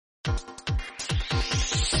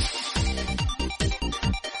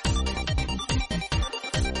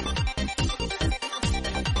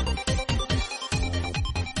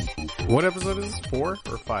What episode is this? 4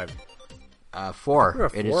 or 5?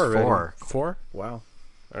 4. It is 4. 4? Wow.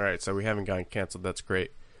 Alright, so we haven't gotten canceled. That's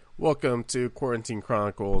great. Welcome to Quarantine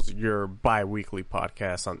Chronicles, your bi-weekly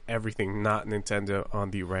podcast on everything not Nintendo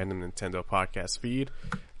on the Random Nintendo podcast feed.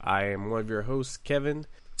 I am one of your hosts, Kevin.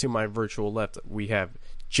 To my virtual left, we have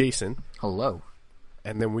Jason. Hello.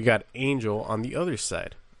 And then we got Angel on the other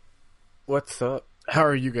side. What's up? How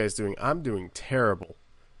are you guys doing? I'm doing terrible.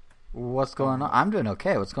 What's going on? I'm doing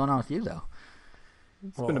okay. What's going on with you, though?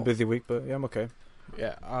 It's been a busy week, but yeah, I'm okay.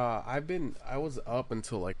 Yeah, I was up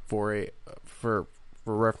until like 4 for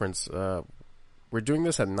reference. We're doing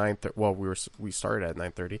this at 9:30. Well, we started at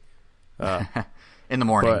 9:30. In the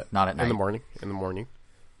morning, not at night. In the morning.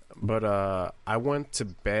 But I went to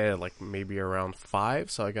bed like maybe around 5,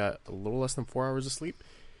 so I got a little less than 4 hours of sleep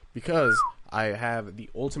because I have the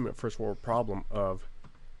ultimate first world problem of.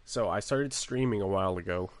 So I started streaming a while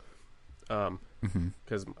ago,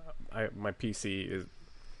 because my PC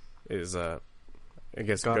is I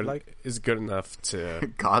guess godlike? is good enough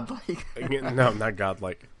to godlike. No, not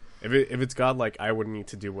godlike. If it's godlike, I wouldn't need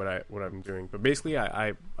to do what I'm doing. But basically,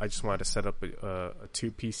 I just wanted to set up a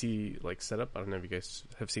 2 PC like setup. I don't know if you guys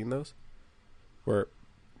have seen those, where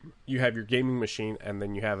you have your gaming machine and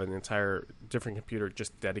then you have an entire different computer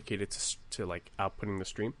just dedicated to like outputting the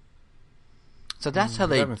stream. So that's how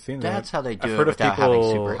they. That's how they do it without having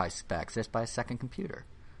super high specs. Just by a second computer.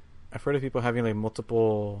 I've heard of people having like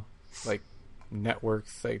multiple like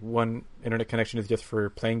networks. Like one internet connection is just for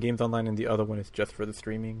playing games online, and the other one is just for the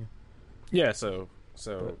streaming. Yeah, so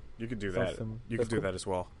you could do that. You could do that as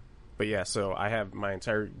well. But yeah, so I have my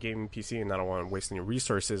entire gaming PC, and I don't want to waste any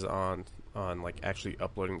resources on like actually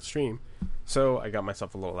uploading the stream. So I got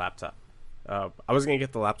myself a little laptop. I was gonna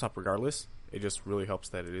get the laptop regardless. It just really helps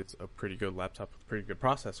that it is a pretty good laptop with a pretty good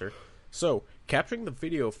processor. So capturing the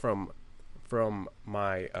video from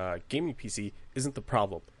my gaming PC isn't the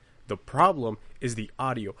problem. The problem is the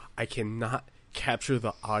audio. I cannot capture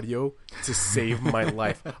the audio to save my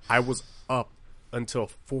life. I was up until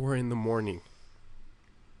 4 in the morning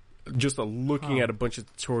just looking at a bunch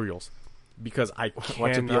of tutorials because I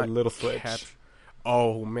cannot be a little switch.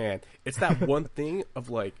 Oh man, it's that one thing of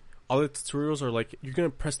like all the tutorials are like you're gonna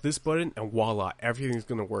press this button and voila, everything's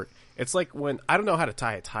gonna work. It's like when I don't know how to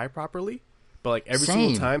tie a tie properly, but like every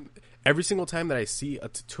single time that I see a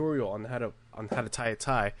tutorial on how to tie a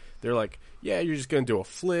tie, they're like, yeah, you're just gonna do a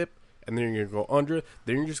flip, and then you're gonna go under it,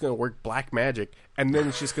 then you're just gonna work black magic, and then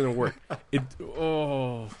it's just gonna work.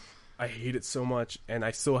 I hate it so much, and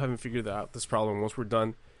I still haven't figured out this problem. Once we're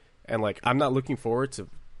done, and like I'm not looking forward to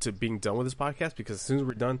being done with this podcast because as soon as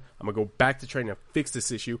we're done, I'm gonna go back to trying to fix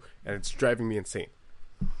this issue, and it's driving me insane.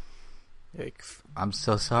 Yikes! I'm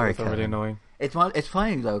so sorry. That's already annoying. It's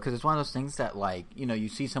funny though because it's one of those things that like you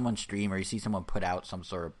see someone stream or you see someone put out some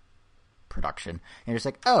sort of production and you're just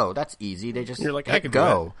like, oh, that's easy. They just you're like, I could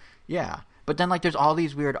go, yeah. But then like there's all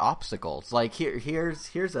these weird obstacles. Like here's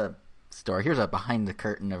a story. Here's a behind the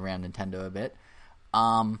curtain around Nintendo a bit.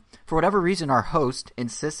 For whatever reason, our host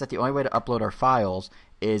insists that the only way to upload our files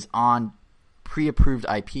is on pre-approved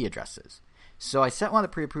IP addresses. So I set one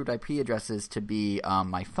of the pre-approved IP addresses to be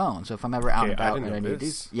my phone. So if I'm ever out and about and I need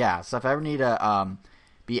these, so if I ever need to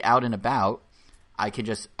be out and about, I can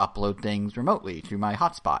just upload things remotely through my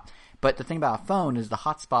hotspot. But the thing about a phone is the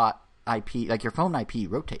hotspot IP, like your phone IP,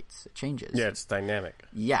 rotates. It changes. Yeah, it's dynamic.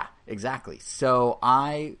 Yeah, exactly. So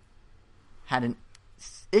I had an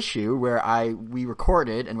issue where we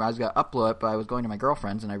recorded and I was going to upload it, but I was going to my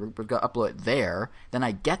girlfriend's and I was going to upload it there. Then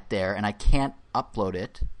I get there and I can't upload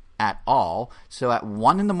it at all. So at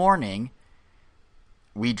 1 a.m,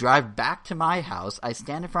 we drive back to my house. I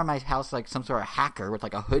stand in front of my house like some sort of hacker with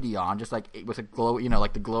like a hoodie on, just like with a glow,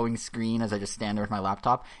 like the glowing screen as I just stand there with my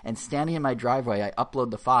laptop. And standing in my driveway, I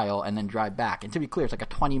upload the file and then drive back. And to be clear, it's like a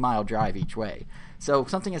 20-mile drive each way. So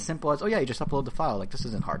something as simple as, oh yeah, you just upload the file. Like, this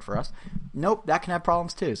isn't hard for us. Nope, that can have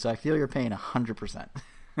problems too. So I feel your pain 100%.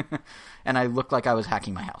 And I looked like I was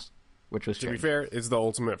hacking my house, which was strange. To be fair, it's the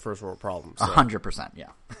ultimate first world problem. So. 100%, yeah.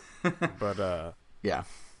 But, yeah.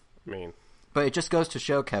 I mean... But it just goes to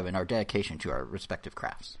show, Kevin, our dedication to our respective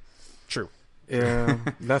crafts. True. Yeah,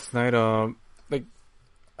 last night, like,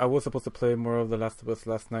 I was supposed to play more of The Last of Us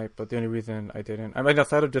last night, but the only reason I didn't, I mean,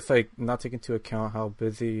 outside of just, like, not taking into account how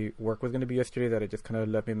busy work was going to be yesterday, that it just kind of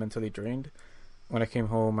left me mentally drained. When I came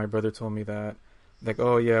home, my brother told me that, like,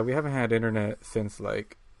 oh, yeah, we haven't had internet since,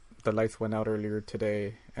 like, the lights went out earlier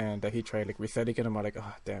today, and that he tried, like, resetting it, and I'm like,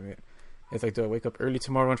 oh, damn it. It's like, do I wake up early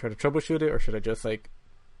tomorrow and try to troubleshoot it, or should I just, like,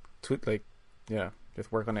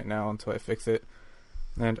 just work on it now until I fix it.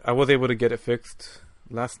 And I was able to get it fixed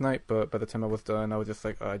last night, but by the time I was done, I was just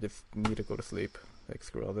like, I just need to go to sleep. Like,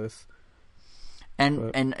 screw all this.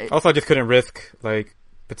 And also, I just couldn't risk like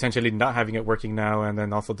potentially not having it working now, and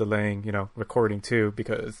then also delaying, recording too,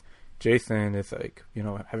 because Jason is like,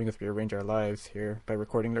 having us rearrange our lives here by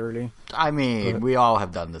recording early. I mean, we all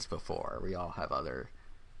have done this before. We all have other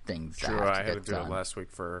things. True, I had to do it last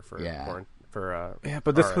week for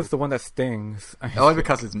but this was the one that stings. Only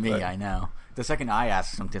because it's me, I know. The second I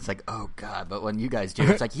ask something, it's like, oh god. But when you guys do,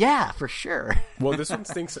 it's like, yeah, for sure. Well, this one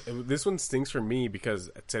stinks. This one stinks for me because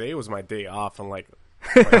today was my day off, and like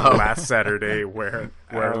last Saturday, where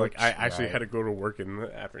like I actually had to go to work in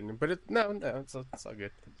the afternoon. But it's all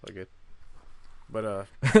good. It's all good. But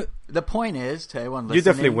the point is, to everyone listening, you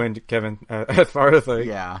definitely win, Kevin. As far as like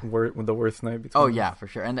the worst night. Oh yeah, for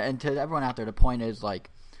sure. And to everyone out there, the point is like,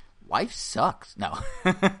 life sucks. No,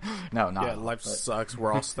 no, not. Yeah, life sucks.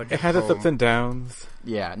 We're all stuck. It has its ups and downs.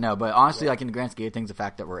 Yeah, no, but honestly, like in the grand scheme of things, the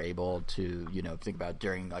fact that we're able to, think about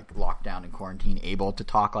during like lockdown and quarantine, able to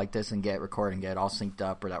talk like this and get it all synced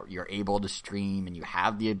up, or that you're able to stream and you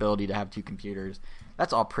have the ability to have two computers,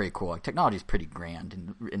 that's all pretty cool. Like technology is pretty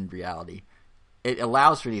grand in reality. It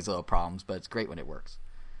allows for these little problems, but it's great when it works.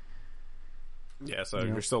 Yeah, so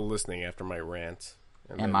you're still listening after my rant.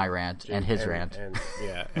 And my rant, and his rant.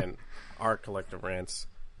 And our collective rants.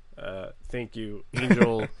 Thank you.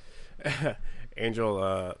 Angel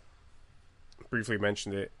Angel briefly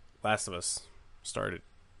mentioned it. Last of Us started.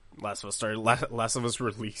 Last of Us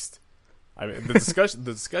released. I mean, the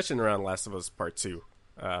discussion around Last of Us Part 2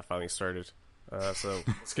 finally started. So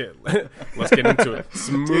let's get into it.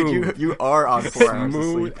 Smooth. Dude, you are on 4 hours of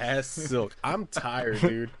Smooth sleep. as silk. I'm tired,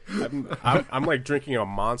 dude. I'm like drinking a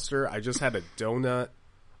Monster. I just had a donut.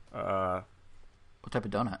 What type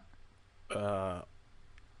of donut?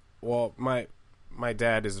 Well, my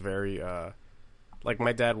dad is very like,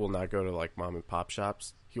 my dad will not go to like mom and pop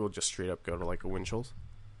shops. He will just straight up go to like a Winchell's.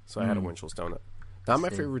 So I had a Winchell's donut. Not my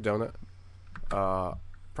favorite donut.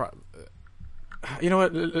 You know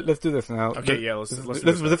what? Let's do this now. Okay, yeah. Let's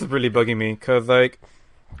this is really bugging me because like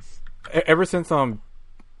ever since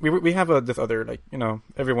we have this other, like,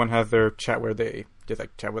 everyone has their chat where they just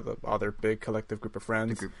like chat with all their big collective group of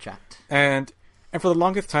friends. The group chat. And for the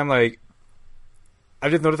longest time, like, I've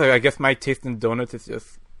just noticed, like, I guess my taste in donuts is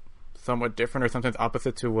just somewhat different or sometimes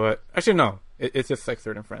opposite to what... Actually, no. It's just like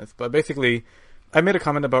certain friends. But basically, I made a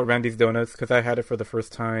comment about Randy's Donuts because I had it for the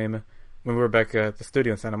first time when we were back at the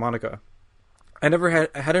studio in Santa Monica. I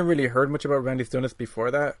hadn't really heard much about Randy's Donuts before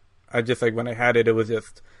that. I just, like, when I had it, it was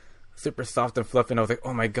just super soft and fluffy, and I was like,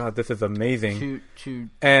 oh my god, this is amazing. To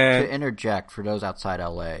interject for those outside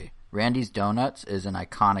LA, Randy's Donuts is an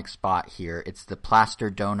iconic spot here. It's the plaster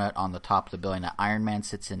donut on the top of the building that Iron Man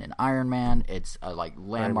sits in Iron Man. It's a like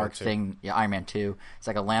landmark thing. Yeah, Iron Man 2. It's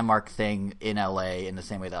like a landmark thing in LA in the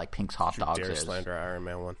same way that like Pink's Hot Dogs is. Slander Iron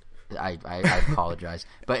Man 1. I apologize,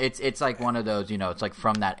 but it's like one of those, it's like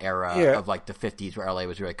from that era of like the 50s where LA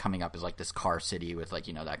was really coming up as like this car city with like,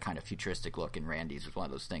 that kind of futuristic look, and Randy's was one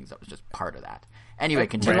of those things that was just part of that. Anyway,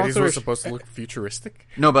 continue. Randy's was supposed to look futuristic?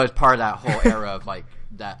 No, but it's part of that whole era of like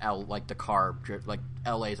that like the car, like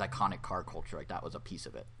LA's iconic car culture, like that was a piece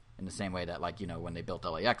of it. In the same way that like, when they built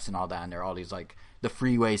LAX and all that, and there are all these like the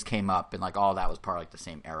freeways came up and like all that was part of like the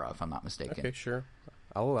same era, if I'm not mistaken. Okay, sure.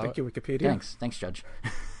 I'll allow Thank you, Wikipedia. Thanks, Judge.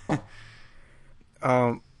 But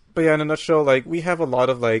yeah, in a nutshell, like, we have a lot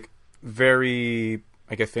of like very,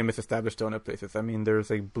 I guess, famous established donut places. I mean, there's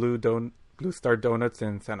like Blue Star Donuts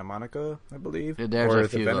in Santa Monica, I believe. There's a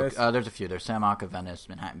few. There's a few. There's Santa Monica, Venice,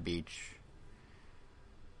 Manhattan Beach,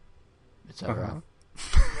 etc.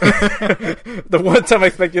 The one time I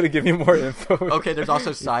expect you to give me more info. Okay, there's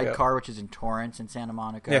also Sidecar, which is in Torrance in Santa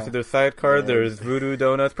Monica. Yeah, so there's Sidecar, there's Voodoo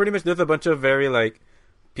Donuts. Pretty much there's a bunch of very like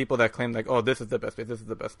people that claim like, oh, this is the best place, this is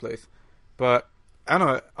the best place. But I don't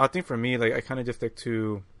know, I think for me, like, I kind of just stick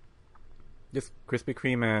to just Krispy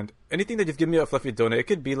Kreme, and anything that just give me a fluffy donut. It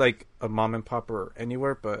could be like a mom and pop or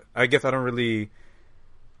anywhere, but I guess I don't really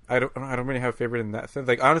have a favorite in that sense.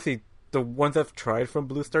 Like, honestly, the ones I've tried from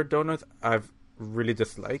Blue Star Donuts, I've really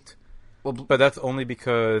disliked. Well, but that's only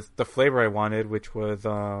because the flavor I wanted, which was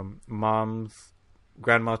mom's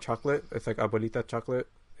grandma chocolate. It's like abuelita chocolate.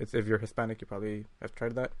 It's, if you're Hispanic, you probably have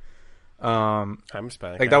tried that. I'm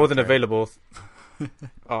Hispanic. Like, that wasn't available.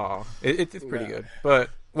 Oh, it's pretty good. But,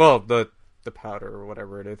 well, the powder or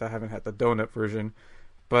whatever it is, I haven't had the donut version.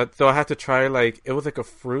 But so I had to try, like, it was like a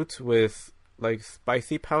fruit with like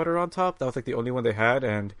spicy powder on top. That was like the only one they had,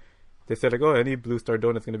 and they said like, oh, any Blue Star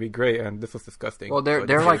donut's gonna be great, and this was disgusting. Well,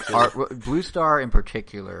 they're like Blue Star in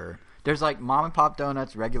particular. There's like mom and pop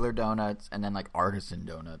donuts, regular donuts, and then like artisan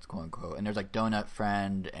donuts, quote unquote. And there's like Donut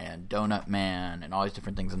Friend and Donut Man and all these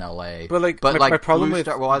different things in LA. But my problem Blue with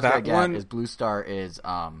Star, what I was that gonna get one is Blue Star is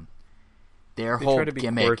their whole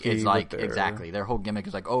gimmick is like exactly their whole gimmick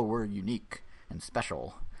is like, oh, we're unique and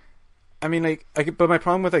special. I mean, like, but my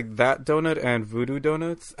problem with like that donut and Voodoo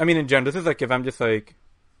Donuts. I mean, in general, this is like if I'm just like,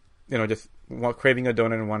 just craving a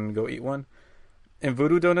donut and wanting to go eat one. In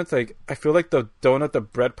Voodoo Donuts, like, I feel like the donut, the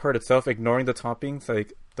bread part itself, ignoring the toppings,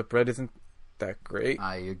 like, the bread isn't that great.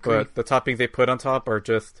 I agree. But the toppings they put on top are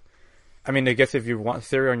just... I mean, I guess if you want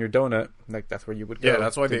cereal on your donut, like, that's where you would go. Yeah,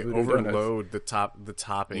 that's why they overload the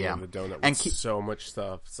topping of the donut with so much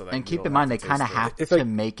stuff. So that and keep in mind, they kind of have to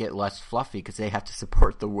make it less fluffy because they have to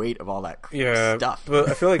support the weight of all that stuff. But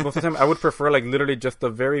I feel like most of the time I would prefer, like, literally just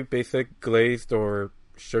the very basic glazed or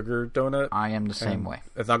sugar donut. I am the same way.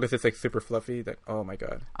 As long as it's like super fluffy, like, oh my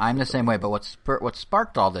god. I'm the same way, but what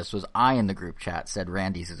sparked all this was I in the group chat said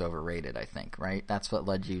Randy's is overrated, I think, right? That's what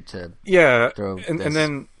led you to throw and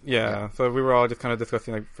then so we were all just kind of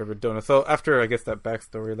discussing like favorite donuts. So after I guess that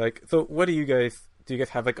backstory, like, so what do you guys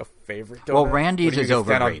have like a favorite donut? Well, Randy's is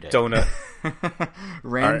overrated. Donut.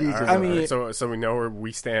 Randy's is overrated. So we know where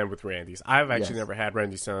we stand with Randy's. I've actually never had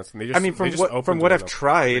Randy's donuts. And they just, from what I've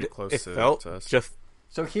tried, it felt just.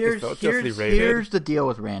 So here's the deal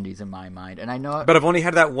with Randy's in my mind, and I know. But I've only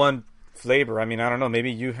had that one flavor. I mean, I don't know.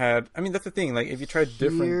 Maybe you had. I mean, that's the thing. Like, if you try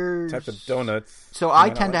different types of donuts. So I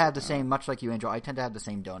tend to have the same, much like you, Angel. I tend to have the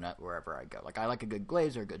same donut wherever I go. Like, I like a good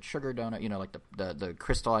glaze or a good sugar donut. Like the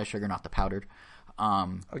crystallized sugar, not the powdered.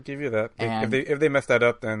 I'll give you that. If they messed that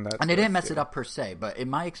up, then that's... And they didn't mess it up per se, but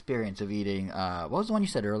in my experience of eating... what was the one you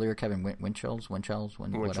said earlier, Kevin? Winchells,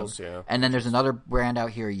 yeah. And then there's another brand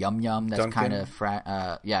out here, Yum Yum, that's kind of...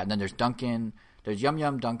 and then there's Dunkin'. There's Yum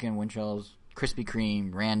Yum, Dunkin', Winchells, Krispy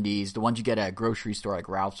Kreme, Randy's. The ones you get at a grocery store like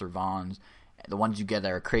Ralph's or Vaughn's. The ones you get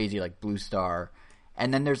that are crazy like Blue Star.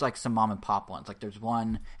 And then there's like some mom and pop ones. Like there's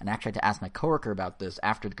one, and I actually had to ask my coworker about this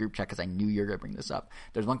after the group chat because I knew you were going to bring this up.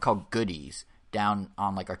 There's one called Goodies down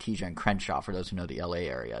on like Artesia and Crenshaw, for those who know the LA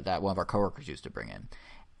area, that one of our coworkers used to bring in.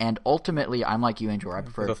 And ultimately, I'm like you, Angel. I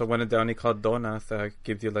prefer. There's also one in Downey called Donuts that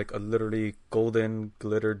gives you like a literally golden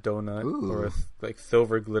glitter donut or a like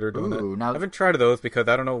silver glitter donut. Ooh, now, I haven't tried those because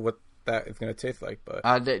I don't know what that is going to taste like. But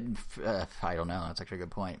I don't know. That's actually a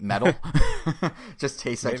good point. Metal just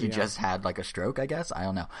tastes like just had like a stroke, I guess. I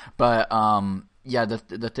don't know. But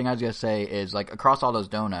the thing I was going to say is like across all those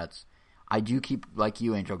donuts, I do keep, like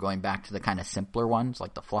you, Angel, going back to the kind of simpler ones,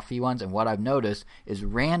 like the fluffy ones. And what I've noticed is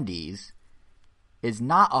Randy's is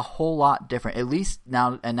not a whole lot different, at least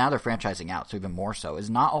now, and now they're franchising out, so even more so, is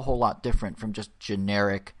not a whole lot different from just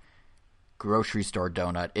generic grocery store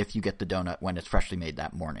donut if you get the donut when it's freshly made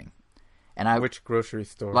that morning. And which grocery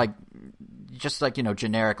store? Like, just like,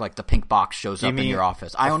 generic, like the pink box shows up in your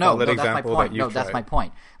office. I don't know. No, that's my point. That's my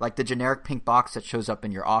point. Like the generic pink box that shows up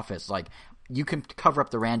in your office, like, you can cover up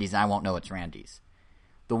the Randy's and I won't know it's Randy's.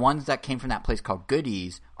 The ones that came from that place called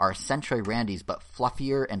Goodies are essentially Randy's, but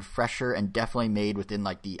fluffier and fresher and definitely made within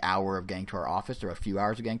like the hour of getting to our office or a few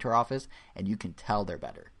hours of getting to our office, and you can tell they're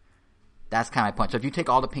better. That's kind of my point. So if you take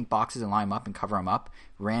all the pink boxes and line them up and cover them up,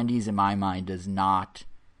 Randy's in my mind does not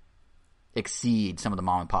exceed some of the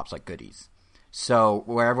mom and pops like Goodies. So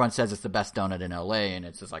where everyone says it's the best donut in LA and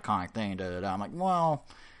it's this iconic thing, I'm like, well,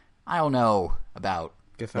 I don't know about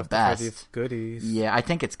the best. Goodies. Yeah, I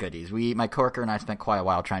think it's Goodies. My coworker and I spent quite a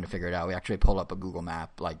while trying to figure it out. We actually pulled up a Google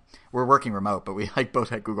map. Like, we're working remote, but we like both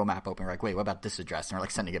had Google Map open. We're like, wait, what about this address? And we're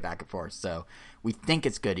like sending it back and forth. So we think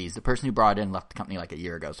it's Goodies. The person who brought it in left the company like a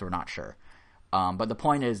year ago, so we're not sure. But the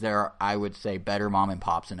point is, there are, I would say, better mom and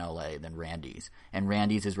pops in LA than Randy's. And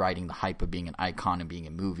Randy's is riding the hype of being an icon and being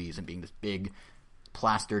in movies and being this big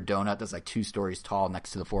plaster donut that's like 2 stories tall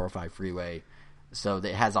next to the 405 freeway. So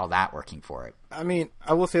it has all that working for it. I mean,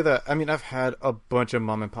 I will say that, I've had a bunch of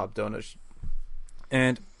mom and pop donuts,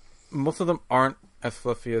 and most of them aren't as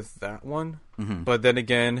fluffy as that one. Mm-hmm. But then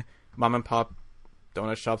again, mom and pop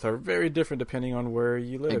donut shops are very different depending on where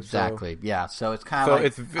you live. Exactly. So, yeah. So it's kind of like,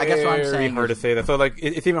 it's very, I guess what I'm saying hard to say that. So like,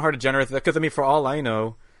 it's even hard to generate that because for all I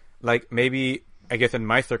know, like maybe I guess in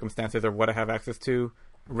my circumstances or what I have access to,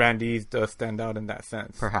 Randy's does stand out in that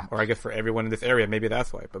sense. Perhaps. Or I guess for everyone in this area, maybe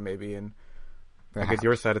that's why. But maybe in I guess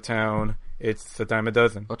your side of town, it's a dime a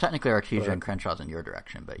dozen. Well, technically Artesia and Crenshaw's in your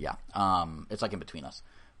direction, but yeah. It's like in between us.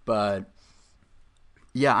 But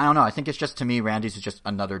yeah, I don't know. I think it's just, to me, Randy's is just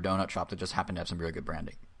another donut shop that just happened to have some really good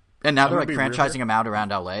branding. And now they're like franchising them out around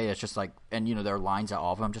LA. It's just like, and there are lines at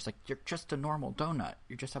all of them. Just like, you're just a normal donut.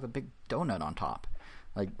 You just have a big donut on top.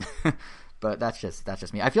 Like, but that's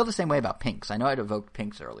just me. I feel the same way about Pink's. I know I'd evoked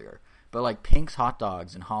Pink's earlier, but like Pink's Hot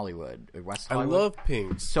Dogs in Hollywood, or West Hollywood. I love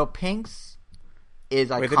Pink's. So Pink's is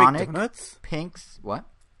Wait, iconic. they make donuts? Pink's what?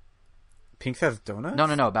 Pink's has donuts?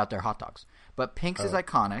 No, about their hot dogs. But Pink's is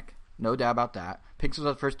iconic, no doubt about that. Pink's was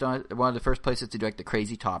one of the first places to do like the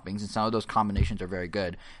crazy toppings, and some of those combinations are very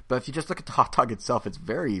good. But if you just look at the hot dog itself, it's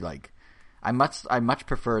very like I much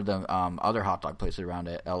prefer the other hot dog places around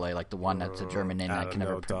it, LA, like the one that's a German name that I can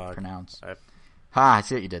never pronounce. I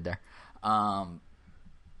see what you did there.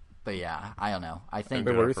 But yeah, I don't know. I think.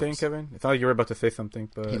 Wait, what were you saying, Kevin? It's not like you were about to say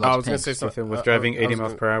something, but I was going to say something. Was driving 80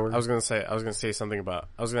 miles per hour. I was going to say something about.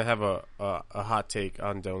 I was going to have a hot take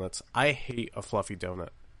on donuts. I hate a fluffy donut.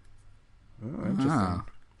 Oh, interesting.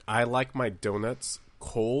 I like my donuts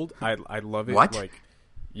cold. I love it. What? Like,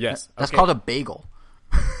 yes, that's called a bagel.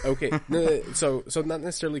 Okay, no, so not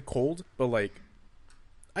necessarily cold, but like,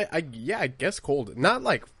 I guess cold. Not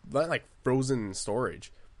like frozen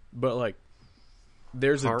storage, but like.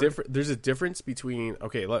 There's a difference between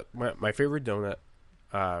my favorite donut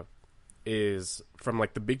is from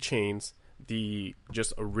like the big chains, the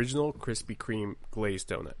just original Krispy Kreme glazed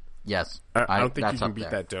donut. Yes, I don't think you can beat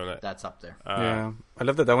that donut. That's up there. Yeah, I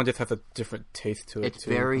love that one just has a different taste to it. It's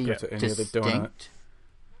very distinct.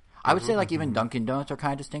 I would say like even Dunkin' Donuts are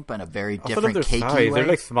kind of distinct, but in a very different cakey size. way. They're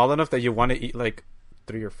like small enough that you want to eat like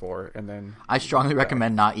 3 or 4, and then I strongly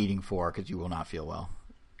recommend not eating 4 because you will not feel well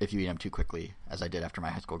if you eat them too quickly, as I did after my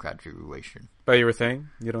high school graduation. But you were saying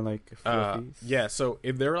you don't like fluffies? Yeah, so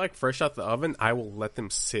if they're like fresh out the oven, I will let them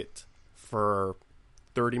sit for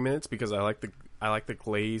 30 minutes because I like the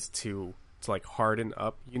glaze to like harden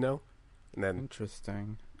up, and then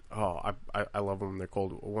interesting. Oh, I love them when they're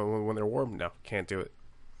cold. When they're warm, no, can't do it.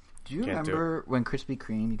 Do you remember when Krispy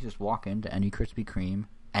Kreme, you could just walk into any Krispy Kreme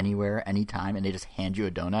anywhere, anytime, and they just hand you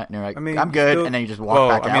a donut, and they're like, I'm good, and then you just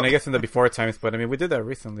walk back out? I guess in the before times, but we did that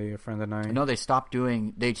recently, a friend and I. No, they stopped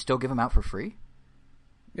doing, they still give them out for free?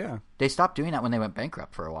 Yeah. They stopped doing that when they went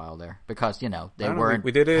bankrupt for a while there, because, they weren't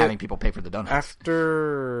having people pay for the donuts.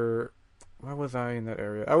 After, where was I in that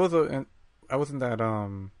area? I was in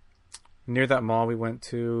that, near that mall we went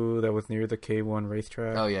to that was near the K1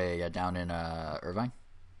 racetrack. Oh, yeah, down in Irvine?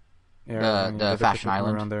 Yeah, the Fashion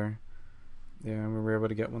Island? Around there. Yeah, we were able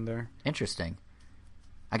to get one there. Interesting.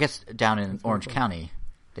 I guess down in Orange County,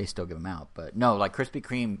 they still give them out. But no, like Krispy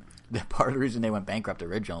Kreme, the part of the reason they went bankrupt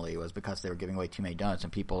originally was because they were giving away too many donuts.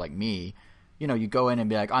 And people like me, you go in and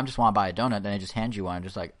be like, I just want to buy a donut. Then they just hand you one. I'm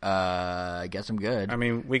just like, I guess I'm good.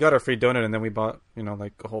 We got our free donut and then we bought,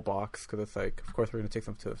 like a whole box because it's like, of course we're going to take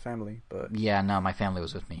some to the family. But yeah, no, my family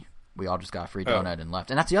was with me. We all just got a free donut and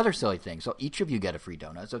left. And that's the other silly thing. So each of you get a free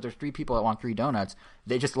donut. So if there's 3 people that want 3 donuts,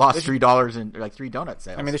 they just lost $3 in like 3 donut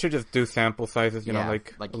sales. They should just do sample sizes,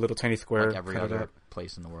 like a little tiny square. Like every other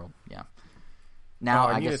place in the world. Yeah. Now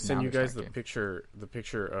I need to send you guys the picture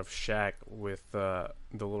of Shaq with the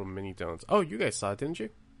little mini donuts. Oh, you guys saw it, didn't you?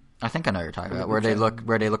 I think I know what you're talking about. Where they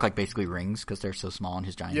look like basically rings because they're so small in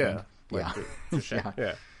his giant ring.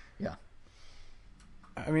 Yeah. Yeah.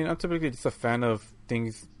 I'm typically just a fan of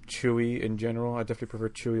things chewy in general. I definitely prefer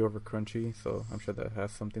chewy over crunchy, so I'm sure that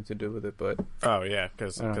has something to do with it. But oh yeah,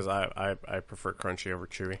 because I prefer crunchy over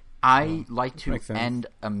chewy. I like to end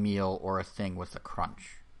a meal or a thing with a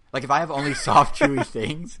crunch. Like if I have only soft chewy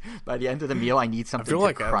things, by the end of the meal I need something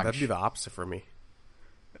to crunch. That'd be the opposite for me.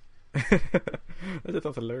 That just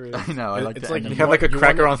sounds hilarious. I know. It's like you have like a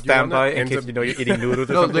cracker on standby in case you're eating noodles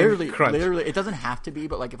or something. Literally, it doesn't have to be.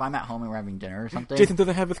 But like if I'm at home and we're having dinner or something, Jason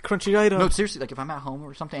doesn't have his crunchy item. No, seriously. Like if I'm at home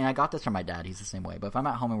or something, and I got this from my dad. He's the same way. But if I'm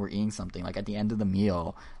at home and we're eating something, like at the end of the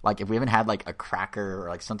meal, like if we haven't had like a cracker or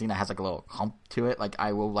like something that has like a little hump to it, like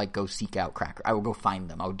I will like go seek out cracker. I will go find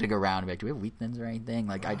them. I'll dig around and be like, do we have Wheat Thins or anything?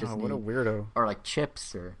 Like I just what a weirdo. Or like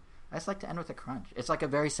chips or. I just like to end with a crunch. It's like a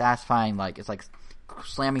very satisfying, like, it's like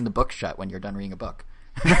slamming the book shut when you're done reading a book.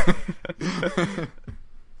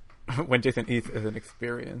 When Jason eats is an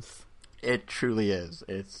experience. It truly is.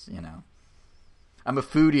 It's, I'm a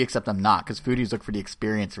foodie, except I'm not, because foodies look for the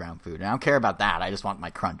experience around food. And I don't care about that. I just want my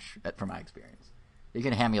crunch for my experience. You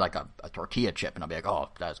can hand me like a tortilla chip, and I'll be like, oh,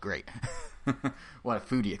 that was great. What a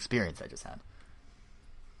foodie experience I just had.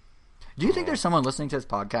 Do you think there's someone listening to this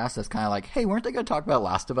podcast that's kind of like, hey, weren't they going to talk about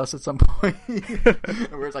Last of Us at some point?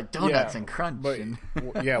 Where it's like donuts and crunch. But,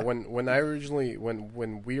 when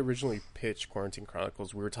we originally pitched Quarantine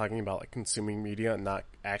Chronicles, we were talking about like consuming media, not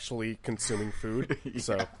actually consuming food.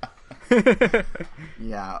 So,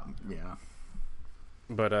 yeah.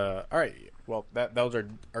 But all right, well that was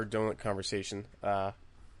our donut conversation. But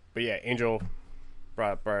yeah, Angel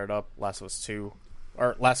brought it up. Last of Us 2,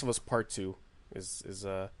 or Last of Us Part 2 is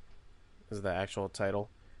the actual title.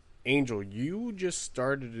 Angel, you just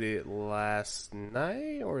started it last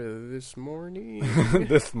night or this morning?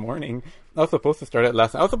 This morning. I was supposed to start it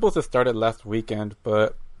last. I was supposed to start it last weekend,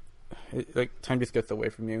 but time just gets away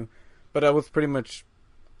from you. But I was pretty much.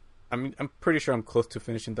 I mean, I'm pretty sure I'm close to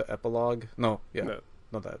finishing the epilogue. No,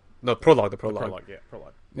 not that. No, prologue. The prologue.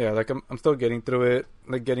 Prologue. Yeah, like I'm still getting through it,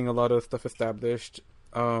 like getting a lot of stuff established.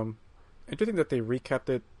 Interesting that they recapped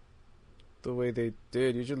it the way they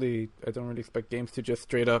did. Usually, I don't really expect games to just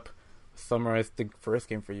straight up summarize the first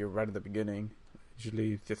game for you right at the beginning.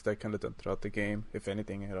 Usually, it's just kind of done throughout the game, if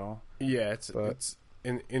anything at all. Yeah, it's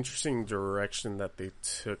an interesting direction that they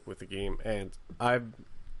took with the game, and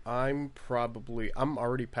I'm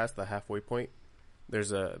already past the halfway point.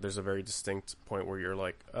 There's a very distinct point where you're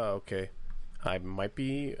like, oh, okay, I might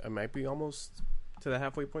be almost to the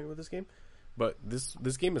halfway point with this game, but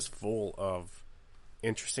this game is full of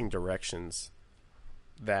interesting directions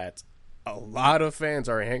that a lot of fans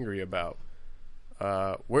are angry about.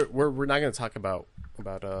 We're not going to talk about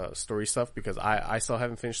story stuff because I still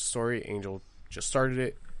haven't finished the story. Angel just started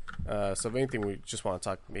it, so if anything, we just want to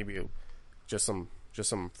talk maybe just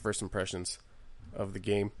some first impressions of the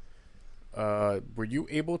game. Were you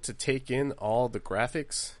able to take in all the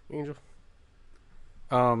graphics, Angel?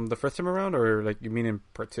 The first time around, or like you mean in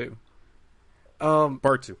part 2?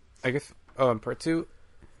 Part 2, I guess. In part 2.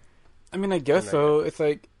 I mean, I guess so. It's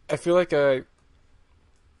like I feel like I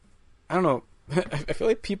don't know. I feel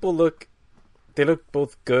like people look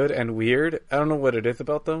both good and weird. I don't know what it is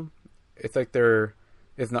about them. It's like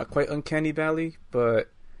it's not quite Uncanny Valley, but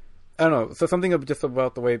I don't know. So something just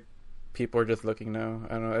about the way people are just looking now.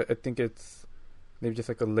 I don't know. I think it's maybe just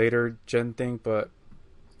like a later gen thing, but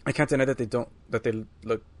I can't deny that they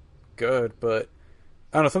look good. But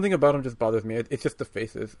I don't know. Something about them just bothers me. It's just the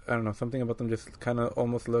faces. I don't know. Something about them just kind of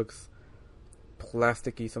almost looks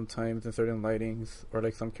plasticky sometimes in certain lightings, or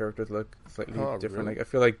like some characters look slightly different. Really? Like I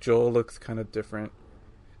feel like Joel looks kind of different.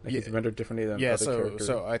 Like he's rendered differently than other characters.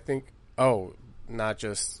 So I think not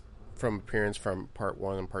just from appearance from part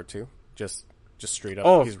 1 and part 2, just straight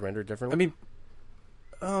up he's rendered differently.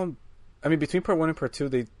 I mean between part 1 and part 2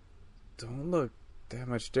 they don't look that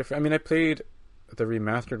much different. I mean I played the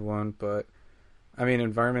remastered one, but I mean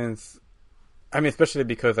environments. I mean especially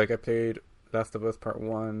because like I played Last of Us Part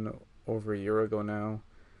 1 over a year ago now.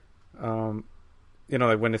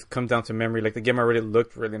 Like when it comes down to memory, like the game already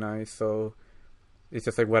looked really nice, so it's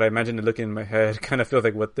just like what I imagined it looking in my head kind of feels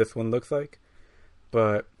like what this one looks like.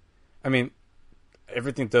 But I mean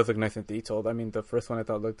everything does look nice and detailed. I mean the first one I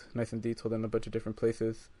thought looked nice and detailed in a bunch of different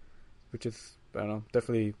places, which is, I don't know,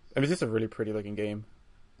 definitely, I mean it's just a really pretty looking game.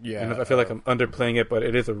 Yeah, and I feel like I'm underplaying it, but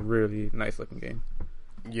it is a really nice looking game.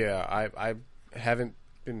 Yeah, I haven't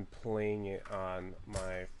been playing it on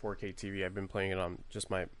my 4K TV. I've been playing it on just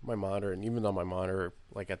my monitor, and even on my monitor,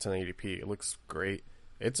 like at 1080p, it looks great.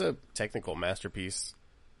 It's a technical masterpiece.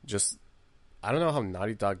 Just, I don't know how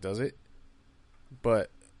Naughty Dog does it, but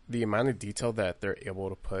the amount of detail that they're able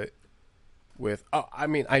to put with, I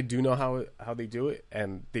mean, I do know how they do it,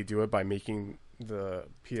 and they do it by making the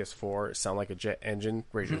PS4 sound like a jet engine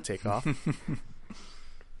ready to take off.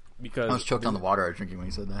 Because I was choked on the water I was drinking when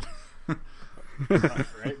you said that.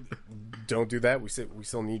 Right? Don't do that. We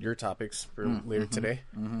still need your topics for later today.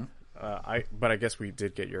 Mm-hmm. But I guess we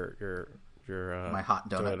did get your my hot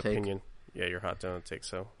donut take. Opinion. Yeah, your hot donut take.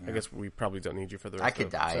 So yeah. I guess we probably don't need you for the rest. I could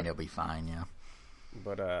die and it'll be fine. Yeah.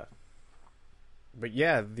 But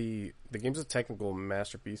yeah, the game's a technical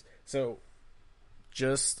masterpiece. So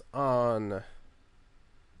just on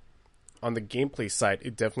the gameplay side,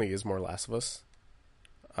 it definitely is more Last of Us.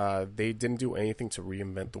 They didn't do anything to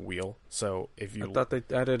reinvent the wheel. So if you... I thought they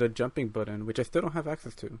added a jumping button, which I still don't have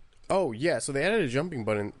access to. Oh, yeah. So they added a jumping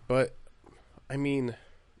button, but I mean,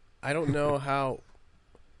 I don't know how...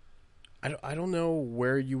 I don't know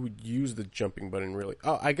where you would use the jumping button, really.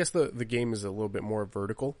 Oh, I guess the game is a little bit more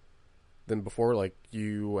vertical than before. Like,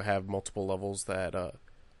 you have multiple levels that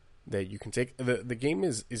you can take. The game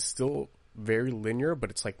is still very linear,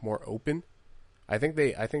 but it's like more open. I think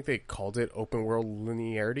they called it open world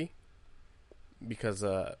linearity because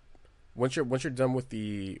once you're done with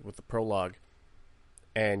the prologue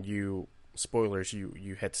and you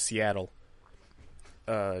head to Seattle,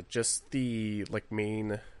 just the like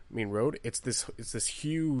main road, it's this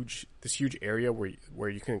huge area where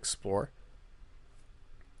you can explore,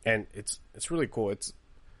 and it's really cool. It's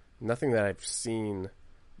nothing that I've seen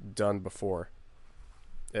done before.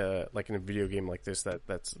 Like in a video game like this,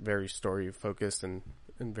 that's very story focused and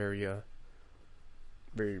very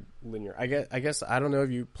very linear. I guess I don't know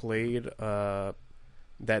if you played that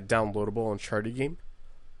downloadable Uncharted game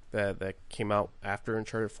that came out after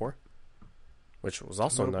Uncharted 4. which was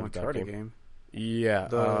also a Naughty Dog game. Yeah.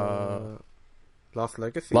 The Lost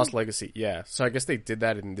Legacy? Lost Legacy, yeah. So I guess they did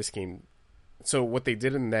that in this game. So what they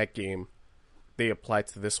did in that game, they applied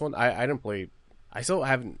to this one. I didn't play... I still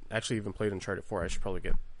haven't actually even played Uncharted 4. I should probably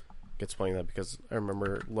get playing that because I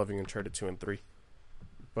remember loving Uncharted 2 and 3.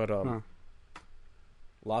 But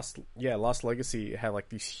Lost Legacy had like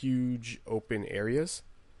these huge open areas,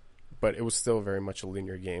 but it was still very much a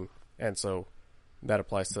linear game. And so that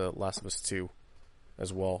applies to Last of Us 2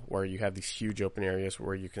 as well, where you have these huge open areas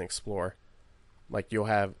where you can explore. Like you'll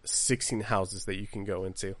have 16 houses that you can go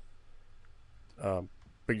into.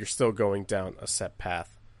 But you're still going down a set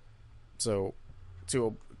path. So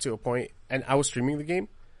to a point, and I was streaming the game,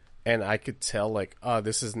 and I could tell like,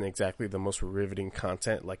 this isn't exactly the most riveting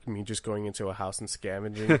content. Like me just going into a house and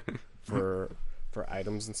scavenging for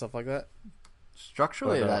items and stuff like that.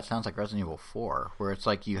 Structurally, that sounds like Resident Evil 4, where it's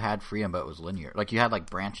like you had freedom, but it was linear. Like you had like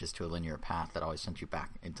branches to a linear path that always sent you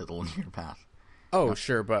back into the linear path. Oh,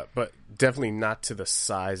 sure, but definitely not to the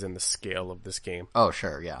size and the scale of this game. Oh,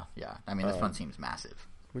 sure, yeah. I mean, this one seems massive.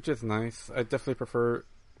 Which is nice. I definitely prefer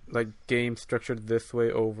like games structured this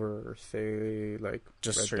way over, say, like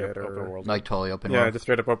just Red straight Dead up open world. Like totally open world. Just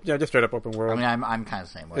straight up open world. I mean, I'm kind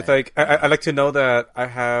of the same way. It's like I like to know that I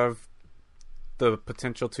have the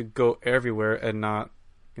potential to go everywhere and not,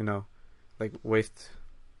 like waste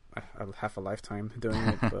half a lifetime doing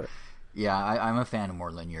it. But yeah, I'm a fan of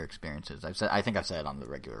more linear experiences. I think I've said it on the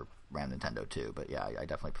regular Ram Nintendo too. But yeah, I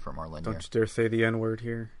definitely prefer more linear. Don't you dare say the N word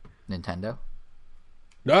here. Nintendo.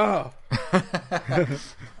 No.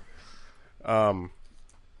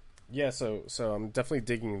 Yeah, so I'm definitely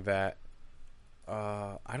digging that.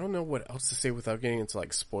 I don't know what else to say without getting into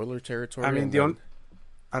like spoiler territory. I mean,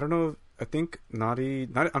 I don't know. I think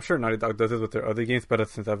I'm sure Naughty Dog does this with their other games, but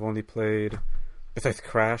since I've only played, besides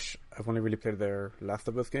Crash, I've only really played their Last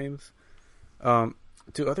of Us games.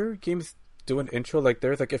 Do other games do an intro like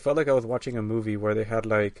theirs? Like it felt like I was watching a movie where they had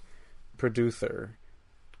like producer,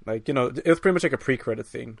 like it was pretty much like a pre-credit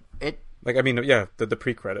scene. The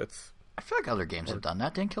pre-credits. I feel like other games have done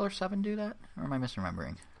that. Didn't Killer 7 do that? Or am I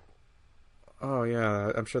misremembering? Oh,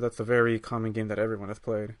 yeah. I'm sure that's a very common game that everyone has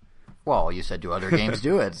played. Well, you said do other games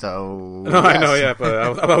do it, so... No, yes. I know, yeah, but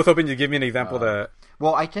I was hoping you'd give me an example that...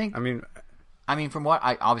 Well, I mean, from what...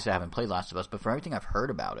 I haven't played Last of Us, but from everything I've heard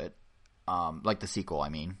about it, like the sequel,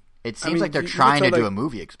 it seems like they're trying to do a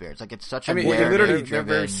movie experience. Like, it's such a narrative-driven... They're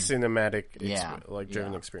very cinematic,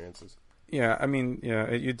 driven experiences. Yeah, I mean,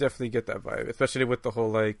 you definitely get that vibe, especially with the whole,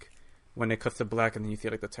 like... when it cuts to black and then you see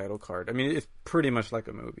like the title card. I mean, it's pretty much like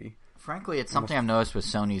a movie. Frankly, it's something I've noticed with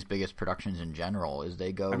Sony's biggest productions in general is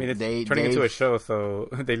they go. I mean, it's turning into a show, so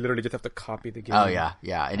they literally just have to copy the game. Oh yeah,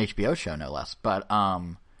 an HBO show no less. But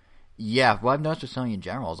what I've noticed with Sony in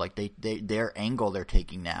general is like their angle they're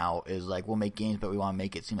taking now is like we'll make games, but we want to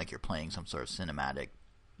make it seem like you're playing some sort of cinematic,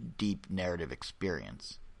 deep narrative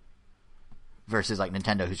experience. Versus like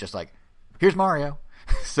Nintendo, who's just like, here's Mario.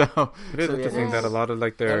 So it is interesting that a lot of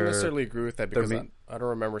like their... I don't necessarily agree with that because I don't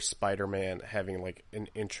remember Spider-Man having like an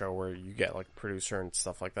intro where you get like producer and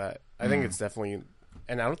stuff like that. I think it's definitely,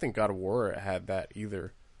 and I don't think God of War had that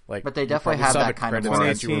either. Like, but they definitely have that kind of more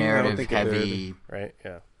narrative heavy, right?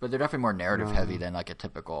 Yeah, but they're definitely more narrative heavy than like a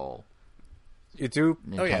typical. You do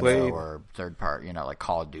Nintendo or third part, like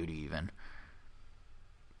Call of Duty even.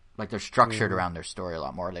 Like they're structured around their story a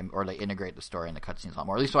lot more, or they integrate the story and the cutscenes a lot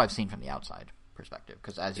more. At least what I've seen from the outside perspective,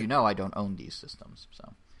 because as you know, I don't own these systems,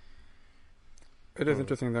 so it is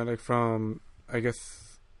interesting that like from I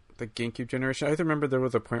guess the GameCube generation, I remember there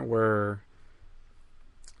was a point where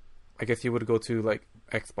I guess you would go to like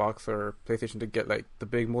Xbox or PlayStation to get like the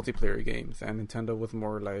big multiplayer games, and Nintendo was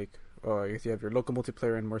more like, I guess you have your local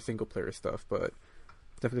multiplayer and more single player stuff, but it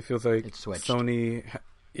definitely feels like Sony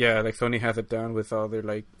has it down with all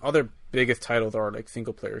their biggest titles are like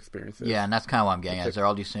single player experiences. Yeah, and that's kind of what I'm getting at. They're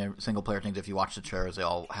all these single player things. If you watch the trailers, they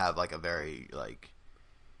all have like a very like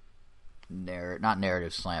not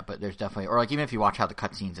narrative slant, but there's definitely, or like even if you watch how the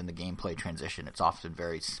cutscenes and the gameplay transition, it's often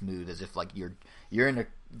very smooth, as if like you're in a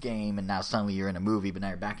game and now suddenly you're in a movie, but now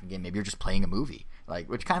you're back in the game. Maybe you're just playing a movie, like,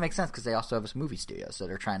 which kind of makes sense because they also have a movie studio, so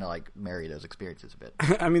they're trying to like marry those experiences a bit.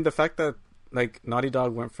 I mean, the fact that like Naughty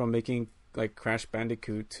Dog went from making like Crash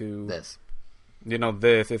Bandicoot to this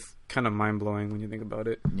is kind of mind-blowing when you think about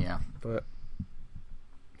it. Yeah. But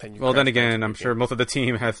then again, I'm sure most of the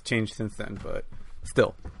team has changed since then, but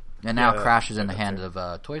still. And now Crash is in the hands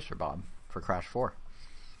of Toys for Bob for Crash 4.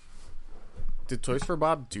 Did Toys for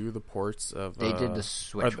Bob do the ports of... They did the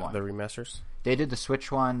Switch one. The remasters? They did the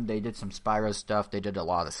Switch one. They did some Spyro stuff. They did a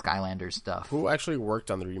lot of the Skylanders stuff. Who actually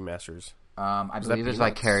worked on the remasters? I believe it's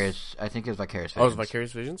Vicarious. I think it's Vicarious Visions. Oh, it's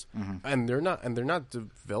Vicarious Visions? Mm-hmm. And they're not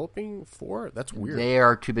developing 4? That's weird. They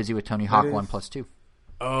are too busy with Tony Hawk 1+2.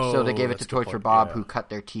 Oh, so they gave it to Toys for Bob, who cut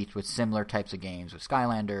their teeth with similar types of games, with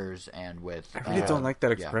Skylanders and with... I really don't like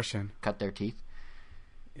that expression. Cut their teeth.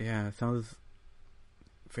 Yeah, it sounds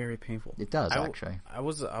very painful. It does, actually. I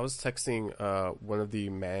was texting one of the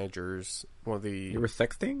managers, You were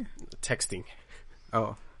sexting? Texting.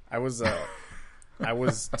 Oh. I was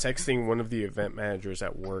texting one of the event managers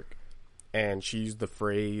at work, and she used the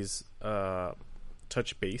phrase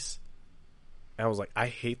touch base. And I was like, I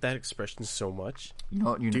hate that expression so much. You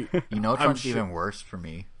know which one's even worse for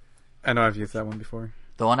me? I know I've used that one before.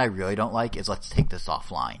 The one I really don't like is let's take this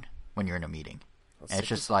offline when you're in a meeting. And it's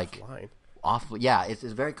just like yeah, it's a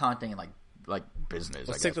very common thing in like business.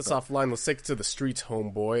 Let's take this offline. Let's take it to the streets,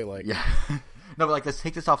 homeboy. Like, yeah. No, but let's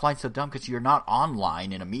take this offline. So dumb because you're not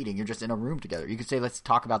online in a meeting. You're just in a room together. You could say, let's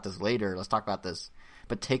talk about this later. Let's talk about this,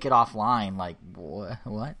 but take it offline. Like what?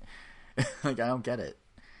 Like I don't get it.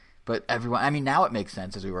 But everyone, I mean, now it makes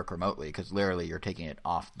sense as we work remotely because literally you're taking it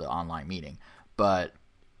off the online meeting. But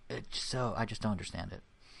I just don't understand it.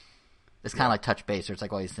 It's kind of like touch base, or it's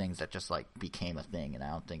like all these things that just like became a thing, and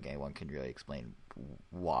I don't think anyone can really explain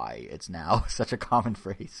why it's now such a common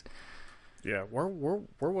phrase. Yeah, where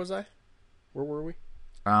was I? Where were we?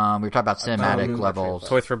 We were talking about cinematic levels.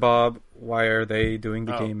 Toys for Bob. Why are they doing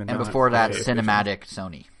the game? And before that, cinematic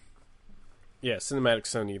Sony. Yeah, Cinematic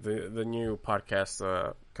Sony, the new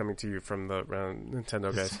podcast coming to you from the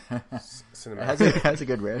Nintendo guys. Cinematic. It has a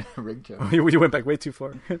good ring to it. You went back way too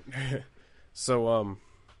far.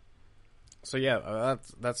 So yeah,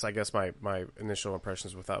 that's I guess my initial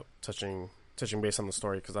impressions without touching base on the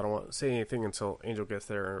story, because I don't want to say anything until Angel gets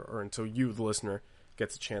there or until you, the listener,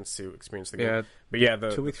 gets a chance to experience the game. But yeah,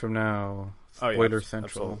 2 weeks from now, Spoiler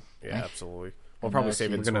Central. Absolutely. We'll probably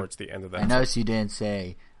save it towards the end of that. I noticed you didn't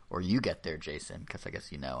say, or you get there, Jason, because I guess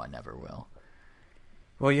I never will.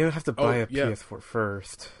 Well, you have to buy a PS4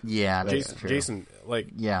 first. Yeah, that's true. Jason,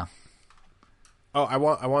 yeah. Oh, I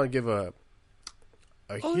want to give a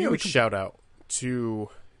huge shout out to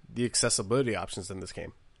the accessibility options in this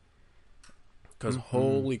game, because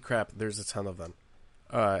holy crap, there's a ton of them.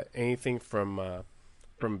 Anything from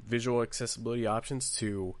visual accessibility options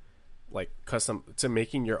to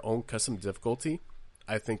making your own custom difficulty,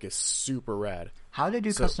 I think is super rad. How do they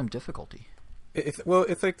do custom difficulty? It's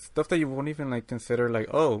like stuff that you won't even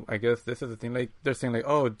consider. I guess this is the thing. They're saying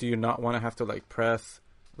do you not want to have to press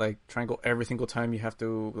triangle every single time you have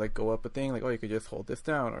to go up a thing? You could just hold this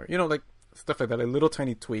down, or stuff like that. Little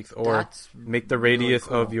tiny tweaks, or that's make the radius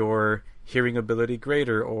really cool. of your hearing ability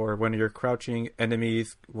greater, or when you're crouching,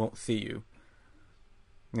 enemies won't see you.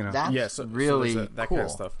 That's really that cool. kind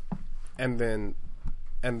of stuff. And then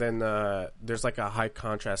there's a high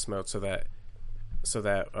contrast mode so that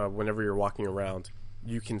whenever you're walking around,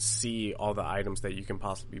 you can see all the items that you can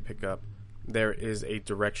possibly pick up. There is a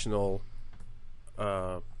directional.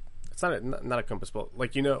 It's not a compass, but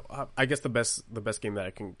I guess the best game that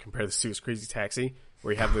I can compare this to is Crazy Taxi,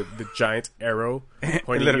 where you have the giant arrow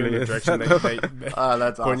pointing you in the direction that's pointing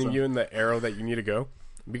awesome. You in the arrow that you need to go.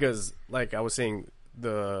 Because, like I was saying,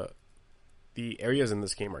 the areas in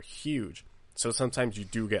this game are huge, so sometimes you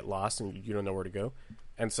do get lost and you don't know where to go.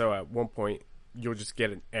 And so at one point, you'll just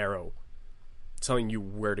get an arrow telling you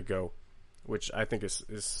where to go, which I think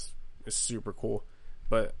is super cool.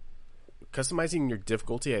 But customizing your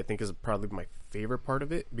difficulty, I think, is probably my favorite part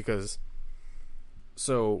of it, because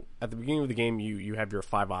so at the beginning of the game you have your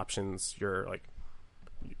 5 options. You're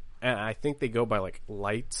and I think they go by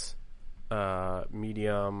light,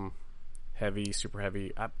 medium, heavy, super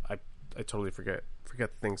heavy. I totally forget the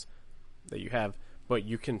things that you have, but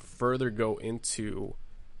you can further go into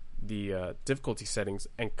the difficulty settings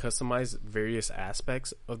and customize various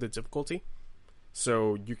aspects of the difficulty.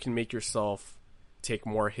 So you can make yourself take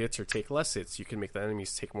more hits or take less hits. You can make the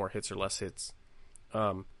enemies take more hits or less hits.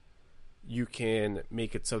 You can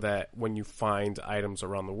make it so that when you find items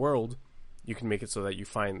around the world, you can make it so that you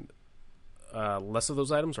find less of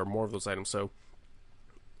those items or more of those items.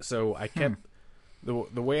 So I kept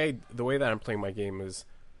the way that I'm playing my game is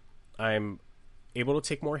I'm able to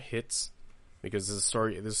take more hits because this is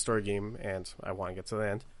a story game and I want to get to the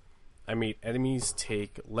end. I made enemies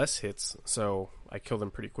take less hits, so I kill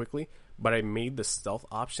them pretty quickly. But I made the stealth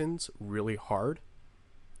options really hard.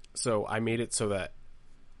 So I made it so that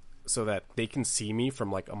they can see me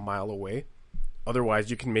from a mile away.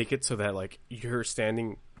 Otherwise, you can make it so that you're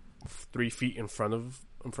standing 3 feet in front of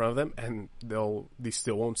them, and they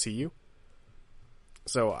still won't see you.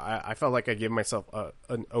 So I felt like I gave myself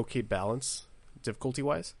an okay balance difficulty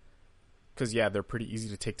wise, because they're pretty easy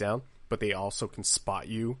to take down. but they also can spot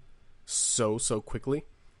you so quickly.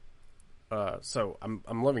 So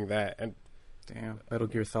I'm loving that. And damn, Metal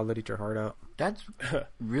Gear Solid eat your heart out. That's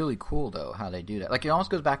really cool, though, how they do that. Like, it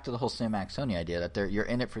almost goes back to the whole Cinemax Sony idea that you're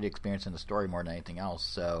in it for the experience and the story more than anything else.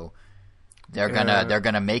 So they're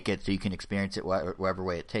gonna make it so you can experience it whatever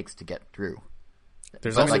way it takes to get through.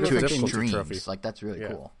 There's but also like no to difficulty extremes, trophy. like that's really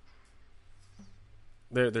cool.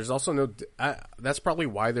 There's also no. That's probably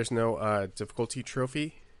why there's no difficulty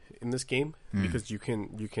trophy in this game, because you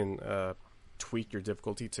can tweak your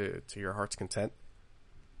difficulty to your heart's content.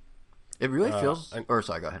 It really feels. Or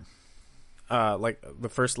sorry, go ahead. Like the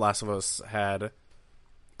first Last of Us had,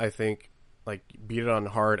 I think, like beat it on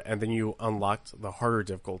hard, and then you unlocked the harder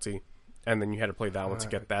difficulty, and then you had to play that one to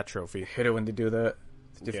get that trophy. I hate it when they do that.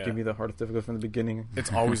 Just give me the hardest difficulty from the beginning.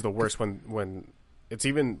 It's always the worst when it's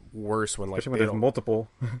even worse when, like, especially when there's multiple.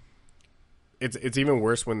 It's even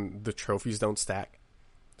worse when the trophies don't stack,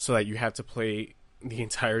 so that you have to play the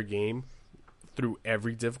entire game through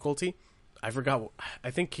every difficulty. I forgot.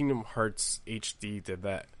 I think Kingdom Hearts HD did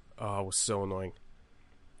that. Oh, it was so annoying.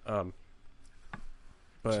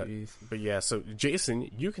 But yeah. So Jason,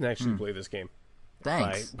 you can actually play this game.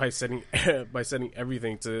 Thanks. By setting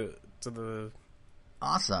everything to the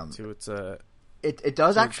awesome to its it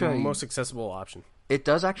does actually the most accessible option. It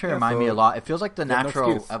does actually remind me a lot. It feels like the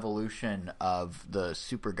natural evolution of the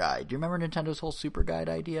Super Guide. Do you remember Nintendo's whole Super Guide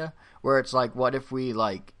idea? Where it's like, what if we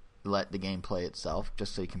like let the game play itself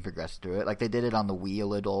just so you can progress through it? Like they did it on the Wii a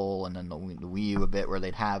little, and then the Wii U a bit, where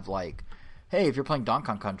they'd have like, hey, if you're playing Donkey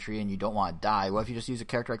Kong Country and you don't want to die, what if you just use a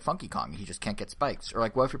character like Funky Kong? He just can't get spikes. Or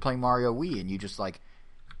like, what if you're playing Mario Wii and you just like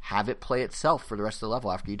have it play itself for the rest of the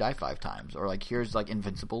level after you die 5 times? Or like, here's like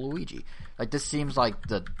Invincible Luigi. Like, this seems like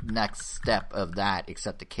the next step of that,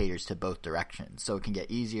 except it caters to both directions. So it can get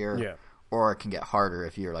easier, or it can get harder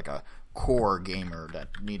if you're like a core gamer that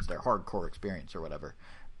needs their hardcore experience or whatever.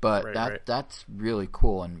 But that's really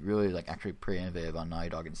cool and really like actually pretty innovative on Naughty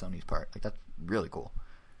Dog and Sony's part. Like, that's really cool.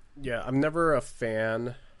 Yeah, I'm never a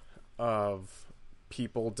fan of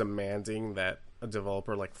people demanding that a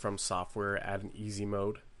developer like From Software add an easy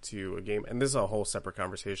mode to a game, and this is a whole separate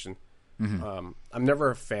conversation. I'm never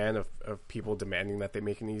a fan of people demanding that they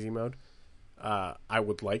make an easy mode. I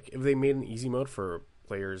would like if they made an easy mode for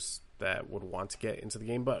players that would want to get into the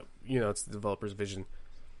game, but it's the developer's vision.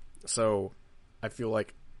 So I feel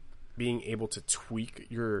like being able to tweak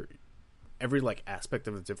your every like aspect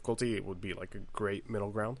of the difficulty, it would be like a great middle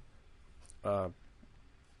ground.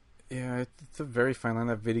 Yeah, it's a very fine line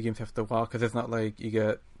that video games have to walk, because it's not like you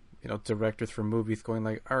get directors for movies going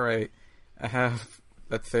like, all right, I have,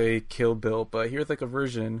 let's say, Kill Bill, but here's like a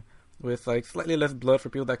version with like slightly less blood for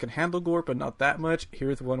people that can handle gore, but not that much.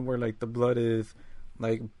 Here's one where like the blood is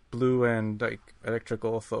like blue and like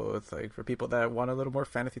electrical, so it's like for people that want a little more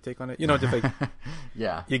fantasy take on it. Just like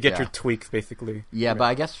you get your tweaks basically. Yeah, but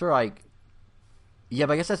I guess for like. Yeah,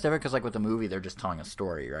 but I guess that's different because, like, with a movie, they're just telling a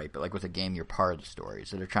story, right? But, like, with a game, you're part of the story.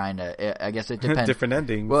 So they're trying to... I guess it depends... Different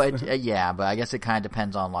endings. Well, yeah, but I guess it kind of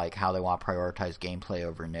depends on, like, how they want to prioritize gameplay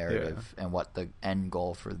over narrative and what the end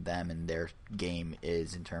goal for them and their game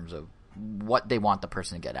is in terms of what they want the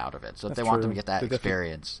person to get out of it. So if they want them to get that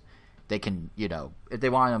experience, they can, if they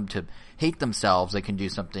want them to hate themselves, they can do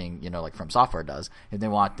something, like From Software does. If they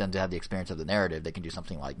want them to have the experience of the narrative, they can do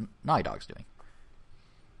something like Naughty Dog's doing.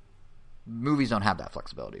 Movies don't have that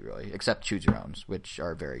flexibility, really, except Choose Your Owns, which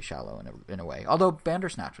are very shallow in a way. Although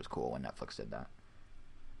Bandersnatch was cool when Netflix did that.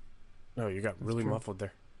 Oh, you got really muffled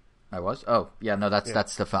there. I was? Oh, yeah, no,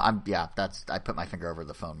 that's the phone. I put my finger over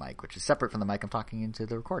the phone mic, which is separate from the mic I'm talking into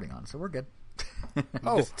the recording on, so we're good.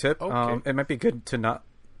 Just tip, okay. It might be good to not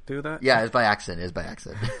do that. Yeah, it's by accident.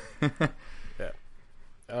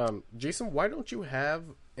 Yeah. Jason, why don't you have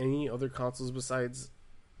any other consoles besides...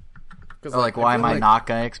 why am I not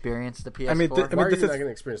going to experience the PS4? Why are you not going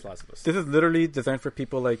to experience Last of Us? This is literally designed for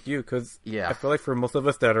people like you, because I feel like for most of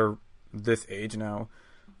us that are this age now,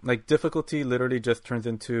 like, difficulty literally just turns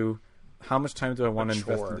into how much time do I want to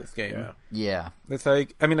invest in this game? Yeah. It's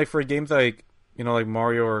like, like for games like, like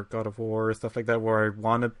Mario or God of War or stuff like that, where I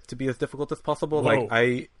want it to be as difficult as possible. Whoa,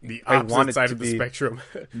 like the I want it side to of be... the spectrum.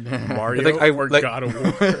 Mario or God of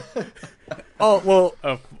War. Oh, well,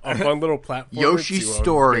 a fun little platform. Yoshi's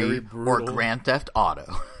Story or Grand Theft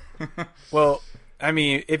Auto. Well,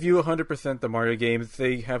 if you 100% the Mario games,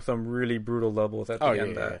 they have some really brutal levels at the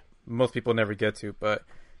end that most people never get to. But,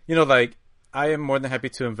 like, I am more than happy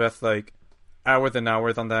to invest, like, hours and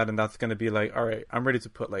hours on that, and that's going to be like, all right, I'm ready to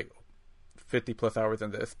put, like, 50 plus hours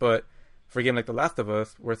in this. But for a game like The Last of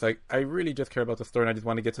Us, where it's like, I really just care about the story and I just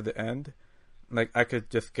want to get to the end, like, I could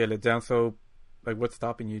just scale it down. So, like, what's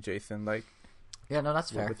stopping you, Jason? Like, Yeah, no,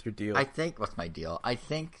 that's fair. What's your deal? What's my deal? I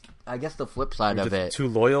guess the flip side of it. Too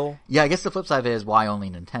loyal? Yeah, I guess the flip side of it is why only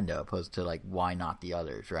Nintendo opposed to like why not the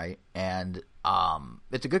others, right? And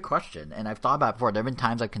it's a good question, and I've thought about it before. There have been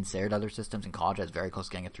times I've considered other systems in college. I was very close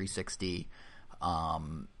to getting a 360.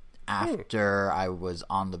 After I was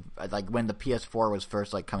on when the PS4 was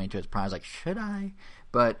first like coming to its prime, I was like, should I?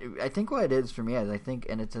 But I think what it is for me is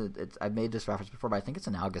I've made this reference before, but I think it's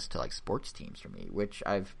analogous to like sports teams for me, which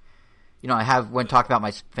I have when talked about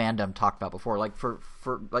my fandom talked about before. Like for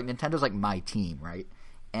like Nintendo's like my team, right?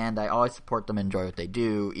 And I always support them, and enjoy what they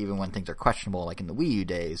do, even when things are questionable, like in the Wii U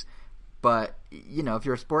days. But if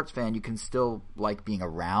you're a sports fan, you can still like being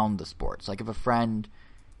around the sports. Like if a friend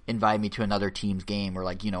invite me to another team's game, or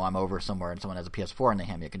like I'm over somewhere and someone has a PS4 and they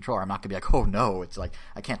hand me a controller, I'm not gonna be like, oh no, it's like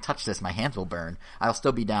I can't touch this, my hands will burn. I'll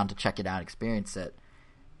still be down to check it out and experience it.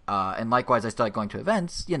 And likewise, I still like going to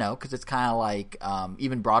events, because it's kind of like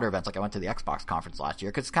even broader events. Like I went to the Xbox conference last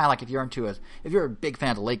year, because it's kind of like if you're a big fan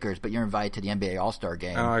of the Lakers, but you're invited to the NBA All-Star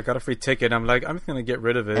game. Oh, I got a free ticket. I'm like, I'm just gonna get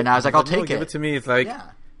rid of it. And I was like, I'll take it. Give it to me. It's like,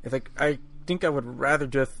 I think I would rather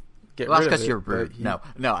just get rid of it. That's because you're rude. No,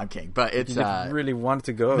 I'm kidding. But it's really wanted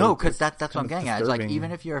to go. No, because that's what I'm getting at. It's like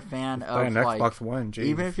even if you're a fan of an Xbox One, geez.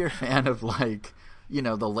 Even if you're a fan of like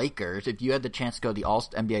the Lakers, if you had the chance to go to the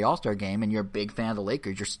NBA All-Star game and you're a big fan of the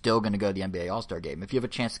Lakers, you're still going to go to the NBA All-Star game. If you have a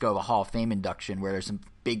chance to go to a Hall of Fame induction where there's some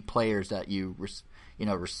big players that you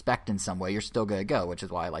respect in some way, you're still going to go, which is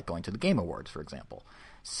why I like going to the Game Awards, for example.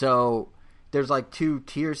 So there's like two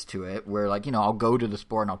tiers to it where like, I'll go to the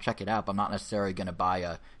sport and I'll check it out, but I'm not necessarily going to buy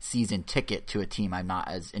a season ticket to a team I'm not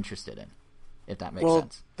as interested in, if that makes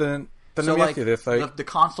sense. Then let me ask you this. Like, the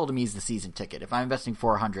console to me is the season ticket. If I'm investing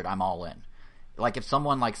 $400, I'm all in. Like if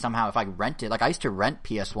someone like somehow if I rent it, like I used to rent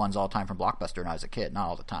PS1s all the time from Blockbuster when I was a kid, not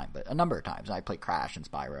all the time, but a number of times. I played Crash and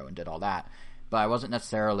Spyro and did all that, but I wasn't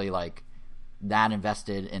necessarily like that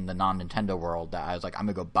invested in the non-Nintendo world that I was like, I'm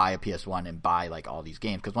gonna go buy a PS1 and buy like all these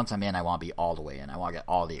games, because once I'm in, I want to be all the way in. I want to get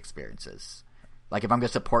all the experiences. Like if I'm gonna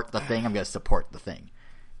support the thing, I'm gonna support the thing.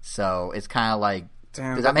 So it's kind of like,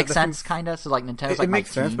 does that make sense? Kind of. So like Nintendo's like it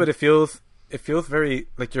makes sense, but it feels very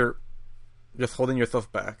like you're just holding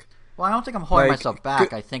yourself back. Well, I don't think I'm holding myself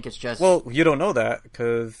back. I think it's just... Well, you don't know that,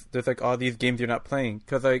 because there's, like, all these games you're not playing.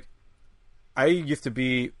 Because, like, I used to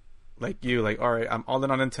be like you, like, all right, I'm all in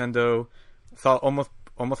on Nintendo. Saw almost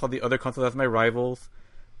all the other consoles as my rivals.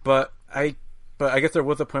 But I guess there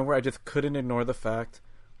was a point where I just couldn't ignore the fact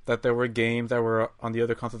that there were games that were on the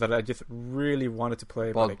other consoles that I just really wanted to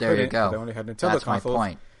play. Well, but there you go. I only had Nintendo That's consoles. My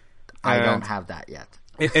point. I don't have that yet.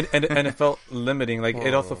 And it felt limiting. Like,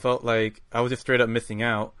 it also felt like I was just straight up missing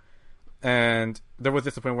out. And there was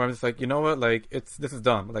this point where I'm just like, you know what, like this is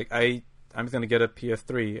dumb. Like I'm just gonna get a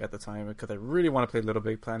PS3 at the time because I really want to play Little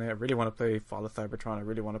Big Planet. I really want to play Fall of Cybertron. I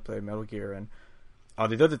really want to play Metal Gear and all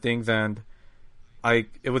these other things. And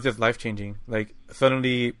it was just life changing. Like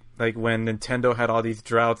suddenly, like when Nintendo had all these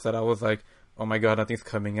droughts, that I was like, oh my god, nothing's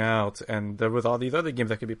coming out. And there was all these other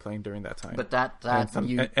games I could be playing during that time. But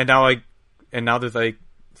and now there's like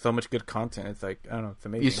so much good content. It's like, I don't know, it's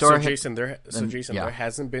amazing. Jason, there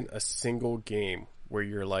hasn't been a single game where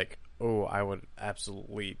you're like, oh, I would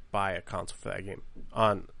absolutely buy a console for that game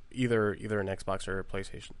on either an Xbox or a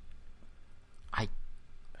PlayStation.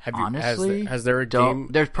 Honestly, has there a game?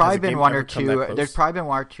 There's probably been one or two. There's probably been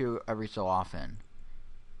one or two every so often.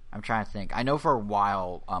 I'm trying to think. I know for a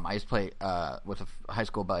while, I used to play with a high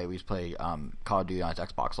school buddy. We used to play Call of Duty on his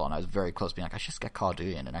Xbox a lot, and I was very close to being like, I should just get Call of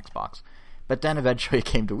Duty in an Xbox. But then eventually it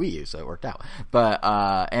came to Wii U, so it worked out. But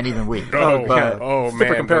and even Wii.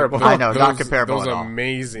 Super comparable. I know, not comparable at all. Those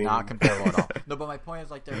amazing. Not comparable at all. No, but my point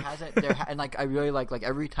is like and like I really like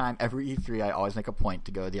every E3 I always make a point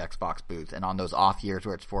to go to the Xbox booth, and on those off years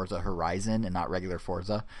where it's Forza Horizon and not regular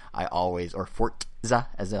Forza, or Forza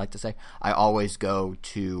as they like to say, I always go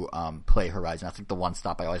to play Horizon. That's like the one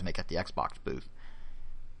stop I always make at the Xbox booth.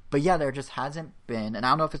 But yeah, there just hasn't been, and I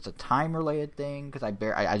don't know if it's a time-related thing, because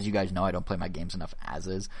as you guys know, I don't play my games enough as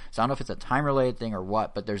is, so I don't know if it's a time-related thing or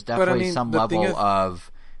what, but there's definitely some level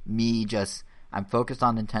of me just, I'm focused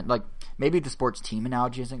on Nintendo, like, maybe the sports team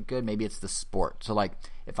analogy isn't good, maybe it's the sport, so like,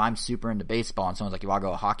 if I'm super into baseball and someone's like, you want to go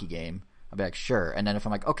to a hockey game, I'll be like, sure, and then if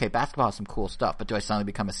I'm like, okay, basketball has some cool stuff, but do I suddenly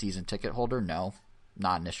become a season ticket holder? No,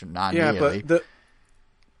 not immediately. Yeah,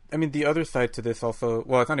 but the other side to this also,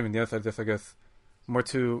 well, it's not even the other side of this, I guess. More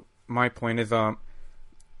to my point is,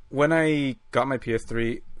 when I got my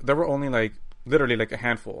PS3, there were only literally a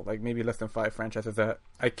handful, like maybe less than 5 franchises that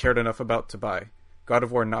I cared enough about to buy. God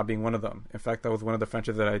of War not being one of them. In fact, that was one of the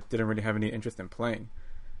franchises that I didn't really have any interest in playing.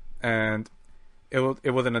 And it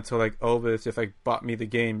wasn't until Elvis just bought me the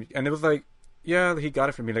game, and it was yeah, he got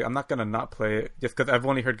it for me. Like, I'm not gonna not play it just because I've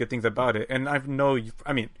only heard good things about it, and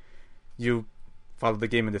you follow the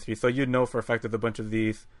game industry, so you know for a fact there's a bunch of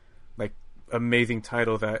these like amazing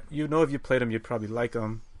titles that if you played them, you'd probably like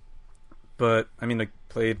them. But I mean, like,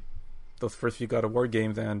 played those first few God of War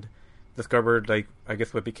games and discovered, like, I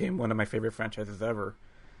guess what became one of my favorite franchises ever.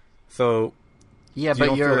 So yeah,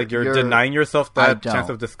 but you don't feel like you're denying yourself that chance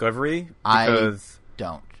of discovery? Because I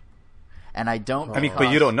don't. And I don't. I mean,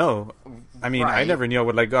 but you don't know. I mean, right. I never knew I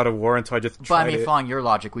would like God of War until I just tried it. But I mean, following your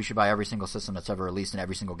logic, we should buy every single system that's ever released and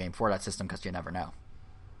every single game for that system because you never know.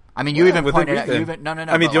 I mean, you even pointed out. No.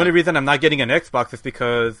 I mean, the only reason I'm not getting an Xbox is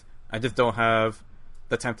because I just don't have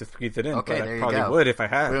the time to squeeze it in. Okay, but there I you probably go. would if I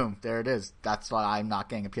had. Boom, there it is. That's why I'm not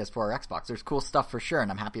getting a PS4 or Xbox. There's cool stuff for sure,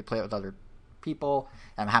 and I'm happy to play it with other people.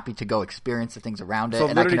 I'm happy to go experience the things around it, so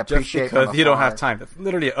and I can appreciate just because you don't have time. That's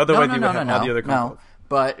literally otherwise you would have all the other consoles. No,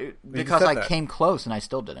 but because I came close and I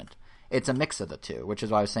still didn't. It's a mix of the two, which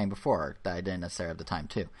is what I was saying before, that I didn't necessarily have the time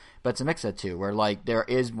to. But it's a mix of the two, where, like, there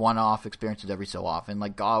is one-off experiences every so often.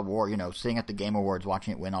 Like God of War, sitting at the Game Awards,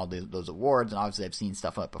 watching it win all those awards, and obviously I've seen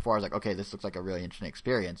stuff up before. I was like, okay, this looks like a really interesting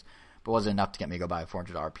experience. But was it enough to get me to go buy a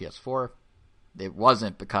 $400 PS4? It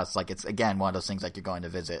wasn't, because, like, it's, again, one of those things like you're going to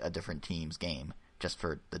visit a different team's game just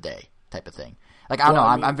for the day type of thing. Like, I don't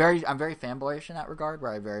know. I'm very fanboyish in that regard,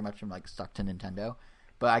 where I very much am, like, stuck to Nintendo.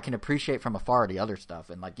 But I can appreciate from afar the other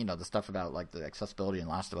stuff. And, like, the stuff about, like, the accessibility in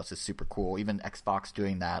Last of Us is super cool. Even Xbox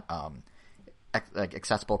doing that, like,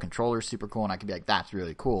 accessible controller is super cool. And I could be like, that's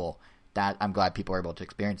really cool. That I'm glad people are able to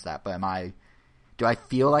experience that. But do I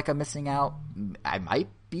feel like I'm missing out? I might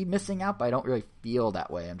be missing out, but I don't really feel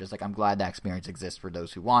that way. I'm just like, I'm glad that experience exists for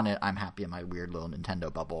those who want it. I'm happy in my weird little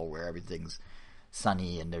Nintendo bubble where everything's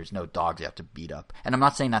sunny and there's no dogs you have to beat up. And I'm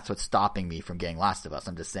not saying that's what's stopping me from getting Last of Us.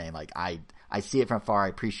 I'm just saying, like, I see it from far, I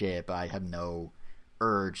appreciate it, but I have no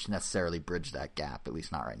urge to necessarily bridge that gap, at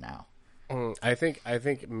least not right now. I think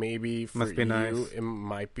maybe for you, nice. It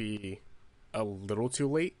might be a little too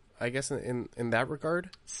late, I guess, in that regard.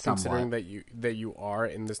 Somewhat. Considering that you are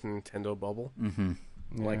in this Nintendo bubble. Mm-hmm.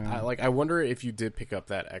 Yeah. I wonder if you did pick up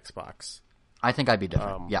that Xbox. I think I'd be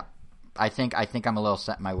different. Yeah. I think I'm a little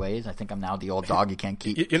set in my ways. I think I'm now the old dog. You can't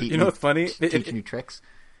keep you know what's funny? Teach new tricks.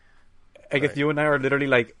 I guess you and I are literally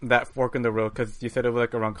like that fork in the road, because you said it was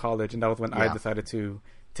like around college, and that was when I decided to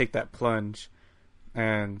take that plunge.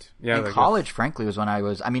 And college, frankly, was when I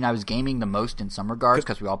was gaming the most in some regards,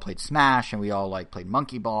 because we all played Smash and we all like played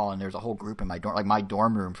Monkey Ball, and there's a whole group in my dorm. Like, my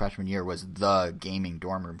dorm room freshman year was the gaming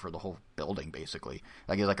dorm room for the whole building, basically.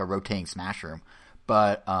 Like, it was like a rotating Smash room.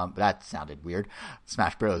 But that sounded weird.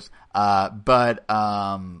 Smash Bros. What was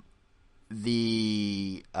I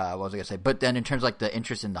gonna say? But then in terms of, like, the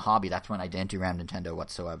interest in the hobby, that's when I didn't do Ram Nintendo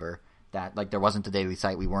whatsoever. That, like, there wasn't a daily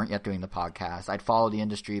site. We weren't yet doing the podcast. I'd followed the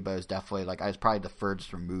industry, but it was definitely, like, I was probably the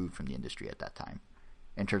furthest removed from the industry at that time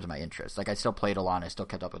in terms of my interest. Like, I still played a lot and I still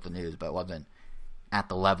kept up with the news, but it wasn't at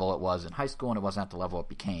the level it was in high school, and it wasn't at the level it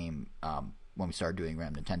became when we started doing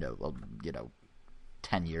Ram Nintendo,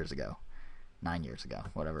 10 years ago. 9 years ago,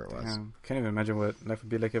 whatever it was. Yeah, can't even imagine what life would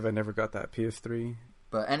be like if I never got that PS3.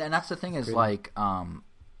 But and that's the thing is, like, and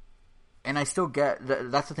I still get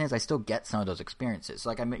that's the thing is I still get some of those experiences.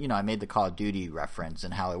 Like, I made the Call of Duty reference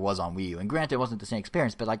and how it was on Wii U, and granted it wasn't the same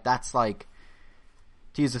experience, but, like, that's like,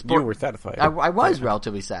 to use the sport. You were satisfied. I was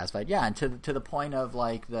relatively satisfied, yeah. And to the point of,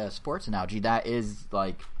 like, the sports analogy, that is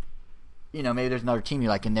like, maybe there's another team you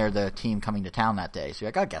like, and they're the team coming to town that day. So you're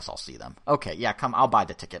like, I guess I'll see them. Okay, yeah, come, I'll buy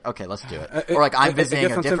the ticket. Okay, let's do it. Or, like, I'm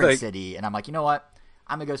visiting a different city, and I'm like, you know what?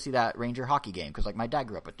 I'm going to go see that Ranger hockey game, because, like, my dad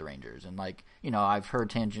grew up with the Rangers. And, like, I've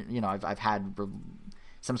heard I've had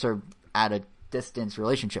some sort of at a distance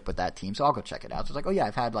relationship with that team, so I'll go check it out. So it's like, oh, yeah,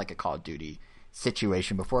 I've had, like, a Call of Duty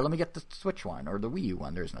situation before. Let me get the Switch one, or the Wii U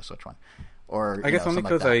one. There's no Switch one. Or, I guess only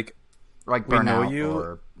because, like Burnout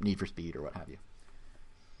or Need for Speed or what have you.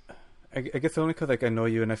 I guess only because, like, I know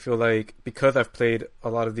you, and I feel like because I've played a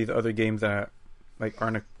lot of these other games that, like,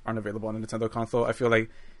 aren't available on the Nintendo console, I feel like,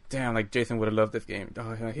 damn, like, Jason would have loved this game.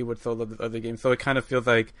 Oh, he would so love this other game. So it kind of feels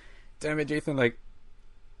like, damn it, Jason, like,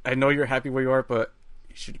 I know you're happy where you are, but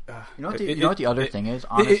you should. You know what the other thing is,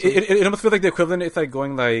 honestly? It almost feels like the equivalent. It's like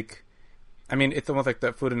going, like, I mean, it's almost like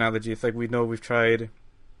that food analogy. It's like we've tried,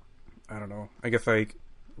 I don't know, I guess, like,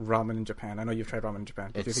 ramen in Japan. I know you've tried ramen in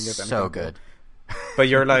Japan. It's so good. But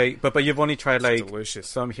you're like, but you've only tried, like, delicious.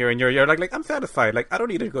 Some here, and you're like, I'm satisfied. Like, I don't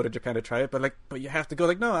need to go to Japan to try it, but you have to go.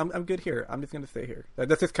 Like, no, I'm good here. I'm just gonna stay here.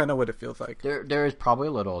 That's just kind of what it feels like. There is probably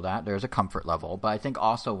a little of that. There's a comfort level, but I think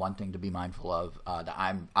also one thing to be mindful of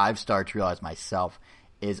that I've started to realize myself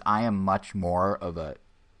is I am much more of a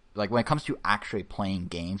like when it comes to actually playing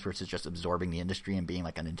games versus just absorbing the industry and being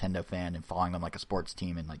like a Nintendo fan and following them like a sports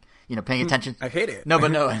team and like, you know, paying attention. I hate it. No,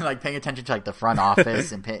 but no, and like paying attention to like the front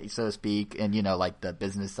office and so to speak, and you know, like the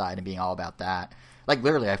business side and being all about that. Like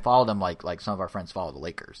literally, I follow them like some of our friends follow the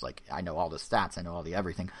Lakers. Like I know all the stats, I know all the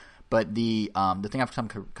everything. But the thing I've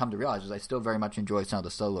come to realize is I still very much enjoy some of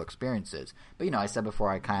the solo experiences. But you know, I said before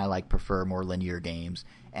I kind of like prefer more linear games,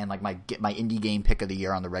 and like my indie game pick of the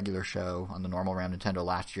year on the regular show on the normal round Nintendo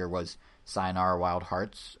last year was Sayonara Wild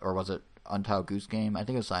Hearts, or was it Untitled Goose Game? I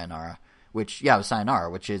think it was Sayonara. It was Sayonara,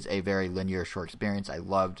 which is a very linear short experience. I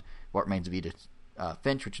loved What Remains of Edith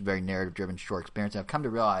Finch, which is a very narrative driven short experience. And I've come to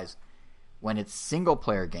realize when it's single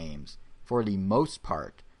player games, for the most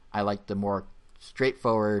part, I like the more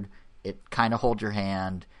straightforward. It kind of holds your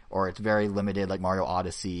hand, or it's very limited, like Mario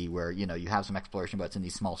Odyssey, where you know you have some exploration, but it's in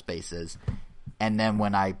these small spaces. And then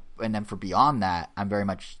for beyond that, I'm very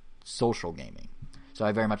much social gaming. So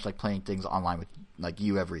I very much like playing things online with like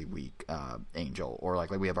you every week, Angel, or like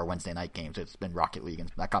we have our Wednesday night games. It's been Rocket League,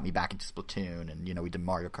 and that got me back into Splatoon, and you know we did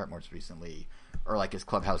Mario Kart most recently, or like his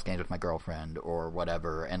Clubhouse games with my girlfriend, or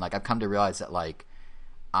whatever. And like I've come to realize that like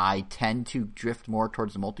I tend to drift more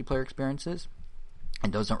towards the multiplayer experiences.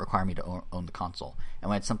 And those don't require me to own the console. And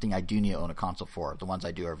when it's something I do need to own a console for, the ones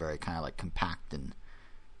I do are very kind of like compact and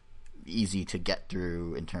easy to get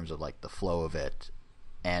through in terms of like the flow of it.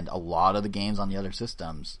 And a lot of the games on the other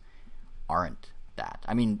systems aren't that.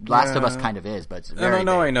 I mean, Last of Us kind of is, but it's very big.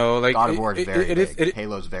 I know. Like, God of War is very big.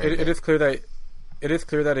 Halo's very big. It is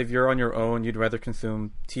clear that if you're on your own, you'd rather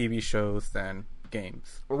consume TV shows than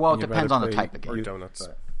games. Well, it depends on the type of game. Or donuts.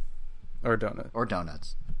 Or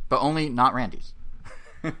donuts. But only not Randy's.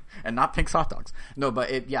 And not Pink's hot dogs. No,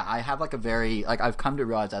 but I have like a very, like I've come to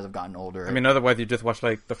realize as I've gotten older. I mean, otherwise you just watch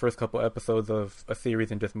like the first couple episodes of a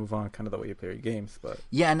series and just move on, kind of the way you play your games. But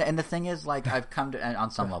yeah, and the thing is, like I've come to, and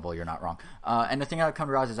on some level you're not wrong. And the thing I've come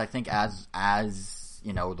to realize is I think as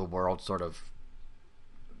you know the world sort of,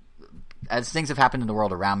 as things have happened in the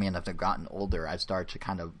world around me and as I've gotten older, I've started to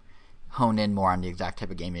kind of hone in more on the exact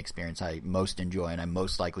type of gaming experience I most enjoy and I'm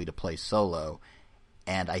most likely to play solo.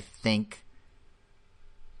 And I think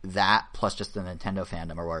that plus just the Nintendo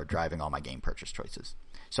fandom are what are driving all my game purchase choices.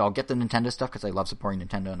 So I'll get the Nintendo stuff because I love supporting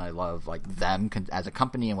Nintendo and I love like them as a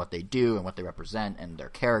company and what they do and what they represent and their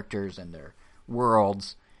characters and their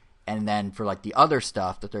worlds. And then for like the other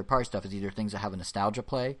stuff, the third party stuff is either things that have a nostalgia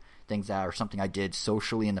play, things that are something I did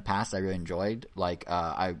socially in the past I really enjoyed. Like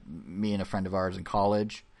me and a friend of ours in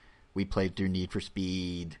college, we played through Need for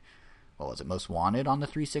Speed. What was it, Most Wanted on the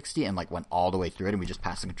 360, and like went all the way through it, and we just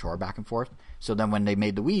passed the controller back and forth. So then when they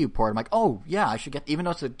made the Wii U port, I'm like, oh yeah, I should get, even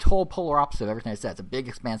though it's a total polar opposite of everything I said. It's a big,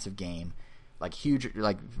 expansive game, like huge,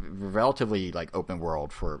 like relatively like open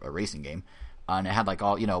world for a racing game, and it had like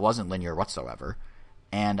all, you know, it wasn't linear whatsoever.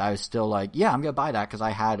 And I was still like, yeah, I'm gonna buy that because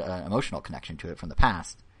I had an emotional connection to it from the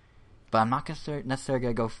past. But I'm not necessarily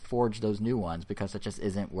gonna go forge those new ones because it just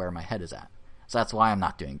isn't where my head is at. So that's why I'm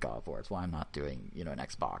not doing God of War. It's why I'm not doing, you know, an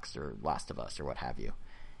Xbox or Last of Us or what have you.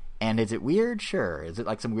 And is it weird? Sure. Is it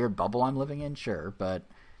like some weird bubble I'm living in? Sure. But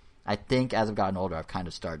I think as I've gotten older, I've kind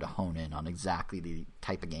of started to hone in on exactly the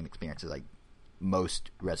type of game experiences I most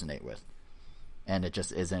resonate with. And it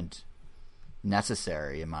just isn't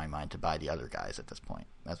necessary in my mind to buy the other guys at this point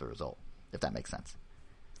as a result, if that makes sense.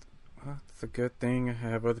 Well, it's a good thing I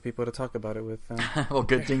have other people to talk about it with. Well,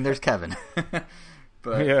 good thing there's Kevin.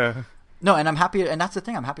 But yeah. No, and I'm happy, and that's the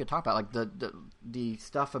thing I'm happy to talk about, like the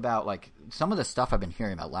stuff about, like, some of the stuff I've been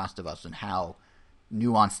hearing about Last of Us and how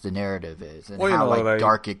nuanced the narrative is and how, like,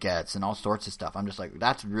 dark it gets and all sorts of stuff. I'm just like,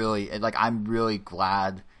 that's really, like, I'm really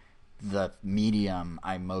glad the medium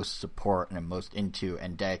I most support and am most into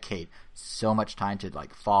and dedicate so much time to,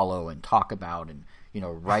 like, follow and talk about and, you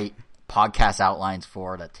know, write podcast outlines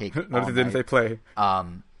for that take Notice it didn't say play.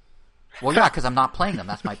 Well, yeah, because I'm not playing them.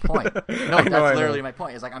 That's my point. No, that's literally my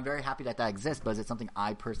point. It's like I'm very happy that exists, but is it something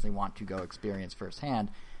I personally want to go experience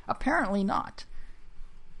firsthand? Apparently not.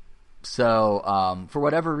 So, for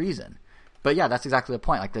whatever reason. But yeah, that's exactly the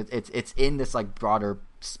point. Like, it's in this like broader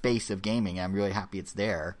space of gaming, and I'm really happy it's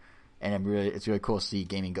there. And it's really cool to see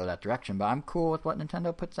gaming go that direction. But I'm cool with what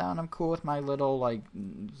Nintendo puts out. And I'm cool with my little like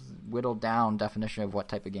whittled down definition of what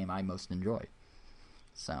type of game I most enjoy.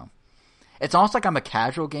 So. It's almost like I'm a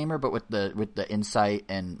casual gamer, but with the insight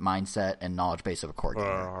and mindset and knowledge base of a core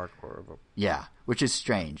gamer. Hardcore. Yeah, which is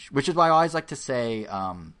strange. Which is why I always like to say.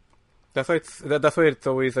 That's why it's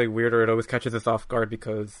always like weird, or it always catches us off guard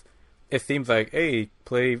because it seems like, hey,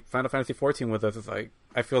 play Final Fantasy 14 with us. It's like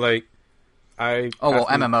I feel like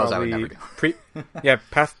MMOs I would never do.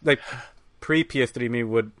 Pre PS3 me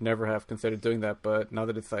would never have considered doing that, but now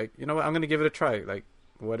that it's like, you know what, I'm gonna give it a try. Like,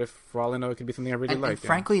 what if, for all I know, it could be something I really like? And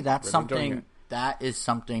frankly, that's really something that is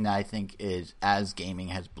something that I think is, as gaming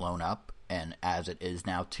has blown up, and as it is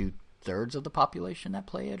now 2/3 of the population that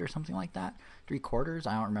play it, or something like that, 3/4.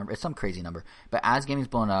 I don't remember. It's some crazy number. But as gaming's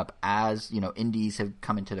blown up, as indies have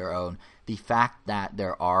come into their own, the fact that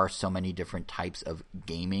there are so many different types of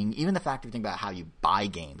gaming, even the fact if you think about how you buy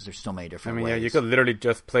games, there's so many different ways. Yeah, you could literally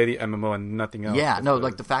just play the MMO and nothing else. Yeah, no,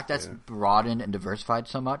 like the fact that's broadened and diversified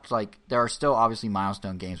so much, like there are still obviously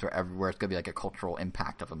milestone games where it's going to be like a cultural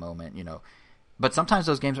impact of a moment, But sometimes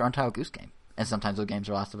those games are Untitled Goose Game. And sometimes those games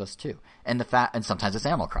are Last of Us 2. And sometimes it's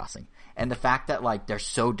Animal Crossing. And the fact that like they're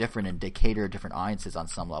so different and they cater to different audiences on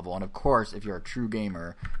some level. And of course, if you're a true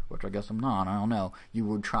gamer, which I guess I'm not, I don't know, you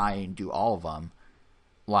would try and do all of them.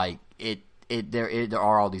 Like there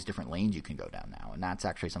are all these different lanes you can go down now. And that's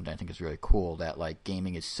actually something I think is really cool, that like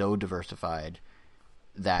gaming is so diversified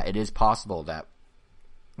that it is possible that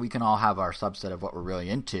we can all have our subset of what we're really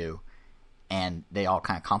into, and they all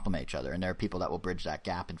kind of complement each other. And there are people that will bridge that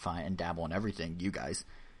gap and find and dabble in everything, you guys.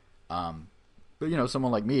 But,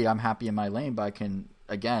 someone like me, I'm happy in my lane, but I can,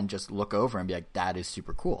 again, just look over and be like, that is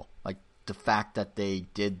super cool. Like, the fact that they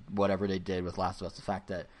did whatever they did with Last of Us, the fact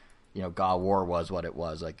that, God of War was what it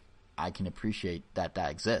was, like, I can appreciate that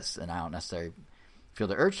exists, and I don't necessarily feel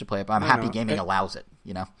the urge to play it, but I'm happy gaming allows it,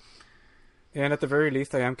 Yeah, and at the very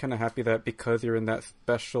least, I am kind of happy that because you're in that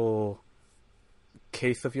special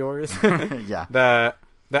case of yours, yeah, that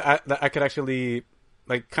I could actually,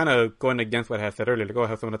 like, kind of going against what I had said earlier, like,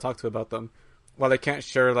 have someone to talk to about them. While I can't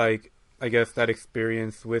share, like, I guess that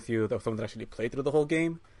experience with you, of someone that actually played through the whole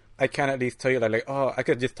game, I can at least tell you that, like, I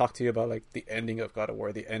could just talk to you about, like, the ending of God of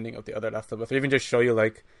War, the ending of the other Last of Us, or even just show you,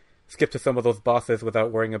 like, skip to some of those bosses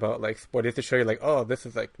without worrying about, like, spoilers, to show you, like, this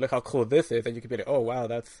is, like, look how cool this is, and you could be like, oh, wow,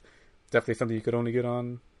 that's definitely something you could only get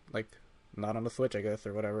on, like, not on the Switch, I guess,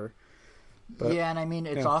 or whatever. But, yeah, and I mean,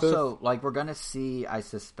 it's also, like, we're going to see, I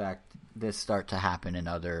suspect, this start to happen in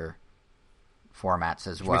other formats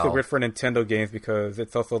as well. Which makes it weird for Nintendo games, because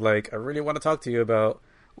it's also like, I really want to talk to you about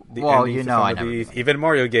the endings of some of these, even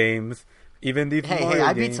Mario games, even these Mario games.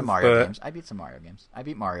 I beat some Mario games. I beat some Mario games. I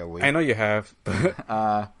beat Mario Wii. I know you have,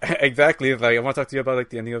 but exactly, like, I want to talk to you about, like,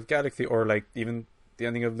 the ending of Galaxy, or, like, even the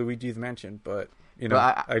ending of Luigi's Mansion, but...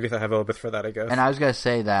 I guess I have a little bit for that, I guess. And I was going to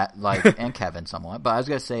say that, like, and Kevin somewhat, but I was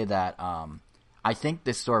going to say that I think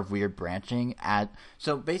this sort of weird branching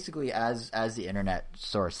so basically as the internet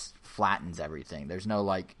sort of flattens everything, there's no,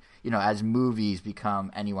 like, as movies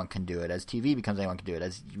become anyone can do it, as TV becomes anyone can do it,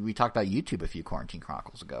 as we talked about YouTube a few Quarantine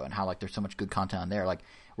Chronicles ago, and how, like, there's so much good content on there, like,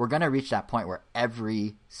 we're going to reach that point where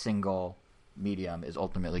every single medium is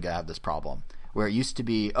ultimately going to have this problem. Where it used to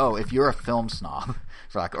be, if you're a film snob,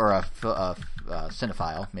 or a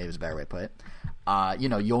cinephile, maybe is a better way to put it,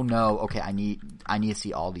 you'll know, okay, I need to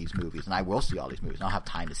see all these movies, and I will see all these movies. I don't have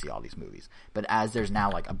time to see all these movies. But as there's now,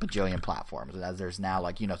 like, a bajillion platforms, and as there's now,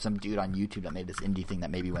 like, some dude on YouTube that made this indie thing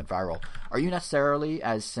that maybe went viral, are you necessarily,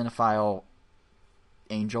 as cinephile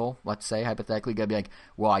angel, let's say, hypothetically, going to be like,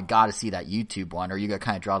 well, I got to see that YouTube one, or you got to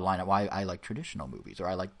kind of draw the line at why I like traditional movies, or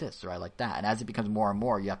I like this, or I like that. And as it becomes more and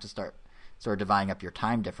more, you have to start sort of dividing up your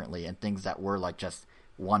time differently, and things that were like just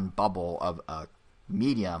one bubble of a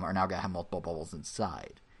medium are now going to have multiple bubbles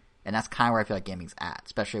inside. And that's kind of where I feel like gaming's at,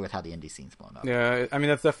 especially with how the indie scene's blown up. Yeah, I mean,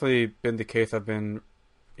 that's definitely been the case. I've been,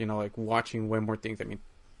 like, watching way more things. I mean,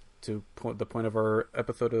 to the point of our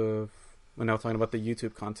episode of when I was talking about the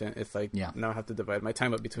YouTube content, it's like, now I have to divide my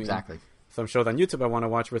time up between some shows on YouTube I want to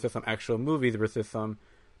watch versus some actual movies versus some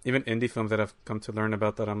even indie films that I've come to learn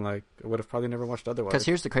about that I'm like, I would have probably never watched otherwise. Because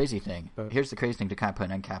here's the crazy thing. Here's the crazy thing to kind of put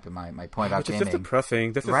an end cap in my point about gaming. It's just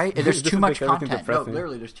depressing. Right? There's too much content. No,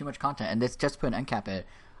 literally, there's too much content. And this just put an end cap in it.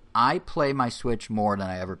 I play my Switch more than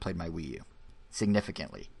I ever played my Wii U.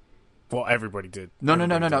 Significantly. Well, everybody did. No. No,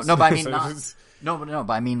 but I mean,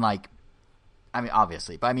 but I mean, like,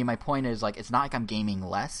 obviously. But I mean, my point is, like, it's not like I'm gaming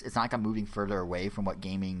less. It's not like I'm moving further away from what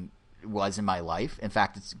gaming was in my life. In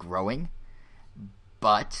fact, it's growing.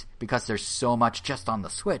 But because there's so much just on the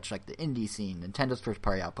Switch, like the indie scene, Nintendo's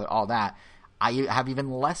first-party output, all that, I have even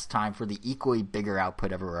less time for the equally bigger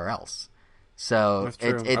output everywhere else. So it's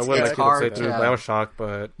hard to... BioShock,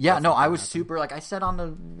 but... Yeah, no, I was super... Like, I said on the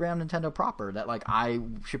Ram Nintendo proper that, like, I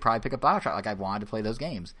should probably pick up BioShock. Like, I wanted to play those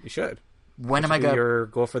games. You should. When am I going to... your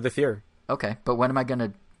goal for this year. Okay, but when am I going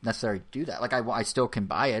to necessarily do that? Like, I still can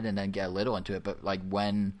buy it and then get a little into it, but, like,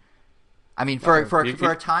 when... I mean, for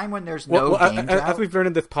a time when there's no games out... As we've learned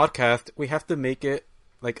in this podcast, we have to make it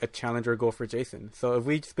like a challenge or a goal for Jason. So if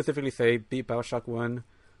we specifically say beat BioShock 1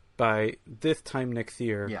 by this time next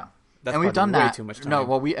year, that's and we've done way that. Too much time. No,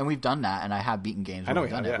 well, we've done that, and I have beaten games. I know we've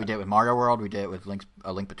done it. yeah. We did it with Mario World. We did it with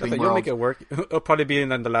A Link Between Worlds. You'll make it work. It'll probably be in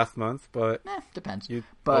the last month, but depends. You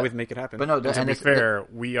always make it happen. But no, to be fair,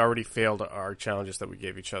 we already failed our challenges that we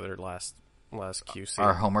gave each other last QC.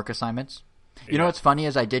 Our homework assignments. You know what's funny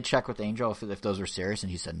is I did check with Angel if those were serious,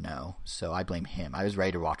 and he said no. So I blame him. I was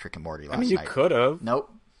ready to watch Rick and Morty last night. You could have.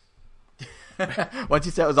 Nope. Once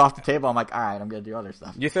you said it was off the table, I'm like, all right, I'm going to do other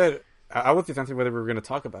stuff. You said I was just answering whether we were going to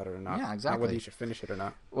talk about it or not. Yeah, exactly. Not whether you should finish it or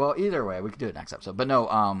not. Well, either way, we could do it next episode. But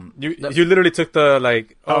no, you literally took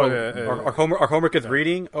the our homework is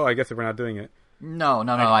reading. Oh, I guess we're not doing it. No.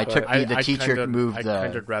 I took the teacher moved. I'd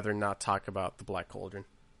kind of rather not talk about the Black Cauldron.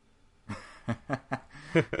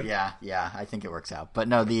 yeah, I think it works out. But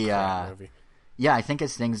no, I think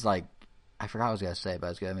as things like, I forgot what I was going to say, but I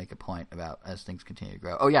was going to make a point about as things continue to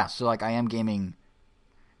grow. Oh yeah, so like I am gaming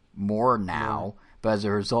more now, but as a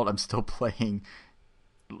result, I'm still playing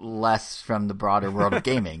less from the broader world of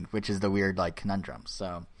gaming, which is the weird like conundrum.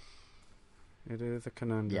 So it is a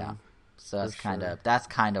conundrum. Yeah, so that's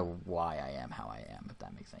kind of why I am how I am. If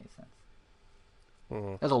that makes any sense.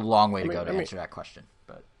 Mm-hmm. There's a long way to go to answer that question,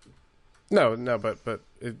 but. No, but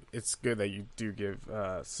it's good that you do give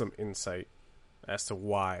some insight as to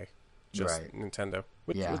why Nintendo.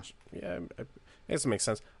 Which I guess it makes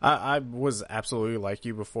sense. I was absolutely like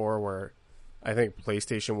you before, where I think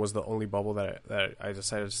PlayStation was the only bubble that I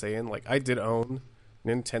decided to stay in. Like I did own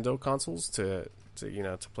Nintendo consoles to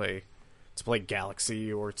play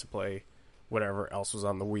Galaxy or to play whatever else was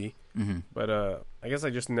on the Wii. Mm-hmm. But I guess I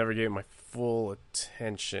just never gave my full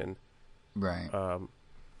attention. Right.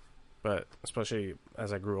 But especially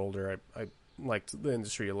as I grew older, I liked the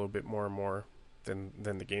industry a little bit more and more than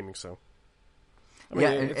the gaming. So, I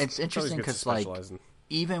mean, it's interesting because like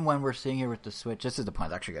even when we're sitting here with the Switch, this is the point I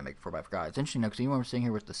was actually gonna make before I forgot. It's interesting because even when we're sitting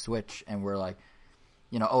here with the Switch and we're like,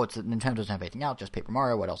 Nintendo doesn't have anything out, just Paper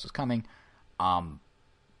Mario. What else is coming?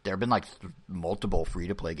 There have been like multiple free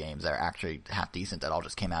to play games that are actually half decent that all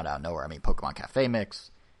just came out of nowhere. I mean, Pokemon Cafe Mix.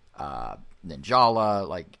 Ninjala,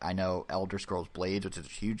 like I know Elder Scrolls Blades, which is a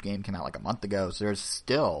huge game, came out like a month ago. So there's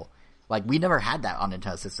still like we never had that on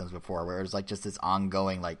Nintendo systems before, where it was like just this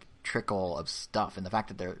ongoing like trickle of stuff. And the fact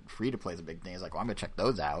that they're free to play is a big thing. It's like, well, I'm gonna check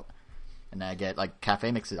those out. And then I get like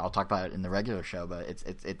Cafe Mixes. I'll talk about it in the regular show, but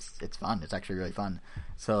it's fun. It's actually really fun.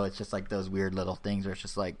 So it's just like those weird little things where it's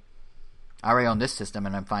just like I already own this system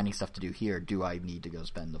and I'm finding stuff to do here. Do I need to go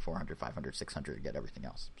spend the 400, 500, 600 to get everything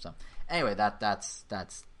else? So anyway, that's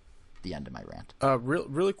the end of my rant.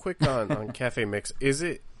 Really quick on Cafe Mix. Is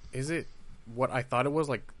it what I thought it was,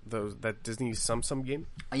 like that Disney Sum game?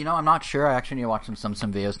 I'm not sure. I actually need to watch some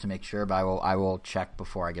Sum videos to make sure, but I will check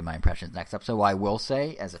before I give my impressions next episode. What I will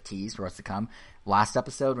say as a tease for what's to come, last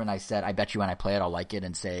episode when I said I bet you when I play it I'll like it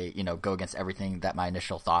and say, go against everything that my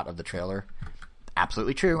initial thought of the trailer.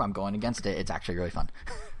 Absolutely true. I'm going against it. It's actually really fun.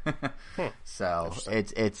 So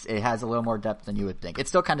it has a little more depth than you would think. It's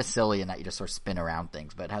still kind of silly in that you just sort of spin around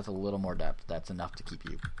things, but it has a little more depth. That's enough to keep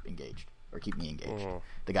you engaged or keep me engaged.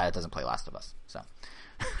 The guy that doesn't play Last of Us. So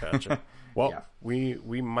gotcha. Well,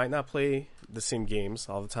 we might not play the same games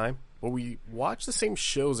all the time, but we watch the same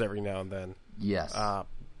shows every now and then. Yes.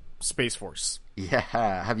 Space Force. Yeah.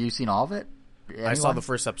 Have you seen all of it? Anyone? I saw the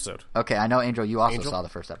first episode. Okay, I know, Angel, you also saw the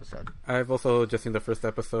first episode. I've also just seen the first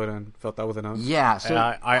episode and felt that was enough. Yeah, so...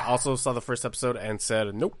 I also saw the first episode and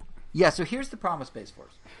said, nope. Yeah, so here's the problem with Space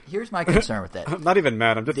Force. Here's my concern with it. I'm not even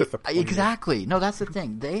mad, I'm just disappointed. Exactly. No, that's the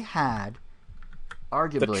thing. They had,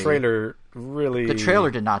 arguably... The trailer really... The trailer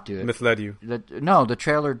did not do it. Misled you. The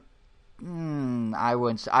trailer... I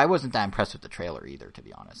wasn't that impressed with the trailer either, to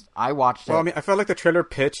be honest. I watched it... Well, I mean, I felt like the trailer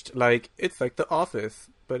pitched like, it's like The Office...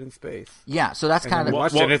 but in space. Yeah, so that's kind of...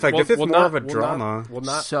 It's like, this is more of a drama.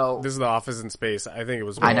 So this is The Office in space. I think it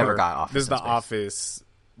was more... I never got Office This is The Office,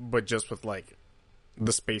 but just with, like,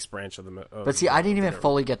 the space branch of the... But see, I didn't even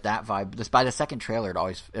fully get that vibe. By the second trailer,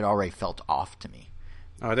 it already felt off to me.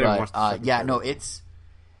 Oh, I didn't watch the yeah, no, it's...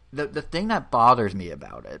 The thing that bothers me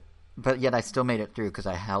about it, but yet I still made it through because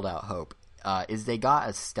I held out hope, is they got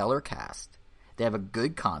a stellar cast. They have a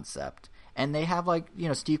good concept. And they have, like,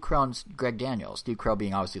 Steve Carell and Greg Daniels. Steve Carell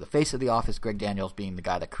being obviously the face of The Office. Greg Daniels being the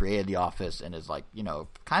guy that created The Office and is, like,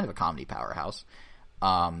 kind of a comedy powerhouse.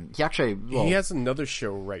 He actually... he has another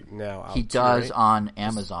show right now out. He does on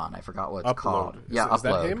Amazon. I forgot what it's called. Yeah, is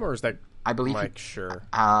that him or is that I believe Mike Schur?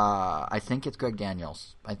 I think it's Greg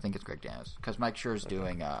Daniels. Because Mike Schur's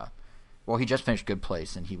doing... he just finished Good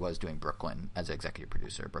Place, and he was doing Brooklyn as executive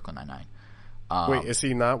producer, Brooklyn Nine-Nine. Wait, is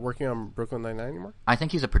he not working on Brooklyn Nine-Nine anymore? I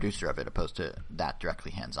think he's a producer of it, opposed to that directly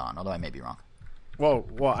hands-on. Although I may be wrong. Well,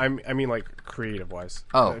 I mean, like creative-wise.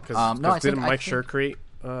 Oh, no, didn't Mike Schur create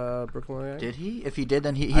Brooklyn Nine-Nine? Did he? If he did,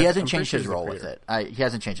 then he hasn't changed his role with it. He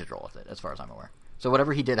hasn't changed his role with it, as far as I'm aware. So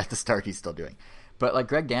whatever he did at the start, he's still doing. But like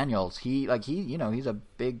Greg Daniels, he's a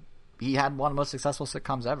big. He had one of the most successful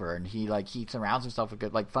sitcoms ever, and he surrounds himself with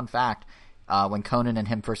good. Like, fun fact, when Conan and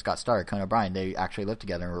him first got started, Conan O'Brien, they actually lived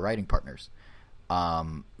together and were writing partners.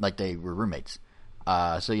 Like they were roommates.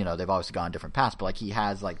 So they've obviously gone different paths, but like he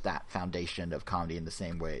has like that foundation of comedy in the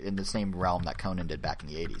same way, in the same realm that Conan did back in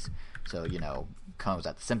the 80s. So Conan was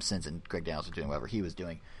at The Simpsons, and Greg Daniels was doing whatever he was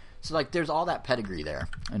doing. So like there's all that pedigree there,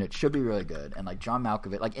 and it should be really good. And like John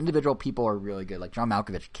Malkovich, like individual people are really good. Like John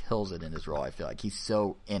Malkovich kills it in his role. I feel like he's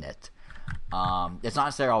so in it. It's not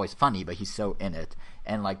necessarily always funny, but he's so in it.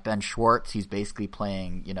 And like Ben Schwartz, he's basically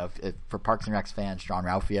playing, if for Parks and Rec fans, John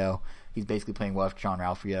Ralphio. He's basically playing what if John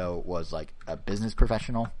Ralphio was like a business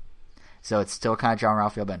professional. So it's still kind of John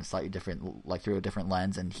Ralphio, but in a slightly different, like through a different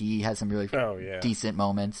lens. And he has some really decent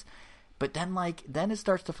moments. But then it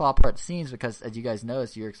starts to fall apart scenes because, as you guys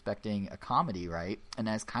notice, you're expecting a comedy, right? And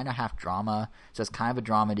that's kind of half drama, so it's kind of a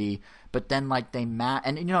dramedy. But then like they match,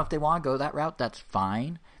 and if they want to go that route, that's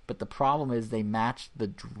fine. But the problem is they match the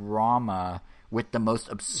drama with the most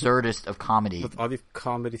absurdist of comedy. With all these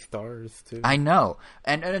comedy stars, too. I know.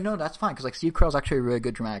 And no, that's fine, because like Steve Carell's actually a really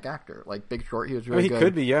good dramatic actor. Like Big Short, he was really good. He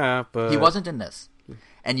could be, yeah, but... He wasn't in this.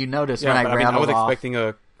 And you notice when I rattled off... I was expecting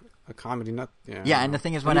a comedy, not... Yeah, and the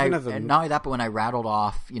thing is, not only that, but when I rattled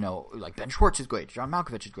off, like Ben Schwartz is great, John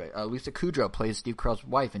Malkovich is great, Lisa Kudrow plays Steve Carell's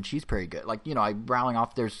wife, and she's pretty good. Like, I'm rattling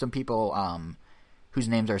off, there's some people... whose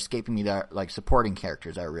names are escaping me that are like supporting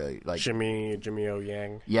characters that are really like Jimmy O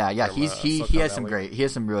Yang. Yeah, he has some great. He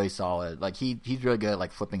has some really solid. Like he's really good at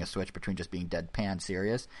like flipping a switch between just being deadpan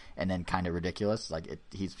serious and then kind of ridiculous. Like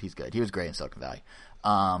he's good. He was great in Silicon Valley.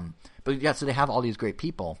 But yeah, so they have all these great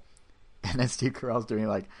people, and then Steve Carell's doing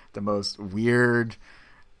like the most weird,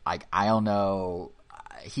 like I don't know.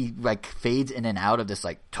 He like fades in and out of this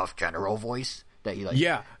like tough general voice that he like.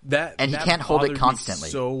 Yeah, and he can't hold it constantly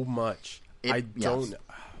so much. I don't know.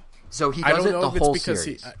 So he does it the whole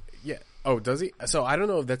series. Oh, does he? So I don't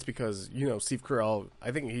know if that's because Steve Carell. I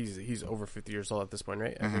think he's over 50 years old at this point,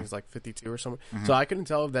 right? I think he's like 52 or something. Mm-hmm. So I couldn't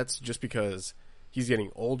tell if that's just because he's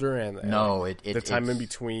getting older and the time in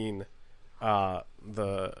between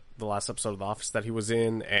the last episode of The Office that he was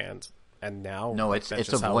in and now. No, it's a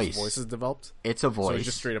voice. How his voice is developed. It's a voice. So he's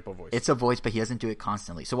just straight up a voice. It's a voice, but he doesn't do it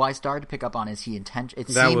constantly. So what I started to pick up on is it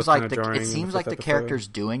seems like the character's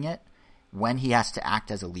doing it when he has to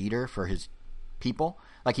act as a leader for his people.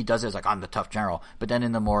 Like he does it as like, I'm the tough general. But then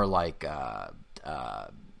in the more like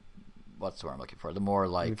what's the word I'm looking for? The more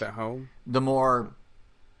like he's at home? The moment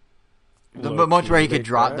where he could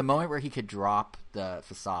drop the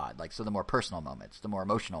facade, like so the more personal moments, the more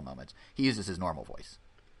emotional moments, he uses his normal voice.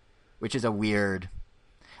 Which is a weird,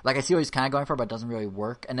 like I see what he's kind of going for, but it doesn't really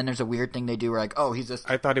work. And then there's a weird thing they do where like, oh, he's just.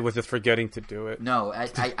 I thought he was just forgetting to do it. No, I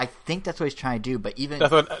think that's what he's trying to do. But even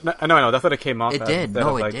that's what I know. That's what it came off. It did.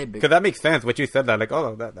 No, it did because that makes sense. What you said that like,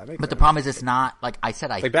 oh, that makes sense. But the problem is, it's not like I said.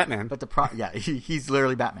 Like Batman. But he's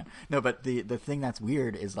literally Batman. No, but the thing that's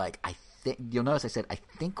weird is like I think you'll notice I said I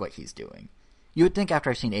think what he's doing. You would think after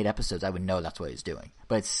I've seen 8 episodes, I would know that's what he's doing.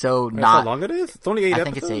 But it's so not. That's how long it is? It's only 8 episodes?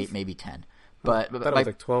 I think it's 8, maybe 10. But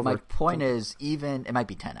like 12 my point is, even it might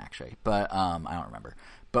be 10 actually, but I don't remember.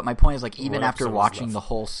 But my point is, like, even after watching the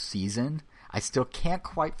whole season, I still can't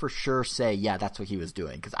quite for sure say, yeah, that's what he was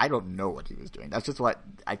doing, because I don't know what he was doing. That's just what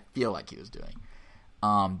I feel like he was doing.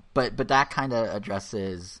 But that kind of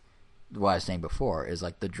addresses what I was saying before, is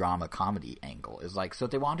like the drama comedy angle. Is like, so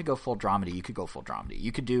if they wanted to go full dramedy, you could go full dramedy.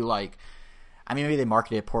 You could do like. I mean, maybe they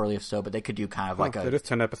marketed it poorly if so, but they could do kind of like it is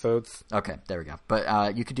 10 episodes. Okay, there we go.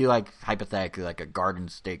 But you could do like hypothetically like a Garden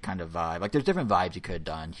State kind of vibe. Like there's different vibes you could have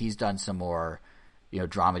done. He's done some more,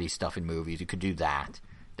 dramedy stuff in movies. You could do that.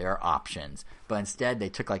 There are options. But instead they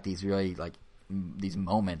took like these really like these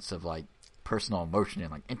moments of like personal emotion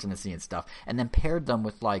and like intimacy and stuff, and then paired them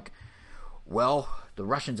with like, well, the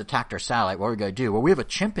Russians attacked our satellite. What are we going to do? Well, we have a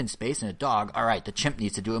chimp in space and a dog. All right, the chimp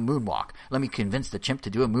needs to do a moonwalk. Let me convince the chimp to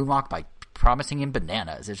do a moonwalk by promising him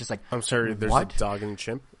bananas. It's just like, I'm sorry, there's a dog and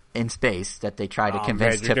chimp in space that they try to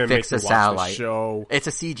convince to fix a satellite. It's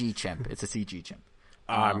a CG chimp.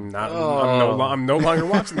 I'm no longer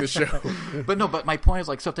watching this show. But my point is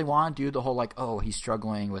like, so if they want to do the whole like, oh, he's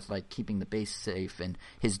struggling with like keeping the base safe, and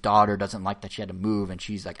his daughter doesn't like that she had to move, and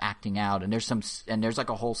she's like acting out, and there's like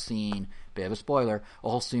a whole scene, bit of a spoiler, a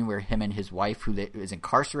whole scene where him and his wife, who is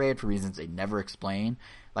incarcerated for reasons they never explain,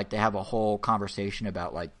 like they have a whole conversation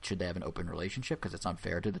about like, should they have an open relationship because it's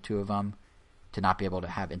unfair to the two of them to not be able to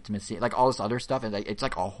have intimacy, like all this other stuff, and like, it's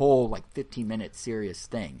like a whole like 15-minute serious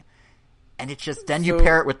thing. And it's just, then you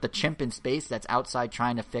pair it with the chimp in space that's outside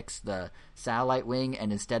trying to fix the satellite wing,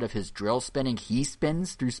 and instead of his drill spinning, he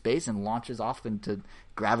spins through space and launches off into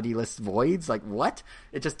gravityless voids. Like, what?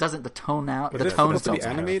 It just doesn't, the tone out, the tone supposed to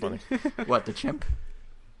be animated? What, the chimp?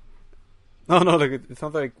 No, like, it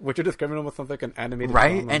sounds like, what you're describing almost sounds like an animated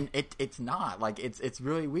right? drama. And it's not. Like, it's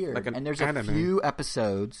really weird. Like and there's anime. a few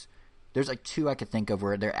episodes, there's like 2 I could think of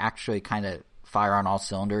where they're actually kind of fire on all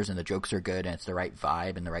cylinders and the jokes are good and it's the right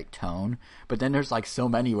vibe and the right tone. But then there's like so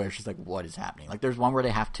many where it's just like, what is happening? Like, there's one where they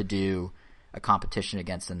have to do a competition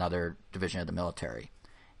against another division of the military,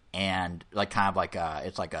 and like kind of like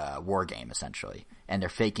it's like a war game essentially, and they're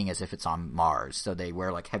faking as if it's on Mars, so they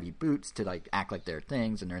wear like heavy boots to like act like they're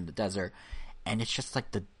things, and they're in the desert, and it's just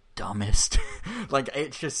like the dumbest like,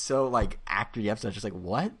 it's just so like, after the episode, just like,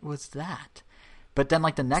 what was that? But then,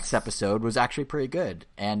 like, the next episode was actually pretty good,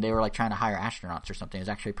 and they were like trying to hire astronauts or something. It was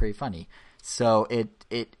actually pretty funny. So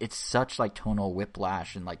it's such like tonal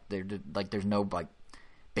whiplash, and like there's no like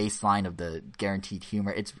baseline of the guaranteed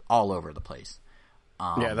humor. It's all over the place.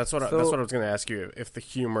 Yeah, that's what I was going to ask you, if the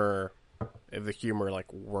humor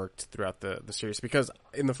like worked throughout the series, because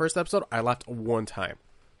in the first episode I laughed one time,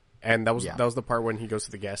 and that was the part when he goes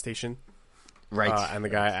to the gas station, right? And the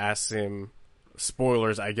guy asks him.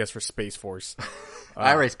 Spoilers, I guess, for Space Force.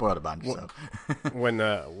 I already spoiled a bunch. So.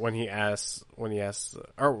 when he asks,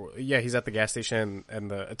 he's at the gas station and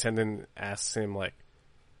the attendant asks him like,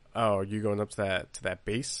 "Oh, are you going up to that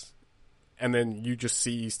base?" And then you just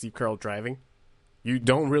see Steve Carell driving. You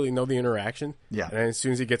don't really know the interaction. Yeah. And then as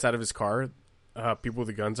soon as he gets out of his car, people with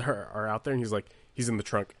the guns are out there, and he's in the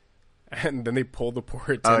trunk. And then they pull the poor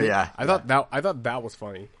attendant. Oh yeah, I thought that was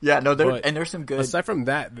funny. Yeah, no, there's some good. Aside from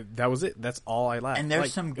that was it. That's all I laughed. And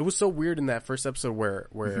there's some. It was so weird in that first episode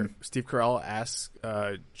where Steve Carell asks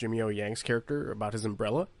Jimmy O Yang's character about his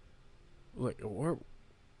umbrella. Like,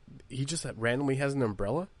 he just randomly has an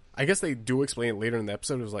umbrella. I guess they do explain it later in the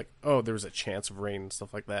episode. It was like, oh, there was a chance of rain and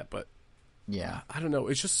stuff like that. But yeah, I don't know.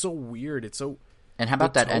 It's just so weird. It's so. And how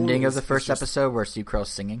about that ending of the first episode where Steve Carell's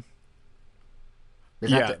singing?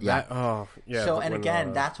 Yeah. So, and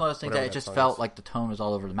again, that's one of those things that it just felt like the tone was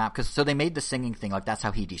all over the map. So they made the singing thing, like, that's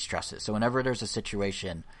how he de-stresses. So whenever there's a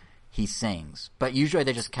situation, he sings. But usually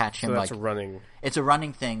they just catch him, so that's like... It's a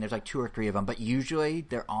running thing. There's like 2 or 3 of them. But usually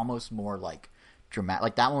they're almost more like dramatic.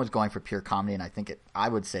 Like, that one was going for pure comedy, and I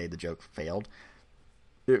would say the joke failed.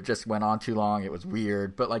 It just went on too long. It was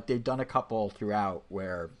weird. But, like, they've done a couple throughout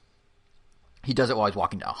where... He does it while he's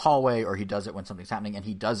walking down a hallway, or he does it when something's happening, and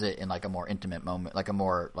he does it in like a more intimate moment, like a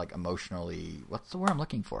more like emotionally, what's the word I'm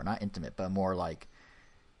looking for? Not intimate, but a more like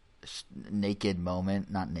naked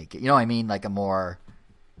moment. Not naked, you know what I mean? Like a more,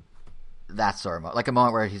 that sort of like a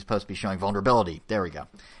moment where he's supposed to be showing vulnerability. There we go.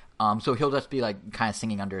 So he'll just be like kind of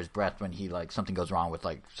singing under his breath when he like something goes wrong with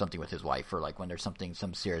like something with his wife, or like when there's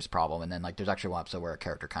some serious problem, and then like there's actually one episode where a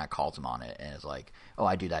character kind of calls him on it and is like, oh,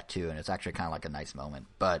 I do that too, and it's actually kind of like a nice moment,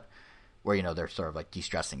 but. Where, you know, they're sort of like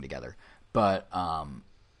de-stressing together. But,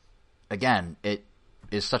 again, it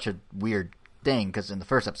is such a weird thing, because in the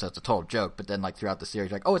first episode it's a total joke, but then like throughout the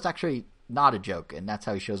series, like, oh, it's actually not a joke, and that's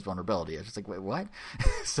how he shows vulnerability. It's just like, wait, what?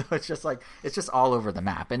 So it's just like, it's just all over the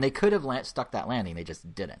map. And they could have stuck that landing, they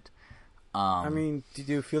just didn't. I mean, did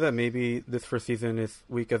you feel that maybe this first season is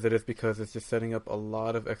weak as it is because it's just setting up a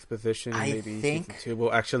lot of exposition, and maybe season 2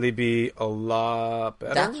 will actually be a lot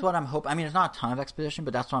better? That's what I'm hoping. I mean, it's not a ton of exposition,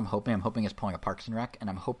 but that's what I'm hoping. I'm hoping it's pulling a Parks and Rec, and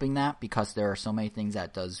I'm hoping that because there are so many things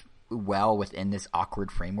that does well within this awkward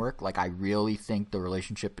framework. Like, I really think the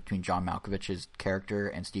relationship between John Malkovich's character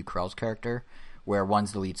and Steve Carell's character, where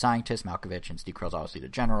one's the lead scientist, Malkovich, and Steve Carell's obviously the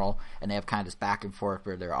general, and they have kind of this back and forth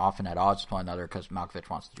where they're often at odds with one another because Malkovich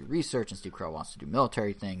wants to do research and Steve Carell wants to do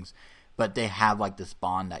military things, but they have like this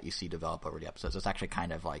bond that you see develop over the episodes. It's actually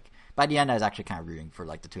kind of like, by the end I was actually kind of rooting for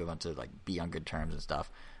like the two of them to like be on good terms and stuff.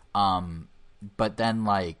 But then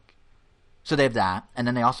like, so they have that, and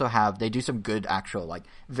then they do some good actual like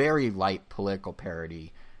very light political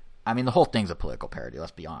parody. I mean, the whole thing's a political parody,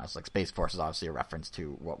 let's be honest. Like, Space Force is obviously a reference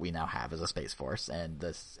to what we now have as a Space Force, and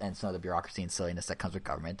some of the bureaucracy and silliness that comes with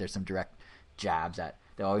government. There's some direct jabs at...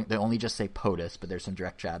 They only just say POTUS, but there's some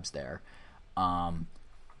direct jabs there.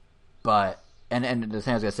 But... And the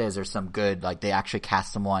thing I was going to say is there's some good... Like, they actually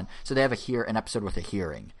cast someone... So they have an episode with a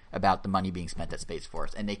hearing about the money being spent at Space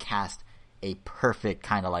Force, and they cast a perfect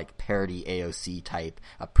kind of like parody AOC type,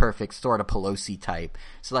 a perfect sort of Pelosi type.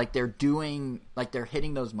 So like they're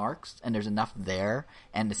hitting those marks, and there's enough there,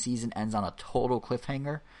 and the season ends on a total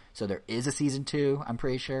cliffhanger. So there is a season 2, I'm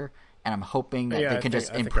pretty sure, and I'm hoping that they can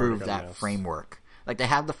just improve that framework Like, they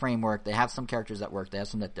have the framework, they have some characters that work, they have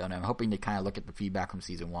some that don't. I'm hoping they kind of look at the feedback from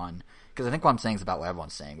season 1. Because I think what I'm saying is about what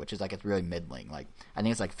everyone's saying, which is, like, it's really middling. Like, I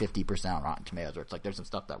think it's like 50% on Rotten Tomatoes, where it's like there's some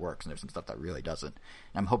stuff that works and there's some stuff that really doesn't.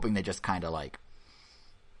 And I'm hoping they just kind of, like,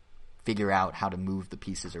 figure out how to move the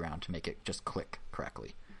pieces around to make it just click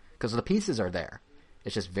correctly. Because the pieces are there.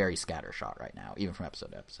 It's just very scattershot right now, even from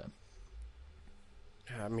episode to episode.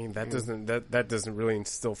 I mean, that doesn't really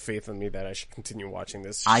instill faith in me that I should continue watching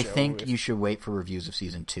this I think you should wait for reviews of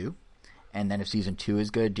season 2, and then if season 2 is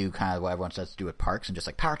good, do kind of what everyone says to do with Parks, and just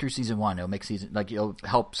like power through season 1. It'll make season it'll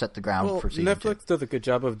help set the ground for season 2. Netflix does a good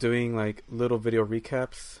job of doing like little video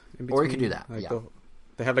recaps in between. Or you could do that. Like yeah.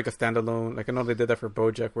 They have like a standalone. Like I know they did that for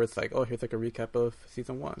BoJack, where it's like, oh, here's like a recap of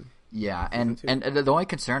season 1. Yeah, and the only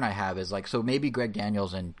concern I have is like, so maybe Greg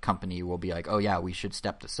Daniels and company will be like, oh yeah, we should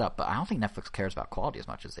step this up, but I don't think Netflix cares about quality as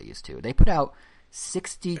much as they used to. They put out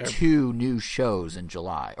 62 new shows in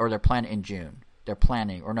July, or they're planning in June. They're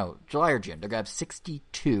planning, or no, July or June. They're gonna have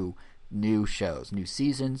 62 new shows, new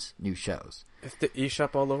seasons, new shows. It's the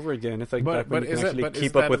eShop all over again. It's like back when you can actually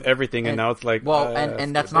keep up with everything, and now it's like... Well,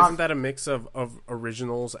 and that's not... Isn't that a mix of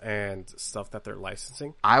originals and stuff that they're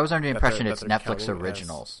licensing? I was under the impression it's Netflix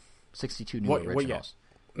originals. 62 new originals.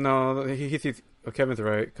 No, Kevin's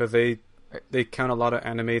right, because they count a lot of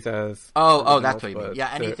animes as... Oh, that's what you mean.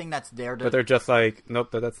 Yeah, anything that's there to... But they're just like, nope,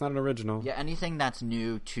 that's not an original. Yeah, anything that's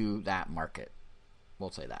new to that market.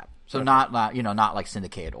 We'll say that. So not like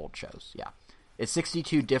syndicated old shows. Yeah. It's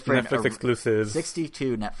 62 different... Netflix exclusives.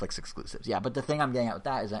 62 Netflix exclusives. Yeah, but the thing I'm getting at with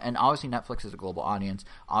that is that... And obviously Netflix is a global audience.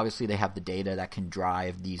 Obviously they have the data that can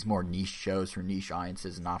drive these more niche shows for niche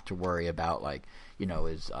audiences, and not have to worry about, like,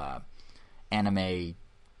 is Anime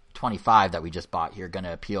 25 that we just bought here going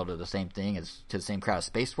to appeal to the same thing to the same crowd as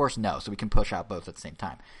Space Force? No, so we can push out both at the same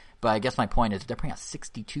time. But I guess my point is, they're putting out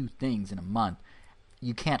 62 things in a month.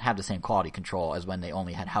 You can't have the same quality control as when they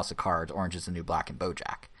only had House of Cards, Orange is the New Black, and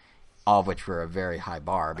BoJack. All of which were a very high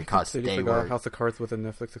bar because they were... House of Cards was a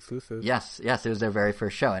Netflix exclusive. Yes, it was their very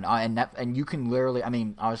first show. And you can literally... I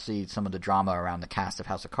mean, obviously some of the drama around the cast of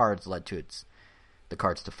House of Cards led to the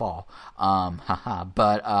cards to fall.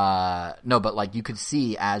 But like, you could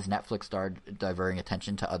see as Netflix started diverting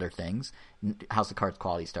attention to other things, House of Cards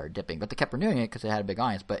quality started dipping. But they kept renewing it because they had a big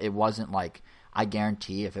audience. But it wasn't like... I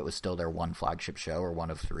guarantee if it was still their one flagship show or one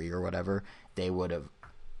of 3 or whatever, they would have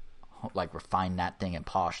like refined that thing and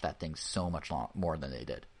polished that thing so much more than they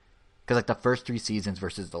did. Because like the first 3 seasons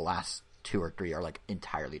versus the last 2 or 3 are like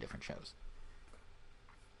entirely different shows.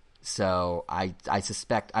 So I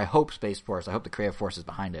hope Space Force, I hope the creative forces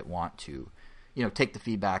behind it want to, take the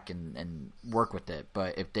feedback and work with it.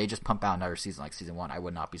 But if they just pump out another season like season 1, I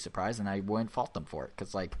would not be surprised, and I wouldn't fault them for it.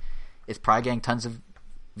 Because like, it's probably getting tons of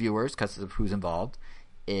viewers because of who's involved.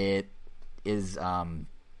 It is,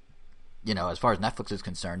 as far as Netflix is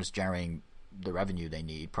concerned, it's generating the revenue they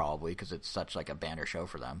need probably because it's such like a banner show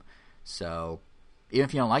for them. So even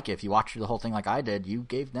if you don't like it, if you watch the whole thing like I did, you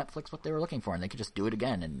gave Netflix what they were looking for, and they could just do it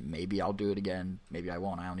again. And maybe I'll do it again. Maybe I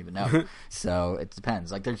won't. I don't even know. So it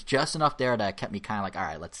depends. Like, there's just enough there that kept me kind of like, all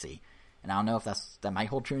right, let's see. And I don't know if that might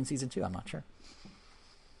hold true in season 2. I'm not sure.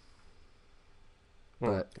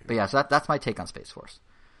 But yeah, so that's my take on Space Force.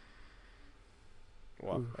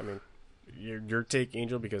 Well, I mean, your take,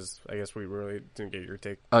 Angel, because I guess we really didn't get your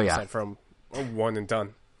take. Oh yeah, aside from one and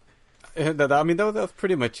done. I mean, that was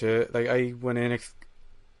pretty much it. Like, I went in,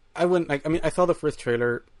 I saw the first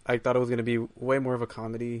trailer. I thought it was going to be way more of a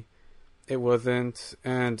comedy. It wasn't,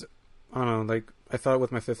 and I don't know. Like, I saw it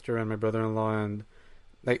with my sister and my brother-in-law, and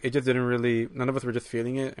like, it just didn't really. None of us were just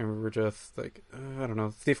feeling it, and we were just like, I don't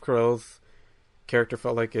know. Steve Carell's character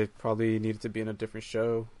felt like it probably needed to be in a different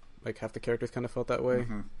show. Like, half the characters kind of felt that way,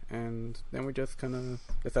 and then we just kind of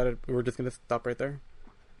decided we were just going to stop right there.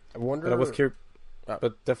 I wonder. But I was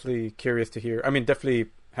but definitely curious to hear. I mean,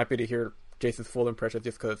 definitely happy to hear Jason's full impression,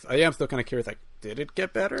 just because I am still kind of curious. Like, did it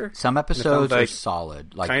get better? Some episodes are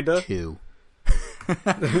solid, like kinda? 2.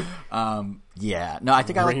 Yeah. No, I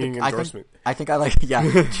think I like. I think I like. Yeah,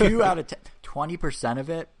 2 out of 10. 20%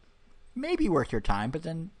 of it maybe worth your time, but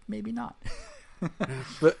then maybe not.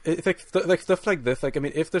 But it's like stuff like this. Like, I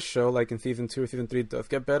mean, if the show, like in season 2 or season 3, does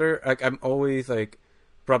get better, like, I'm always like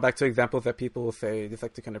brought back to examples that people will say. Just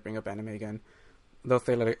like to kind of bring up anime again. They'll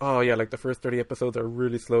say like, oh yeah, like the first 30 episodes are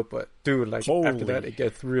really slow, but dude, like after that it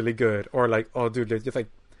gets really good. Or like, oh dude, they just like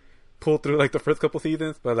pull through like the first couple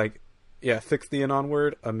seasons, but like, yeah, 60 and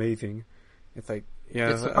onward, amazing. It's like,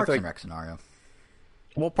 yeah, it's the Parks and Rec scenario.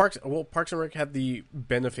 Well, Parks and Rec had the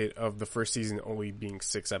benefit of the first season only being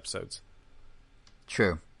 6 episodes.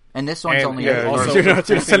 True. And this one's only... Also, you're not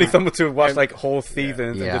just telling someone to watch like whole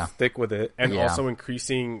seasons and just stick with it. And also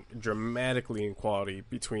increasing dramatically in quality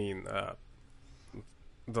between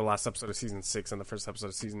the last episode of Season 6 and the first episode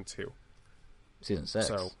of Season 2. Season 6?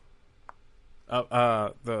 So,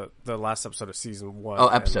 the last episode of Season 1. Oh,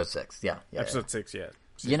 Episode 6, yeah. Episode 6, yeah.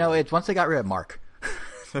 You know, it's once they got rid of Mark.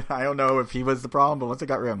 I don't know if he was the problem, but once they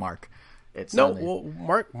got rid of Mark...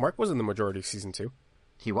 Mark was in the majority of Season 2.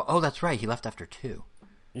 That's right. He left after 2.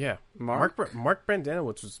 Yeah. Mark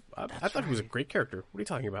Brendanawicz was... I thought he was a great character. What are you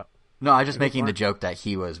talking about? No, I was just making the joke that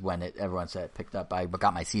he was when everyone said it picked up. I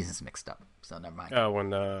got my seasons mixed up, so never mind.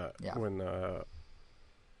 When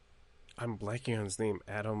I'm blanking on his name,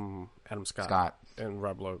 Adam Scott and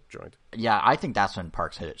Rob Lowe joined. Yeah, I think that's when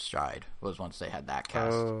Parks hit its stride. Was once they had that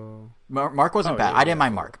cast. Mark wasn't bad. I didn't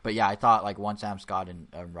mind Mark, but yeah, I thought like once Adam Scott and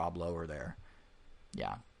Rob Lowe were there.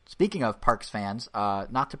 Yeah. Speaking of Parks fans,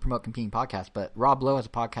 not to promote competing podcasts, but Rob Lowe has a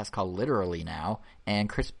podcast called Literally now, and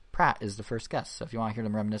Chris Pratt is the first guest. So if you want to hear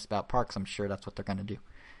them reminisce about Parks, I'm sure that's what they're going to do.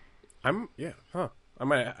 I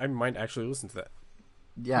might actually listen to that.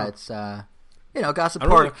 Yeah, it's gotta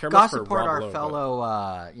support our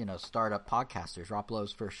fellow startup podcasters. Rob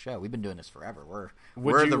Lowe's first show. We've been doing this forever.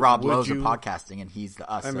 We're the Rob Lowe's of podcasting, and he's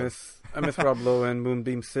the us. I miss Rob Lowe and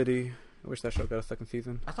Moonbeam City. I wish that show got a second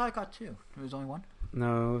season. I thought it got 2. It was only 1.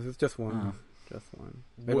 No, it's just 1. Just 1.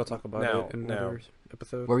 Maybe we'll talk about it in another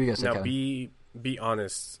episode. What were you gonna say, now, Kevin? be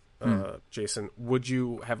honest, Jason. Would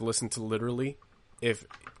you have listened to Literally if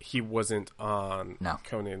he wasn't on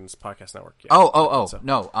Conan's podcast network yet?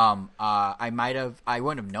 No. I might have. I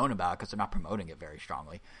wouldn't have known about it because they're not promoting it very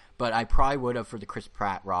strongly. But I probably would have for the Chris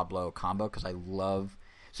Pratt Rob Lowe combo because I love.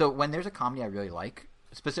 So when there's a comedy I really like,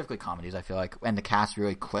 specifically comedies, I feel like, and the cast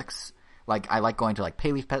really clicks. Like I like going to like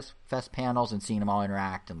Paley Fest panels and seeing them all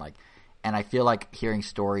interact and I feel like hearing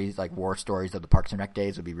stories like war stories of the Parks and Rec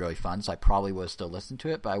days would be really fun. So I probably would have still listened to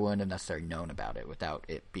it, but I wouldn't have necessarily known about it without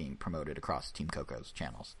it being promoted across Team Coco's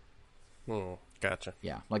channels. Gotcha.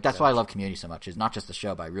 Yeah, like that's why I love Community so much. Is not just the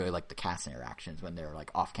show, but I really like the cast interactions when they're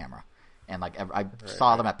like off camera, and like I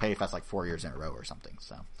saw them at Paley Fest like 4 years in a row or something.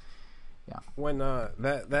 So yeah, when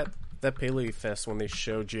that Paley Fest when they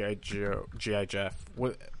showed G.I. Jeff,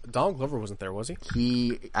 Donald Glover wasn't there, was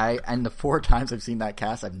he? And the 4 times I've seen that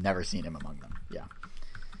cast, I've never seen him among them. Yeah,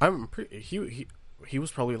 he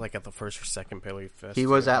was probably like at the first or second Paley Fest. He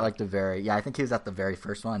was at like I think he was at the very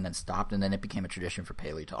first one and then stopped, and then it became a tradition for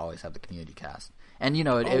Paley to always have the community cast. And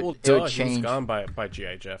it would change. He was gone by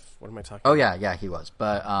G.I. Jeff. What am I talking? Oh about? yeah, he was.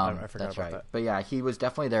 But I forgot that's about right. that. But yeah, he was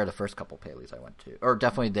definitely there the first couple Paleys I went to, or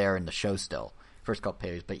definitely there in the show still. First couple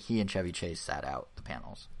Paleys, but he and Chevy Chase sat out the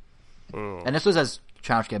panels. And this was as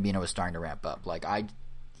Childish Gambino was starting to ramp up. Like like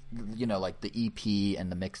the EP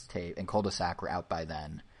and the mixtape and Cul-de-sac were out by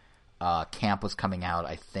then. Camp was coming out,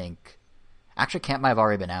 I think. Actually, Camp might have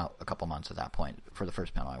already been out a couple months at that point for the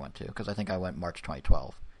first panel I went to, because I think I went March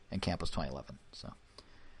 2012 and Camp was 2011. So,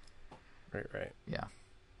 right, yeah,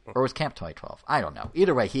 or was Camp 2012? I don't know.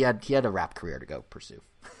 Either way, he had a rap career to go pursue.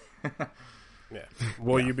 Yeah.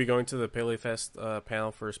 Will you be going to the Paley Fest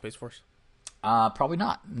panel for Space Force? Probably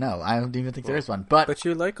not. No, I don't even think there is one. But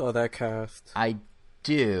you like all that cast. I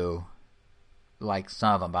do like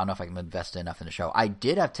some of them, but I don't know if I can invest enough in the show. I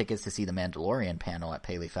did have tickets to see the Mandalorian panel at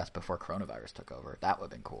Paley Fest before coronavirus took over. That would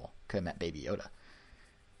have been cool. Could have met Baby Yoda.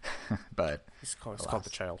 But it's called The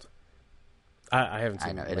Child. I haven't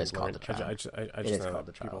seen it. I know, it is called The Child. I just know called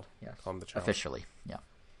The Child. People call him The Child. Officially, yeah.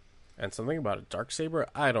 And something about a Darksaber,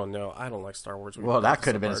 I don't know. I don't like Star Wars. Well, that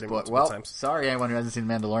could have been a spoiler. Well, sorry anyone who hasn't seen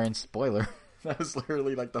Mandalorian. Spoiler. That was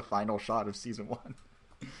literally like the final shot of season 1.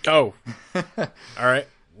 Oh. All right.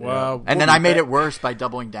 Well, and then I made it worse by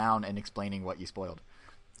doubling down and explaining what you spoiled.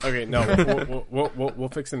 Okay, no, we'll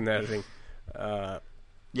fix it in editing.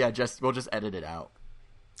 Yeah, we'll just edit it out.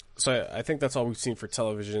 So I think that's all we've seen for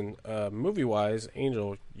television. Movie-wise,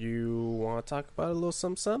 Angel, you want to talk about a little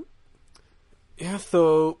something? Yeah,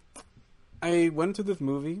 so I went to this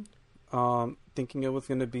movie thinking it was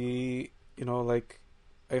going to be, like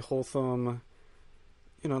a wholesome,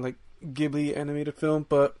 like Ghibli animated film,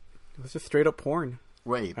 but it was just straight up porn.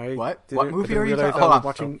 Wait, what? What movie are you talking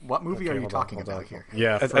about? What movie are you talking about here?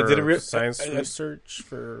 Yeah, I didn't science research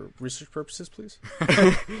for research purposes, please.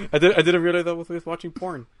 I didn't realize I was watching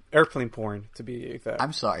porn. Airplane porn, to be exact.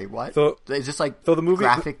 I'm sorry, what? So, is this like the movie,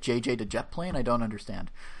 graphic JJ the jet plane? I don't understand.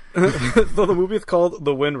 So the movie is called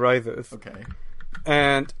The Wind Rises. Okay.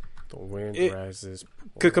 And The Wind Rises.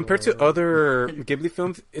 Compared to other Ghibli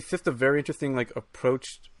films, it's just a very interesting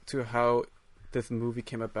approach to how this movie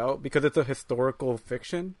came about, because it's a historical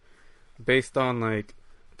fiction based on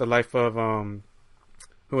the life of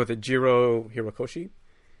who was it, Jiro Hirokoshi,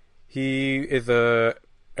 he is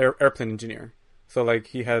airplane engineer. So like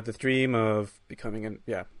he had this dream of becoming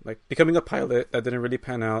a pilot that didn't really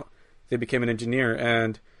pan out. They became an engineer,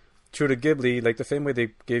 and true to Ghibli, like the same way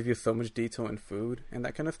they gave you so much detail in food and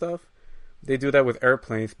that kind of stuff, they do that with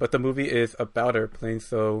airplanes. But the movie is about airplanes,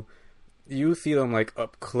 so you see them like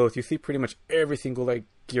up close. You see pretty much every single like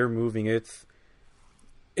gear moving. It's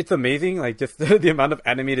amazing, like just the amount of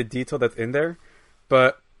animated detail that's in there.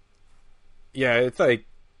 But yeah, it's like,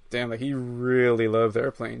 damn, like he really loves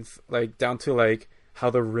airplanes, like down to like how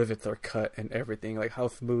the rivets are cut and everything, like how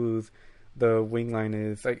smooth the wing line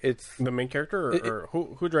is. Like it's the main character, or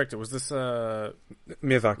who directed? Was this Miyazaki?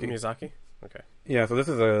 Miyazaki. Okay. Yeah, so this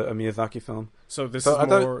is a Miyazaki film. So this is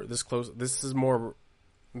more this close. This is more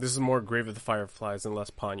Grave of the Fireflies and less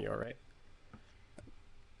Ponyo, right?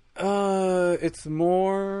 It's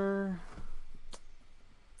more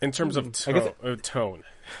in terms of tone.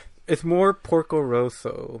 It's more Porco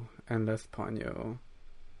Rosso and less Ponyo,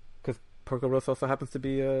 because Porco Rosso also happens to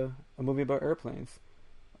be a movie about airplanes.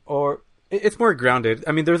 Or it's more grounded.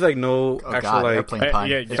 I mean, there's like no actual like airplane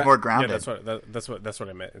pun. It's more grounded. Yeah, that's what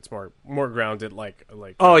I meant. It's more grounded, like.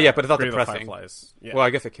 Oh yeah, but it's not depressing. Yeah. Well, I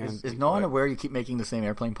guess it can. Is no one aware you keep making the same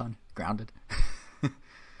airplane pun? Grounded.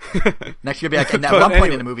 Next, you'll be like, and at one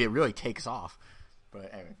point in the movie, it really takes off.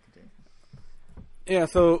 But anyway, continue. Yeah.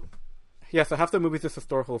 So half the movie is just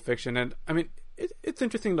historical fiction, and I mean, it's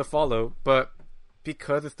interesting to follow, but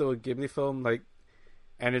because it's still a Ghibli film, like,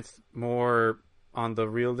 and it's more on the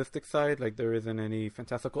realistic side, like there isn't any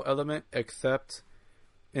fantastical element except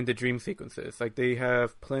in the dream sequences. Like they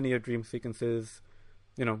have plenty of dream sequences,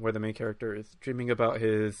 you know, where the main character is dreaming about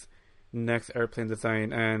his next airplane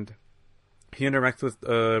design, and he interacts with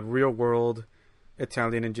a real world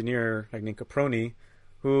Italian engineer like named Caproni,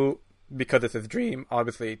 who, because it's his dream,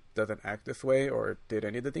 obviously doesn't act this way or did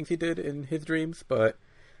any of the things he did in his dreams, but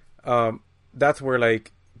that's where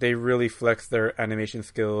like they really flex their animation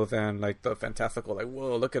skills and like the fantastical, like,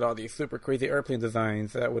 whoa, look at all these super crazy airplane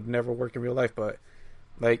designs that would never work in real life, but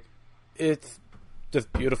like it's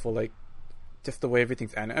just beautiful, like just the way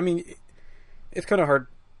everything's animated. I mean, it's kind of hard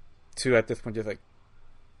to at this point just like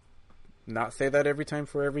not say that every time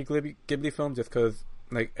for every Ghibli film, just because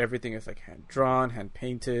like everything is like hand drawn, hand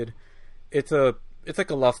painted. It's like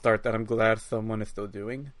a lost art that I'm glad someone is still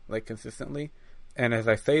doing like consistently. And as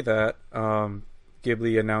I say that,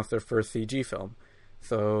 Ghibli announced their first CG film,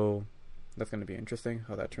 so that's going to be interesting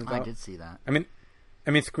how that turns out. I did see that. I mean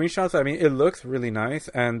screenshots. I mean, it looks really nice,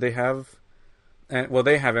 and they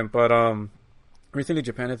haven't, but recently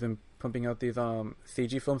Japan has been pumping out these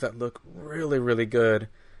CG films that look really, really good.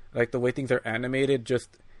 Like the way things are animated,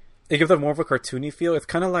 just it gives them more of a cartoony feel. It's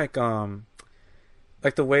kind of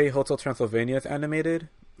like the way Hotel Transylvania is animated.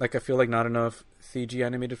 Like I feel like not enough CG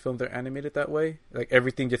animated films are animated that way. Like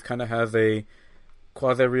everything just kind of has a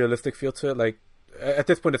quasi-realistic feel to it. Like at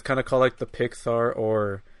this point, it's kind of called like the Pixar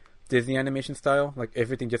or Disney animation style. Like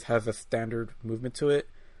everything just has a standard movement to it.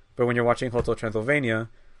 But when you're watching Hotel Transylvania,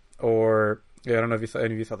 or I don't know if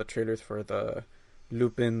any of you saw the trailers for the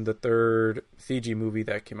Lupin the Third CG movie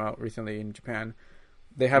that came out recently in Japan,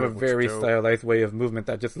 they have a very stylized way of movement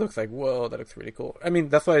that just looks like, whoa, that looks really cool. I mean,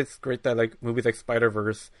 that's why it's great that like movies like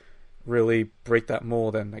Spider-Verse really break that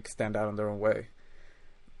mold and like stand out in their own way.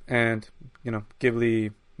 And, you know,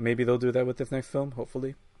 Ghibli, maybe they'll do that with this next film,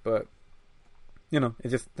 hopefully. But, you know,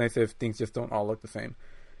 it's just nice if things just don't all look the same.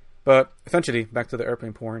 But essentially, back to the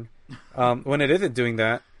airplane porn. When it isn't doing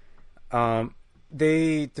that,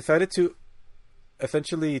 they decided to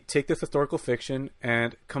essentially take this historical fiction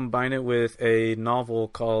and combine it with a novel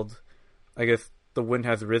called, I guess, The Wind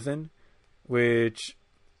Has Risen, which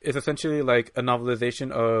is essentially like a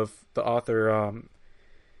novelization of the author.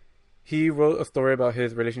 He wrote a story about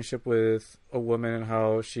his relationship with a woman and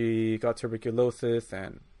how she got tuberculosis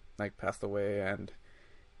and like passed away, and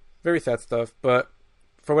very sad stuff. But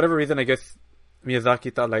for whatever reason, I guess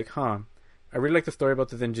Miyazaki thought like, I really like the story about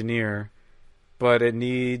this engineer, but it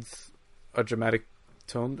needs a dramatic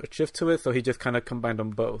tone, a shift to it, so he just kind of combined them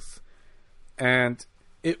both. And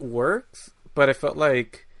it works, but I felt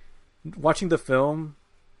like watching the film,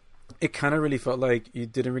 it kind of really felt like you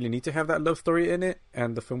didn't really need to have that love story in it,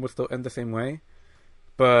 and the film would still end the same way.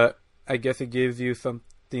 But I guess it gives you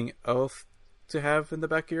something else to have in the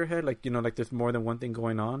back of your head, like, you know, like there's more than one thing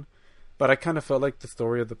going on. But I kind of felt like the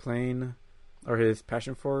story of the plane, or his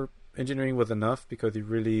passion for engineering, was enough, because you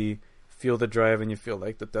really feel the drive and you feel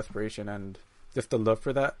like the desperation and just the love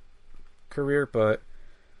for that career. But,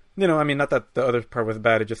 you know, I mean, not that the other part was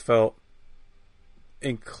bad, it just felt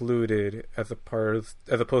included as a part,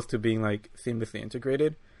 as opposed to being like seamlessly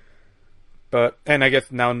integrated. But and I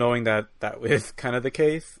guess now knowing that is kind of the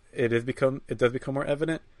case, it does become more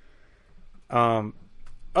evident.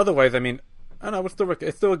 Otherwise, I mean, I don't know.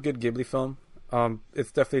 It's still a good Ghibli film.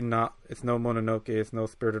 It's definitely not. It's no Mononoke. It's no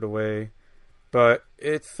Spirited Away, but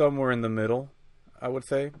it's somewhere in the middle. I would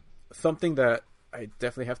say something that I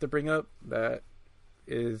definitely have to bring up that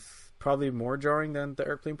is probably more jarring than the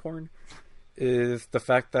airplane porn is the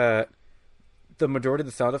fact that the majority of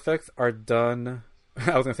the sound effects are done.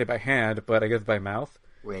 I was gonna say by hand, but I guess by mouth.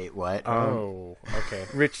 Wait, what? Okay.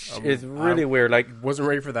 Which is really weird. Like, wasn't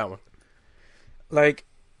ready for that one. Like,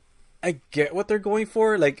 I get what they're going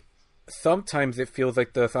for. Like, sometimes it feels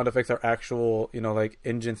like the sound effects are actual, like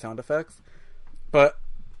engine sound effects, but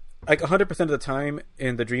like 100% of the time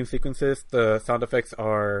in the dream sequences, the sound effects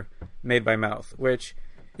are made by mouth, which,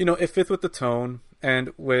 it fits with the tone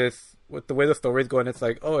and with the way the story's going. It's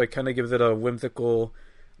like, oh, it kind of gives it a whimsical,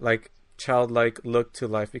 like, childlike look to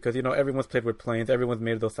life because everyone's played with planes, everyone's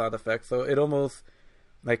made those sound effects, so it almost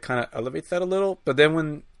like kind of elevates that a little. But then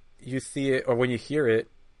when you see it or when you hear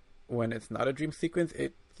it, when it's not a dream sequence,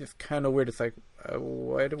 it's just kind of weird. It's like,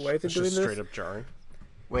 why is it doing this? Straight up jarring.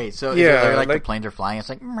 Wait, so yeah, is it like the planes are flying? It's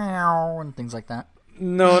like meow and things like that.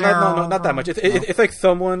 No, not that much. It's like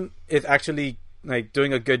someone is actually like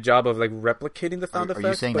doing a good job of like replicating the sound effects. Are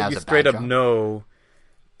you saying but that's you a straight bad up job? know?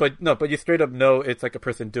 But you straight up know it's like a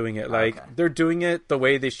person doing it. Like, okay. They're doing it the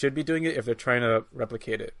way they should be doing it if they're trying to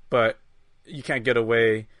replicate it. But you can't get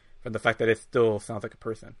away from the fact that it still sounds like a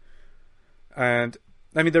person. And,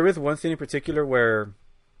 I mean, there is one scene in particular where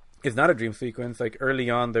it's not a dream sequence. Like, early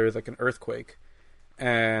on, there's like an earthquake.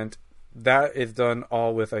 And that is done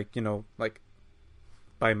all with like, like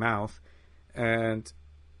by mouth. And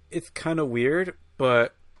it's kind of weird,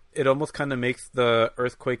 but it almost kind of makes the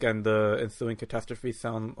earthquake and the ensuing catastrophe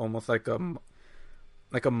sound almost like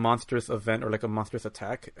a monstrous event or like a monstrous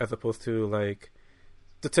attack, as opposed to like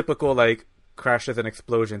the typical like crashes and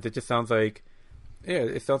explosions. It just sounds like,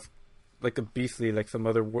 it sounds like a beastly, like some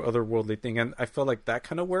otherworldly thing. And I felt like that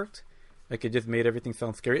kind of worked. Like, it just made everything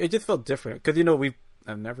sound scary. It just felt different because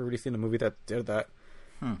I've never really seen a movie that did that.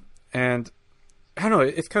 And I don't know.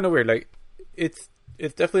 It's kind of weird. Like, it's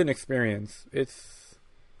definitely an experience.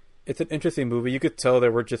 It's an interesting movie. You could tell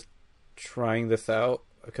that we're just trying this out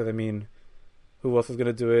because, I mean, who else is going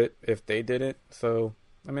to do it if they didn't? So,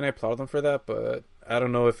 I mean, I applaud them for that, but I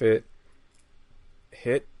don't know if it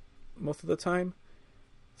hit most of the time.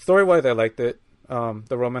 Story-wise, I liked it.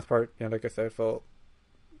 The romance part, like I said, felt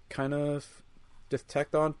kind of just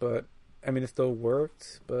tacked on, but, I mean, it still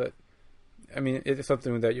worked. But, I mean, it's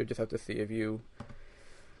something that you just have to see if you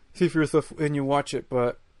see for yourself when you watch it,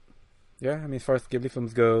 but yeah, I mean, as far as Ghibli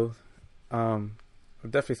films go, I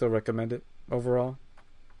would definitely still recommend it overall.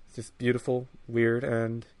 It's just beautiful, weird,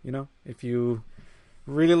 and, if you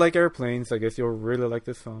really like airplanes, I guess you'll really like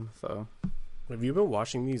this film, so. Have you been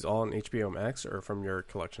watching these all on HBO Max or from your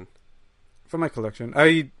collection? From my collection.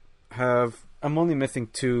 I'm only missing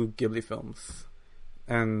 2 Ghibli films,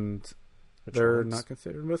 and they're not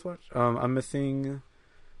considered must-watch. I'm missing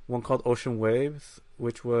one called Ocean Waves,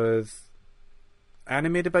 which was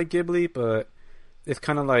animated by Ghibli, but it's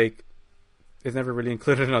kind of like it's never really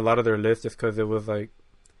included in a lot of their lists just because it was like,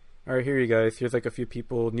 all right, here you guys, here's like a few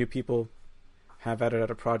new people have at it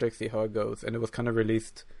at a project, see how it goes. And it was kind of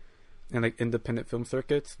released in like independent film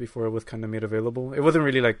circuits before it was kind of made available. It wasn't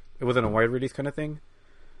really like, it wasn't a wide release kind of thing.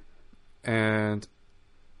 And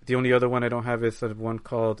the only other one I don't have is one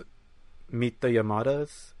called Meet the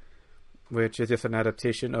Yamadas, which is just an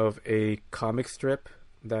adaptation of a comic strip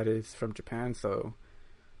that is from Japan. So,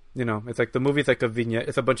 it's like the movie's like a vignette.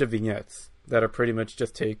 It's a bunch of vignettes that are pretty much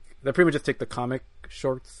just take the comic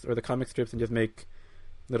shorts or the comic strips and just make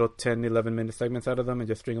little 10, 11-minute segments out of them and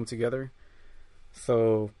just string them together.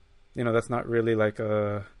 So, that's not really like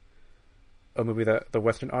a movie that the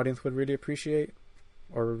Western audience would really appreciate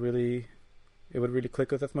or it would really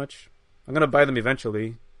click with as much. I'm going to buy them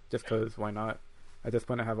eventually just because why not? At this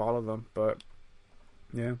point I have all of them, but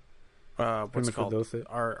yeah. What's it called?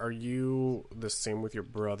 Are you the same with your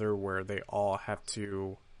brother where they all have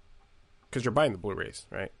to, because you're buying the Blu-rays,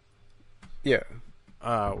 right? Yeah.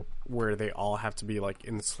 Where they all have to be like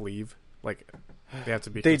in the sleeve, like they have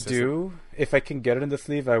to be. They consistent. do. If I can get it in the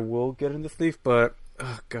sleeve, I will get it in the sleeve. But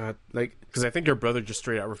oh god, like because I think your brother just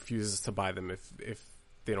straight out refuses to buy them if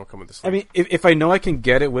they don't come with the sleeve. I mean, if I know I can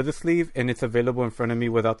get it with a sleeve and it's available in front of me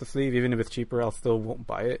without the sleeve, even if it's cheaper, I'll still won't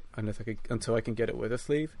buy it until I can get it with a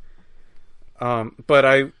sleeve.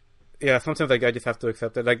 But sometimes like I just have to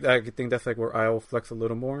accept it. Like I think that's like where I'll flex a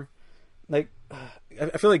little more. Like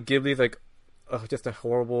I feel like Ghibli's like just a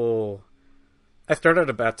horrible I started at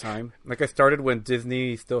a bad time. Like, I started when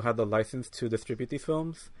Disney still had the license to distribute these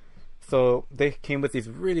films. So they came with these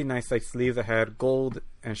really nice like sleeves that had gold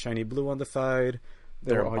and shiny blue on the side.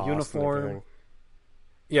 They're all uniform.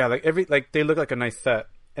 Yeah, they look like a nice set.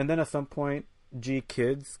 And then at some point, G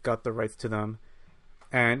Kids got the rights to them,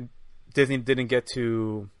 and Disney didn't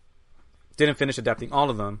finish adapting all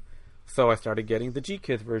of them. So I started getting the G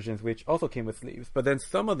Kids versions, which also came with sleeves. But then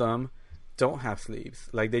some of them don't have sleeves.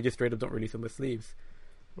 Like, they just straight up don't release them with sleeves.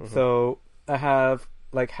 Mm-hmm. So I have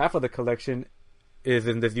like half of the collection is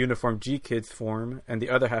in this uniform G Kids form, and the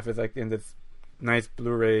other half is like in this nice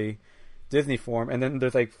Blu-ray Disney form. And then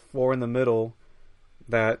there's like 4 in the middle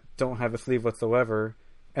that don't have a sleeve whatsoever.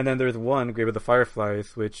 And then there's one, Grave of the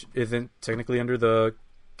Fireflies, which isn't technically under the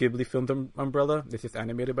Ghibli filmed umbrella. It's just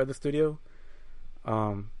animated by the studio,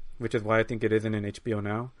 which is why I think it isn't in HBO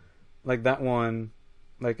now. Like, that one,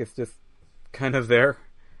 like, it's just kind of there,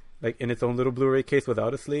 like in its own little Blu-ray case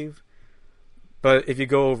without a sleeve. But if you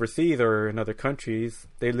go overseas or in other countries,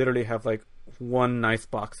 they literally have like one nice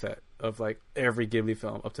box set of like every Ghibli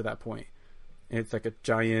film up to that point. And it's like a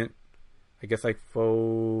giant, I guess like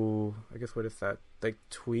faux, I guess what is that? Like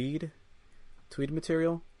tweed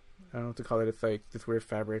material? I don't know what to call it. It's like this weird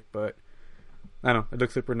fabric, but I don't know. It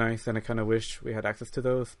looks super nice, and I kind of wish we had access to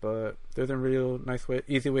those, but there's a real nice way,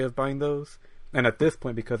 easy way of buying those. And at this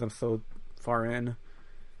point, because I'm so far in,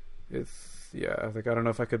 like I don't know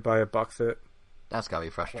if I could buy a box set. That's gotta be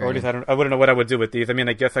frustrating. Or at least I wouldn't know what I would do with these. I mean,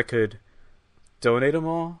 I guess I could donate them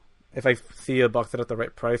all if I see a box set at the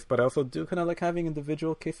right price, but I also do kind of like having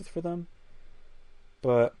individual cases for them.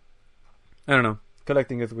 But I don't know.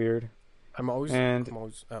 Collecting is weird. I'm always.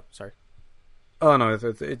 Oh, sorry. Oh no,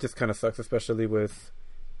 it just kind of sucks, especially with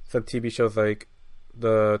some TV shows like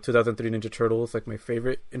the 2003 Ninja Turtles, like my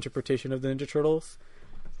favorite interpretation of the Ninja Turtles.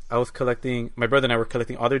 My brother and I were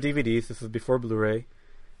collecting all their DVDs. This was before Blu-ray.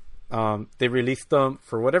 They released them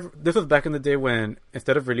for whatever. This was back in the day when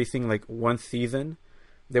instead of releasing like one season,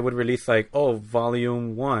 they would release like,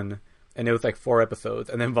 volume 1, and it was like 4 episodes,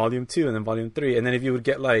 and then volume 2, and then volume 3, and then if you would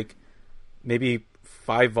get like maybe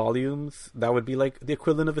 5 volumes, that would be like the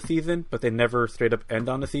equivalent of a season, but they never straight up end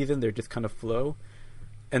on a season. They're just kind of flow.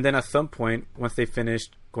 And then at some point, once they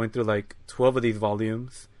finished going through like 12 of these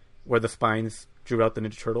volumes, where the spines drew out the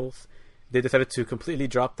Ninja Turtles, they decided to completely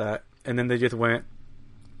drop that, and then they just went,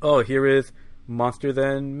 here is Monsters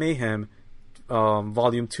and Mayhem,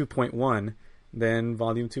 volume 2.1, then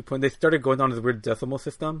volume 2. They started going on this weird decimal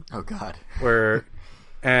system. Oh God.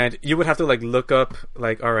 And you would have to like look up,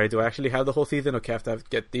 like, all right, do I actually have the whole season? Okay, I have to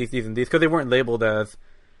get these, and these, because they weren't labeled as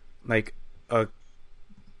like a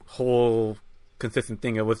whole consistent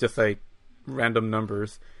thing. It was just like random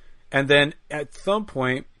numbers. And then at some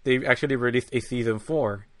point, they actually released a season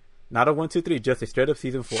 4, not a 1, 2, 3, just a straight up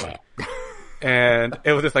season 4. And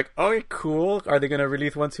it was just like, okay, cool. Are they going to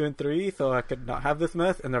release 1, 2, and 3 so I could not have this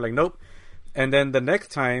mess? And they're like, nope. And then the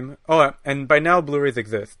next time, and by now Blu-rays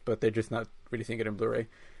exist, but they're just not releasing it in Blu-ray.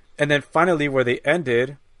 And then finally, where they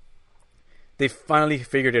ended, they finally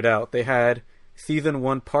figured it out. They had season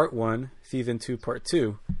 1, part 1, season 2, part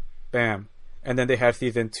 2. Bam. And then they had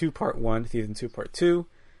season 2, part 1, season 2, part 2.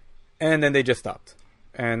 And then they just stopped.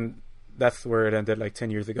 And that's where it ended like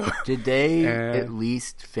 10 years ago. Did they at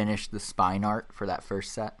least finish the spine art for that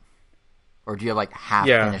first set? Or do you have like half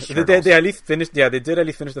finished Turtles? They at least finished, they did at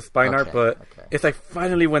least finish the spine art, but it's like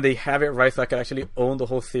finally when they have it right so I could actually own the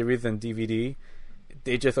whole series in DVD,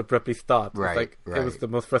 they just abruptly stopped. Right. It was the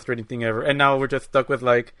most frustrating thing ever. And now we're just stuck with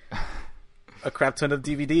like a crap ton of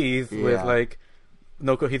DVDs with like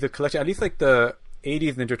no cohesive collection. At least like the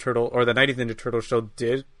 80s Ninja Turtle or the 90s Ninja Turtle show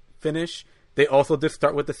did finish. They also did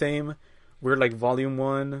start with the same weird like volume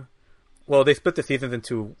 1. Well, they split the seasons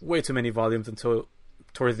into way too many volumes until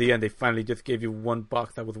towards the end they finally just gave you one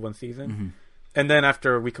box that was one season. Mm-hmm. And then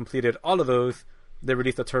after we completed all of those, they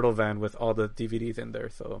released a Turtle Van with all the DVDs in there.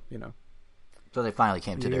 So, So they finally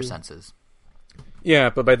came to their senses. Yeah,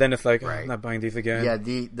 but by then it's like, I'm not buying these again. Yeah,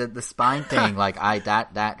 the spine thing, like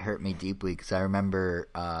that hurt me deeply because I remember,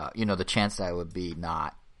 the chance that it would be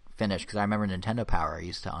not finished. Because I remember Nintendo Power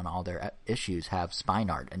used to, on all their issues, have spine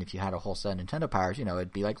art, and if you had a whole set of Nintendo Powers,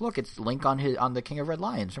 it'd be like, look, it's Link on the King of Red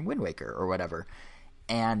Lions from Wind Waker or whatever.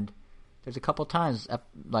 And there's a couple times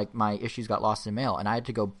like my issues got lost in mail, and I had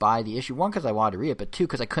to go buy the issue. 1, because I wanted to read it, but 2,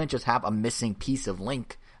 because I couldn't just have a missing piece of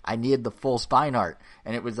Link. I needed the full spine art,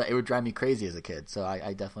 and it would drive me crazy as a kid. So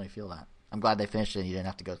I definitely feel that. I'm glad they finished it and you didn't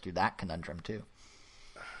have to go through that conundrum too.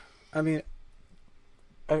 I mean,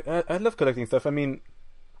 I love collecting stuff. I mean,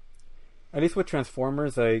 at least with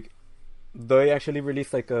Transformers, like they actually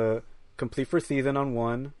released like a complete first season on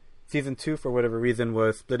 1, Season 2, for whatever reason,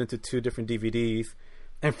 was split into 2 different DVDs.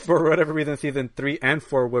 And for whatever reason, Season 3 and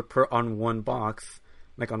 4 were put on one box,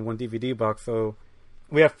 like on one DVD box. So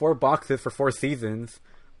we have 4 boxes for 4 seasons,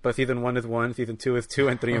 but Season 1 is 1, Season 2 is 2,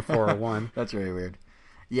 and 3 and 4 are 1. That's very weird.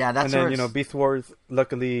 Yeah, that's. And then Beast Wars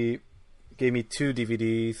luckily gave me 2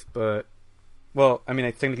 DVDs, but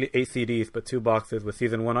technically 8 CDs, but 2 boxes with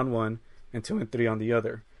Season 1 on one and 2 and 3 on the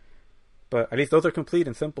other. But at least those are complete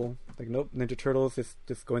and simple. Like, nope, Ninja Turtles is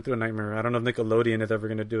just going through a nightmare. I don't know if Nickelodeon is ever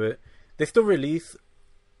going to do it. They still release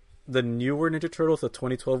the newer Ninja Turtles, the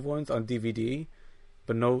 2012 ones, on DVD,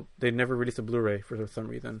 but no, they never released a Blu-ray for some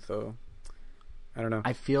reason. So I don't know.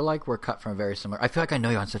 I feel like we're cut from a very similar. I feel like I know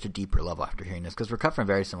you on such a deeper level after hearing this, because we're cut from a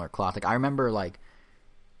very similar cloth. Like, I remember, like,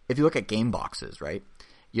 if you look at game boxes, right?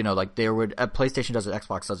 You know, like, PlayStation does it,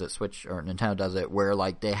 Xbox does it, Switch or Nintendo does it, where,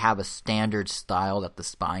 like, they have a standard style that the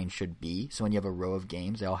spine should be. So when you have a row of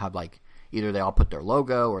games, they all have, like, either they all put their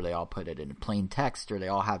logo, or they all put it in plain text, or they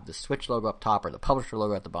all have the Switch logo up top, or the publisher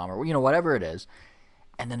logo at the bottom, or, you know, whatever it is.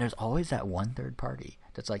 And then there's always that one third party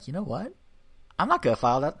that's like, you know what? I'm not gonna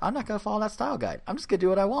follow that style guide. I'm just gonna do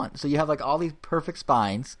what I want. So you have, like, all these perfect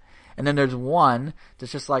spines. And then there's one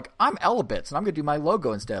that's just like, I'm Elebits, and I'm going to do my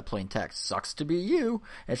logo instead of plain text. Sucks to be you.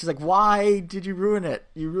 And she's like, why did you ruin it?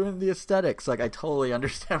 You ruined the aesthetics. Like, I totally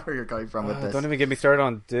understand where you're coming from with this. Don't even get me started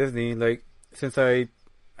on Disney. Like, since I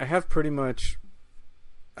have pretty much...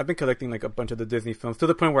 I've been collecting, like, a bunch of the Disney films to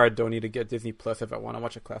the point where I don't need to get Disney Plus if I want to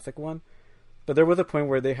watch a classic one. But there was a point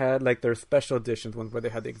where they had, like, their special editions ones where they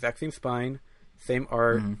had the exact same spine, same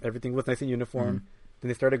art, everything was nice and uniform. Then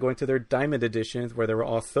they started going to their diamond editions where they were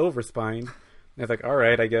all silver spine. And it's like, all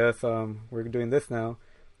right, I guess we're doing this now.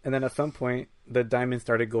 And then at some point, the diamond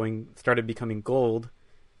started becoming gold,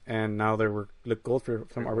 and now they were gold for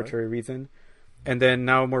some arbitrary reason. And then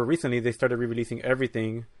now, more recently, they started re-releasing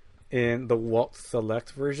everything in the Walt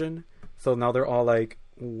Select version. So now they're all like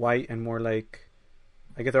white and more like,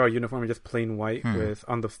 I guess they're all uniform and just plain white with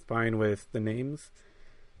on the spine with the names.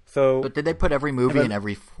 So, but did they put every movie in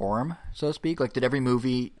every form, so to speak? Like, did every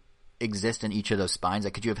movie exist in each of those spines?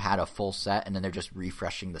 Like, could you have had a full set and then they're just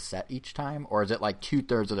refreshing the set each time? Or is it like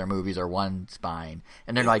 2/3 of their movies are one spine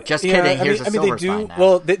and they're like, just kidding, here's a silver spine now?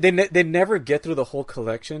 Well, they never get through the whole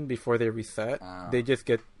collection before they reset. They just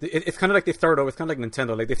get... It's kind of like they start over. It's kind of like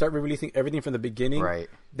Nintendo. Like, they start re-releasing everything from the beginning. Right.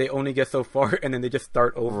 They only get so far and then they just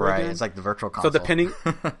start over again. Right, it's like the virtual console. So depending...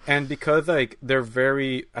 and because, like, they're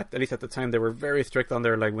very... At least at the time, they were very strict on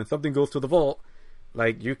their, like, when something goes to the vault,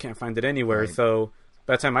 like, you can't find it anywhere. Right. So...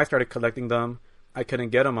 By the time I started collecting them, I couldn't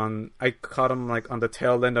get them on... I caught them, like, on the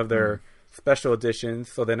tail end of their special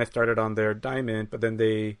editions. So then I started on their diamond, but then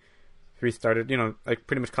they restarted... You know, I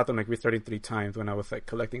pretty much caught them, like, restarting 3 times when I was, like,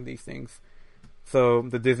 collecting these things. So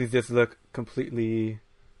the Disneys just look completely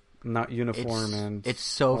not uniform. It's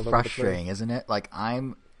so frustrating, isn't it? Like,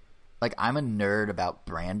 I'm a nerd about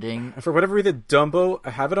branding. And for whatever reason, Dumbo, I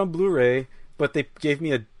have it on Blu-ray, but they gave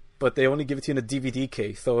me but they only give it to you in a DVD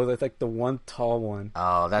case, so it's like the one tall one.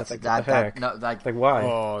 Oh, that's like, like why?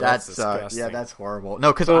 Oh, that's disgusting. Yeah, that's horrible.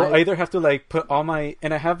 No, because I either have to like put all my,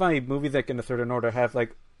 and I have my movies like in a certain order. I have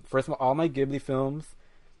like first of all my Ghibli films,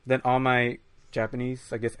 then all my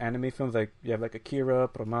Japanese, I guess, anime films. Like you have like Akira,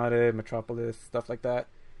 Promare, Metropolis, stuff like that,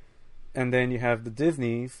 and then you have the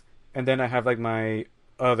Disneys, and then I have like my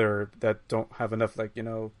other that don't have enough, like, you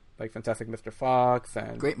know, like Fantastic Mr. Fox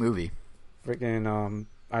and great movie, freaking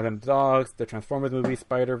Island of Dogs, the Transformers movie,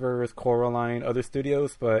 Spider-Verse, Coraline, other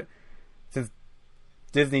studios. But since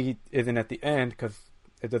Disney isn't at the end, because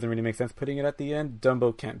it doesn't really make sense putting it at the end,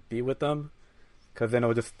 Dumbo can't be with them, because then it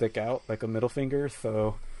will just stick out like a middle finger.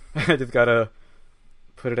 So I just gotta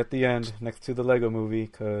put it at the end next to the Lego movie,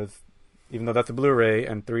 because even though that's a Blu-ray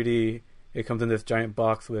and 3D, it comes in this giant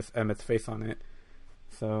box with Emmett's face on it.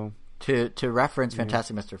 So to reference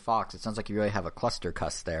Fantastic Mr. Fox, it sounds like you really have a cluster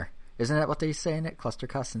cuss there. Isn't that what they say in it? Cluster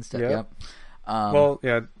cuss instead? Yep. Well,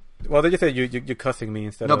 yeah. Well, they just say you're cussing me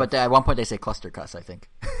instead of... No, but at one point they say cluster cuss, I think.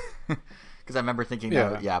 Because I remember thinking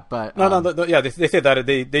that, but... No, they say that.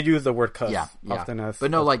 They use the word cuss often as... But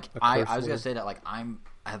no, like, I was going to say that, like, I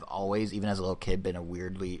have always, even as a little kid, been a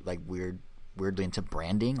weirdly into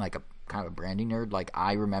branding, like a kind of a branding nerd. Like,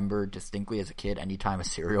 I remember distinctly as a kid, anytime a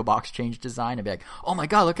cereal box changed design, I'd be like, oh my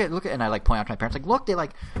god, look at, and I like point out to my parents, like, look, they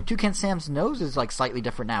like, Toucan Sam's nose is like slightly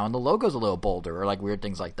different now, and the logo's a little bolder, or like weird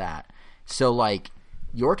things like that. So like,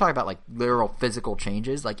 you're talking about like literal physical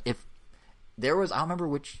changes. Like, if there was, I don't remember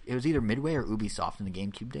which, it was either Midway or Ubisoft in the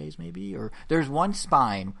GameCube days maybe, or there's one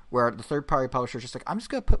spine where the third party publisher is just like, I'm just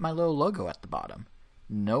gonna put my little logo at the bottom.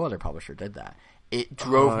 No other publisher did that. It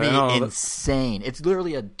drove me insane. It's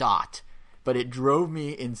literally a dot but it drove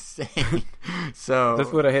me insane. So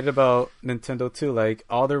that's what I hated about Nintendo too. Like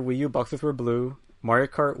all their Wii U boxes were blue. Mario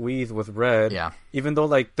Kart Wii's was red. Yeah. Even though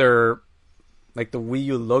like the Wii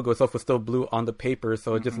U logo itself was still blue on the paper,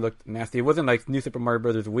 so it just looked nasty. It wasn't like New Super Mario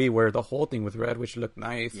Brothers Wii where the whole thing was red, which looked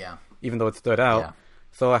nice. Yeah. Even though it stood out. Yeah.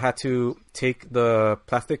 So I had to take the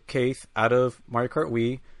plastic case out of Mario Kart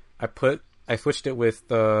Wii. I switched it with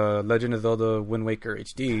the Legend of Zelda Wind Waker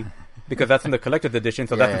HD because that's in the collector's edition,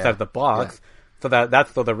 so that's inside the box. Yeah. So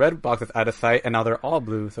so the red box is out of sight, and now they're all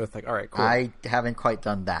blue. So it's like, all right, cool. I haven't quite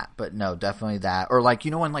done that, but no, definitely that. Or like,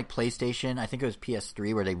 when like PlayStation, I think it was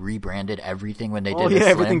PS3 where they rebranded everything when they did. Yeah,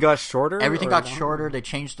 everything got shorter. Everything got shorter. They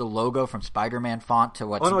changed the logo from Spider-Man font to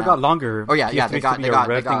what's. Oh no, it got longer. Oh yeah, they got a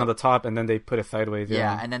red thing on the top, and then they put it sideways.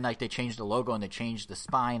 Yeah, and then like they changed the logo and they changed the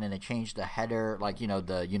spine and they changed the header, like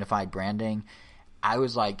the unified branding. I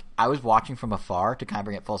was watching from afar to kind of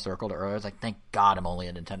bring it full circle to earlier. I was like, thank God I'm only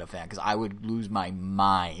a Nintendo fan because I would lose my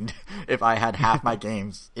mind if I had half my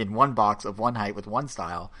games in one box of one height with one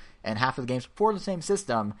style and half of the games for the same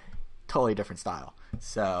system, totally different style.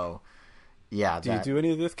 So, yeah. Do you do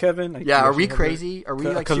any of this, Kevin? Like, are we crazy? Are we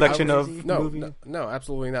like a collection of movies? No,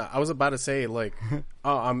 absolutely not. I was about to say like,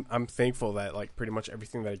 I'm thankful that like pretty much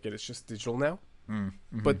everything that I get is just digital now.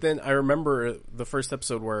 Mm-hmm. But then I remember the first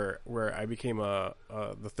episode where I became the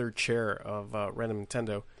third chair of Random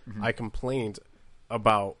Nintendo. Mm-hmm. I complained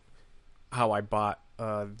about how I bought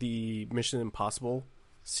the Mission Impossible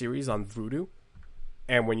series on Vudu,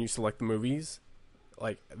 and when you select the movies,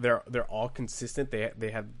 like they're all consistent.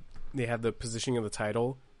 They have the positioning of the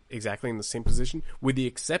title exactly in the same position, with the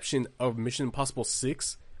exception of Mission Impossible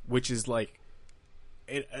 6, which is like.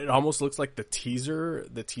 It almost looks like the teaser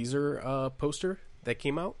poster that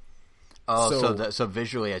came out. Oh, so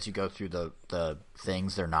visually as you go through the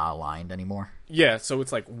things, they're not aligned anymore? Yeah, so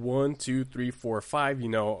it's like 1, 2, 3, 4, 5,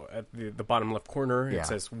 at the bottom left corner, it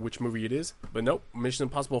says which movie it is. But nope, Mission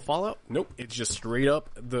Impossible Fallout, nope, it's just straight up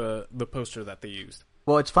the poster that they used.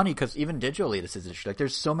 Well, it's funny because even digitally this is interesting. Like,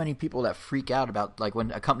 there's so many people that freak out about like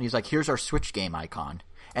when a company's like, here's our Switch game icon.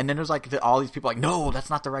 And then there's like all these people like, no, that's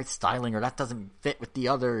not the right styling, or that doesn't fit with the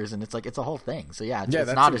others, and it's like it's a whole thing. So yeah,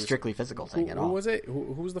 it's not a strictly physical thing at all. Who was it?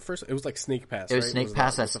 Who was the first? It was like Snake Pass. It was Snake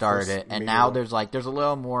Pass that started it, and now there's a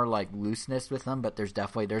little more like looseness with them, but there's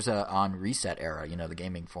a on Reset Era, the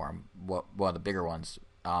gaming forum, one of the bigger ones.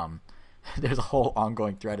 There's a whole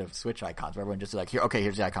ongoing thread of Switch icons where everyone just is like,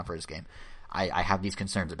 here's the icon for this game. I have these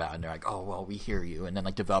concerns about it, and they're like, oh, well, we hear you. And then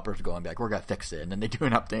like developers go and be like, we're going to fix it. And then they do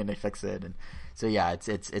an update and they fix it. And so, yeah,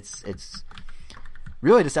 it's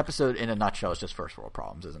really this episode in a nutshell is just first world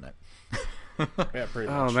problems, isn't it? Yeah,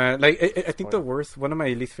 pretty much. Oh, man. Like, I think the worst, one of my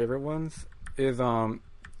least favorite ones is, I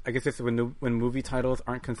guess it's when movie titles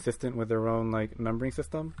aren't consistent with their own, like, numbering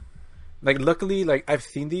system. Like, luckily, like, I've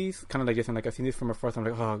seen these, kind of like this, and like, I've seen these from afar, so I'm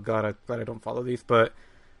like, oh, God, I'm glad I don't follow these. But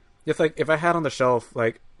just like, if I had on the shelf,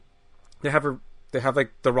 like, They have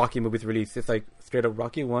like the Rocky movies released. It's like straight up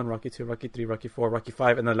Rocky 1, Rocky 2, Rocky 3, Rocky 4, Rocky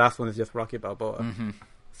 5, and the last one is just Rocky Balboa. Mm-hmm.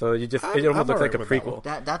 So it almost looks like a prequel.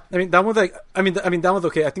 That one's like that one's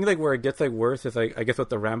okay. I think like where it gets like worse is like I guess with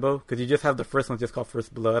the Rambo, because you just have the first one just called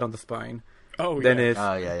First Blood on the spine. Oh then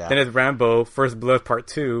yeah. Then it's Rambo First Blood Part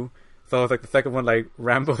 2. So it's like the second one like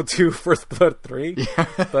Rambo 2 First Blood 3. Yeah.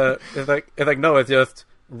 But it's like no, it's just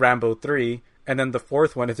Rambo 3. And then the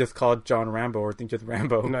fourth one is just called John Rambo, or I think just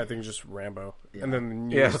Rambo. No, I think just Rambo. Yeah. And then the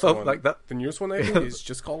newest one, like that. The newest one I think is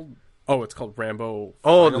just called. Oh, it's called Rambo.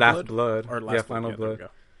 Last Blood. Or Last Final Blood.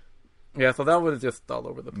 Yeah, so that was just all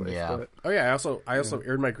over the place. Yeah. But, I also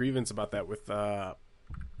aired my grievance about that with the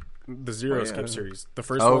Zero Escape series. The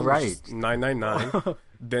first one was 999.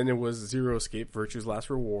 Then it was Zero Escape: Virtue's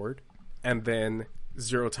Last Reward, and then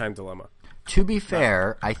Zero Time Dilemma. To be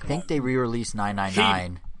fair, I think they re-released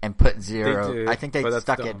 999. And put 0. I think they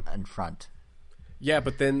stuck it in front. Yeah,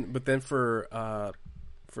 but then for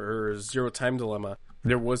Zero Time Dilemma,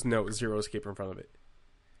 there was no Zero Escape in front of it.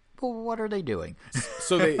 Well, what are they doing?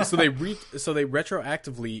 So they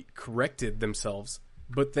retroactively corrected themselves,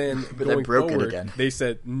 but then going forward, they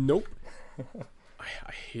said nope.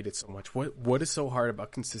 I hate it so much. What is so hard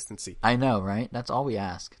about consistency? I know, right? That's all we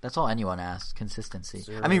ask. That's all anyone asks. Consistency.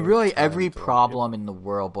 I mean, really, every problem in the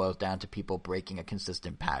world boils down to people breaking a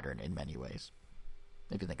consistent pattern in many ways.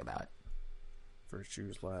 If you think about it.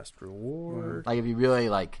 Virtue's Last Reward. Like, if you really,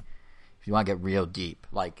 like, if you want to get real deep,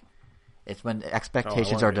 like, it's when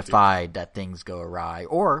expectations are defied that things go awry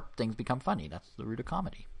or things become funny. That's the root of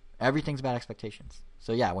comedy. Everything's about expectations.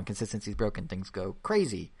 So, yeah, when consistency is broken, things go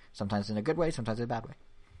crazy. Sometimes in a good way, sometimes in a bad way.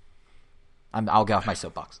 I'll get off my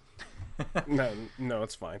soapbox. No,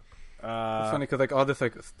 it's fine. It's funny because like all this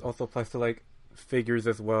like also applies to like figures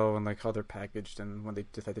as well, and like how they're packaged, and when they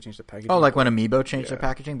decide to change the packaging. Oh, like when Amiibo changed their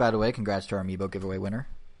packaging. By the way, congrats to our Amiibo giveaway winner,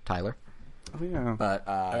 Tyler. Oh yeah, but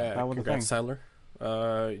congrats, Tyler.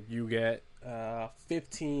 You get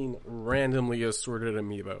 15 randomly assorted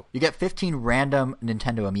Amiibo. You get 15 random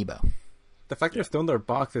Nintendo Amiibo. The fact they're still in their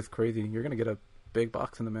box is crazy. You're gonna get a big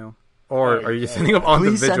box in the mail. Or are you sending them on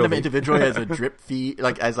individually? Please send them individually as a drip fee,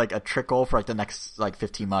 like as like a trickle for like the next like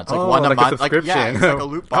 15 months, like one a month. Like, yeah, it's like a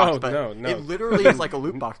loot box, but no. It literally is like a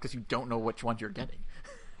loot box because you don't know which ones you're getting.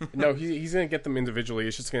 No, he's gonna get them individually.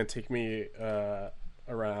 It's just gonna take me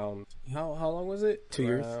around how long was it? 2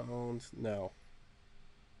 years? No.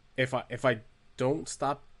 If I don't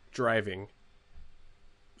stop driving,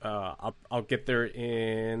 I'll get there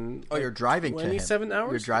in. Oh, you're driving 27 to him.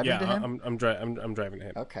 hours. You're driving to him. I'm driving to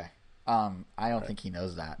him. Okay. I don't think he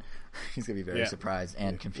knows that. He's gonna be very surprised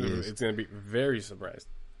and confused. It's gonna be very surprised,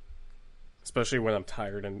 especially when I'm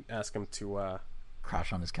tired and ask him to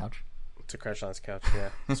crash on his couch. To crash on his couch.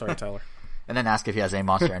 Yeah. Sorry, Tyler. And then ask if he has any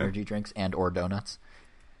Monster Energy drinks and or donuts.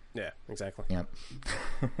 Yeah. Exactly. Yep.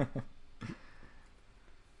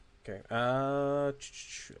 Okay.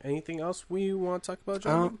 Anything else we want to talk about,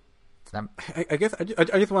 John? I guess I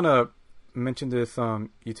just want to mention this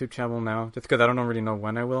YouTube channel now, just because I don't really know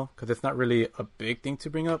when I will, because it's not really a big thing to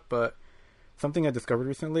bring up, but something I discovered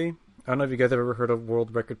recently. I don't know if you guys have ever heard of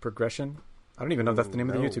World Record Progression. I don't even know if that's the name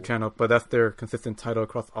of the YouTube channel, but that's their consistent title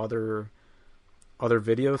across other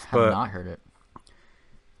videos. I have not heard it.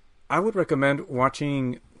 I would recommend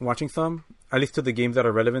watching some, at least to the games that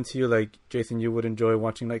are relevant to you. Like Jason, you would enjoy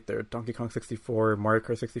watching like their Donkey Kong 64, Mario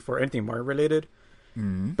Kart 64, anything Mario related.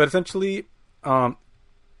 Mm-hmm. But essentially,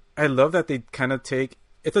 I love that they kind of take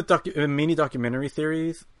a mini documentary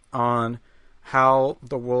series on how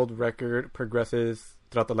the world record progresses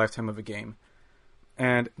throughout the lifetime of a game,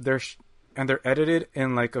 and they're edited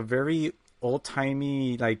in like a very old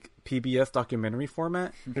timey like PBS documentary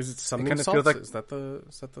format. Is it Something Salt? Feels like... Is that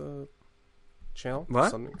the channel?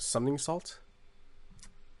 What? Something Salt?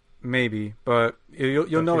 Maybe, but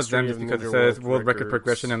you'll know it's them just because it says World Record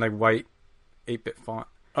Progression in like white 8-bit font.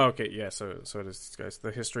 Oh, okay, yeah, so it is these guys. The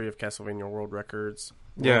history of Castlevania World Records.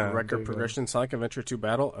 World Record Progression, Sonic Adventure 2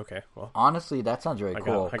 Battle. Okay, well. Honestly, that sounds really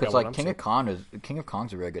cool. Because like King of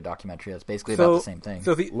Kong's a really good documentary. That's basically about the same thing.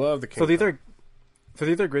 Love the King of Kong. So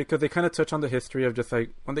these are great because they kind of touch on the history of just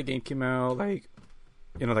like when the game came out, like,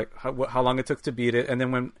 you know, like how long it took to beat it. And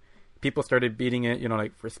then when people started beating it, you know,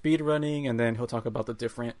 like for speed running. And then he'll talk about the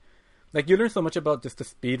different, like you learn so much about just the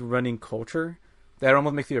speed running culture that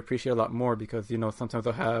almost makes you appreciate a lot more because, you know, sometimes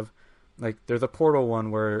they'll have, like, there's a Portal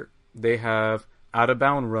one where they have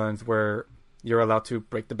out-of-bound runs where you're allowed to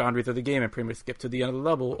break the boundaries of the game and pretty much skip to the end of the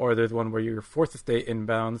level, or there's one where you're forced to stay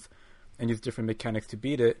inbounds and use different mechanics to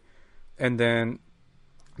beat it. And then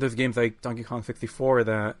there's games like Donkey Kong 64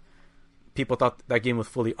 that people thought that game was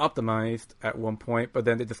fully optimized at one point, but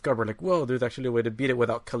then they discovered, like, whoa, there's actually a way to beat it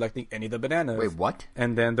without collecting any of the bananas. Wait, what?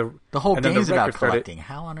 And then the whole game's about collecting.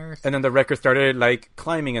 How on earth? And then the record started, like,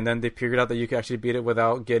 climbing, and then they figured out that you could actually beat it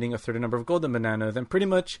without getting a certain number of golden bananas. And pretty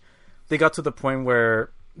much they got to the point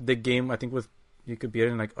where the game, I think, was you could beat it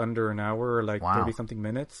in, like, under an hour or, like, 30-something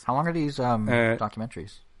minutes. How long are these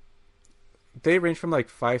documentaries? They range from, like,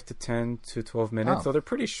 5 to 10 to 12 minutes, so they're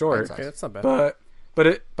pretty short. Okay, that's not bad.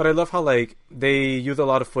 But I love how, like, they use a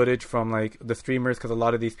lot of footage from, like, the streamers, because a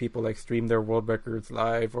lot of these people, like, stream their world records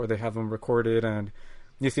live, or they have them recorded, and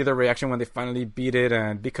you see their reaction when they finally beat it,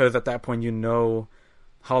 and because at that point you know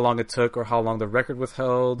how long it took or how long the record was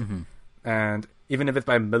held, and even if it's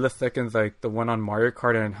by milliseconds, like the one on Mario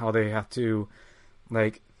Kart, and how they have to,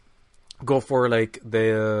 like, go for, like,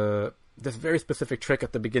 this very specific trick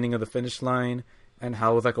at the beginning of the finish line, and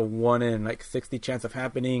how it was like a 1 in like 60 chance of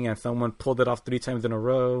happening, and someone pulled it off 3 times in a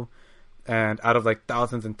row, and out of like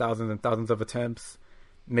thousands and thousands and thousands of attempts,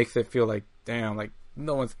 makes it feel like, damn, like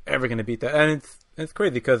no one's ever going to beat that. And it's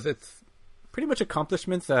crazy because it's pretty much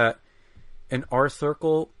accomplishments that in our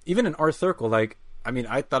circle, even in our circle, like, I mean,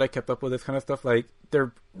 I thought I kept up with this kind of stuff. Like,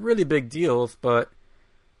 they're really big deals, but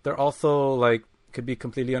they're also like could be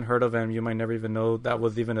completely unheard of, and you might never even know that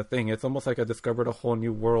was even a thing. It's almost like I discovered a whole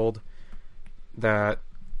new world that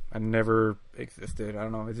I never existed. I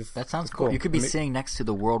don't know. It's just, that sounds cool. You could be sitting next to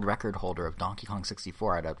the world record holder of Donkey Kong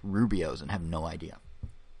 64 at Rubio's and have no idea.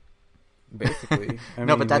 Basically.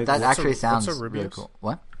 No, but that actually sounds really cool.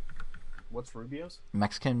 What? What's Rubio's?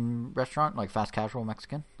 Mexican restaurant, like fast casual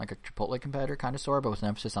Mexican, like a Chipotle competitor kind of store, but with an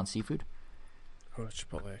emphasis on seafood. Oh,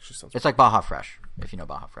 Chipotle actually sounds. It's like Baja Fresh, if you know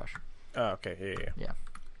Baja Fresh. Oh, okay. Yeah.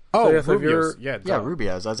 Oh, so, yeah, so Rubio's. Yeah,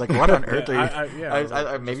 Rubio's. I was like, what on earth are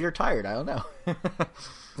you? Maybe you're tired. I don't know.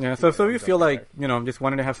 Yeah, so you feel like, just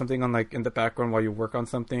wanting to have something on like in the background while you work on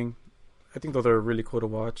something. I think those are really cool to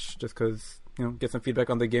watch just because, get some feedback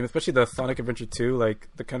on the game, especially the Sonic Adventure 2, like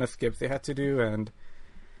the kind of skips they had to do. And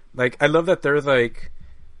like, I love that there's like,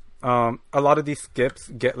 a lot of these skips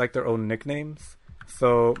get like their own nicknames.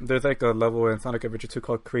 So there's like a level in Sonic Adventure 2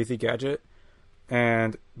 called Crazy Gadget.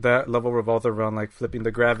 And that level revolves around like flipping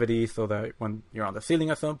the gravity so that when you're on the ceiling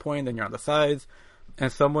at some point, then you're on the sides.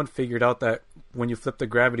 And someone figured out that when you flip the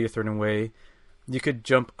gravity a certain way, you could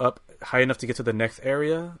jump up high enough to get to the next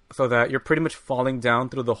area so that you're pretty much falling down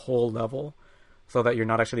through the whole level so that you're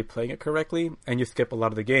not actually playing it correctly and you skip a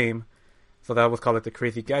lot of the game. So that was called like the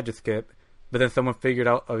Crazy Gadget skip. But then someone figured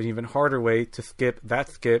out an even harder way to skip that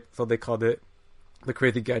skip, so they called it the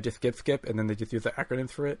Crazy Gadget skip, and then they just use the acronyms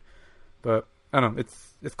for it. But I don't know,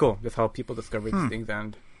 it's cool just how people discover these things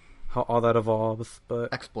and how all that evolves.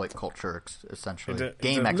 But exploit culture, essentially.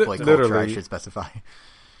 Game exploit culture, I should specify.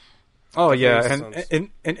 Oh yeah, and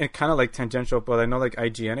kind of like tangential, but I know like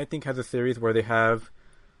IGN I think has a series where they have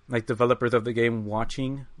like developers of the game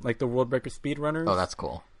watching like the World Record speedrunners. Oh, that's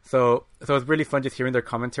cool. So it's really fun just hearing their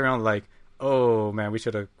commentary on like, oh man, we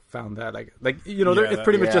should have found that. It's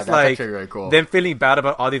pretty much just like really cool. Them feeling bad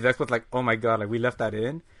about all these exploits, like, oh my god, like we left that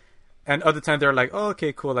in. And other times they're like, oh,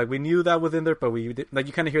 okay, cool, like we knew that was in there, but we did, like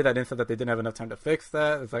you kind of hear that instead that they didn't have enough time to fix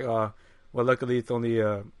that. It's like, oh, well, luckily it's only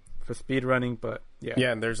for speed running, but yeah.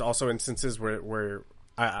 Yeah, and there's also instances where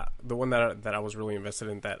the one that I was really invested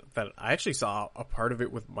in that I actually saw a part of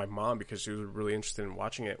it with my mom because she was really interested in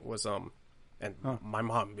watching it was my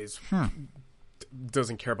mom is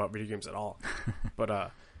doesn't care about video games at all,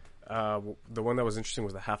 but the one that was interesting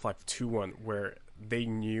was the Half-Life 2 one where they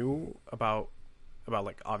knew about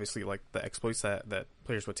like obviously like the exploits that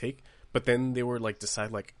players would take, but then they were like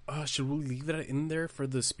decide like, oh, should we leave that in there for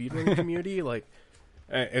the speedrunning community? Like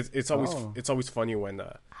it's always funny when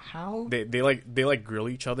how they like grill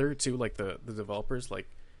each other too, like the developers. Like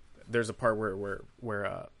there's a part where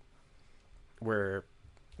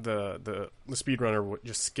the speedrunner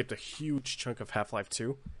just skipped a huge chunk of Half-Life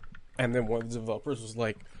 2, and then one of the developers was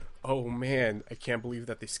like, oh man, I can't believe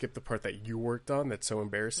that they skipped the part that you worked on, that's so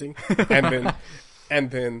embarrassing. and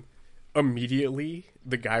then immediately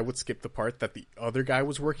the guy would skip the part that the other guy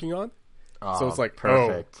was working on. So it's like,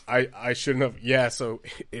 perfect. Oh, I shouldn't have. Yeah, so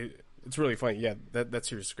it's really funny. Yeah, that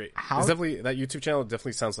series is great. It's definitely, that YouTube channel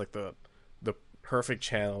definitely sounds like the perfect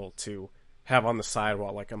channel to have on the side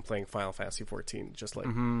while like I'm playing Final Fantasy 14. Just like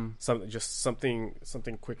something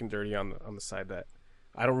quick and dirty on the side that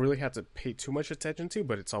I don't really have to pay too much attention to,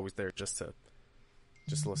 but it's always there just to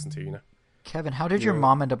listen to, Kevin, how did your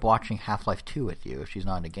mom end up watching Half-Life 2 with you if she's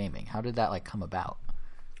not into gaming? How did that like come about?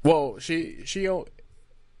 Well, she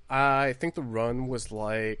I think the run was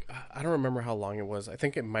like, I don't remember how long it was. I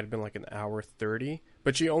think it might have been like an hour 30,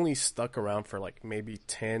 but she only stuck around for like maybe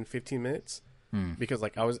 10, 15 minutes because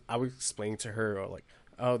like I was explaining to her like,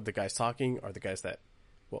 oh, the guys talking are the guys that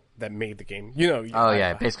made the game.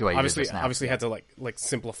 Basically what you obviously had to like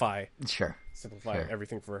simplify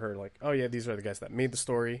everything for her. Like, oh yeah, these are the guys that made the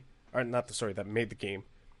story, or not the story, that made the game,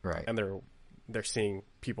 right? And they're seeing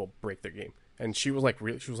people break their game, and she was like,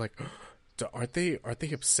 aren't they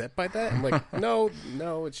upset by that? I'm like, no,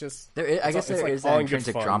 it's just there is an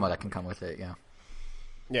intrinsic drama that can come with it.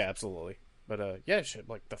 Yeah, absolutely. But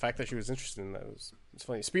like the fact that she was interested in that it's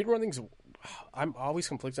funny. Speedrunning's, I'm always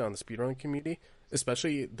conflicted on the speedrunning community,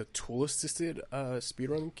 especially the tool assisted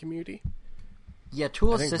speedrunning community. Yeah,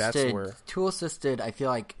 tool assisted. I feel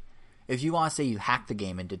like if you want to say you hacked the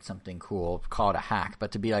game and did something cool, call it a hack.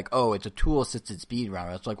 But to be like, oh, it's a tool assisted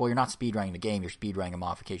speedrunner, it's like, well, you're not speedrunning the game. You're speedrunning a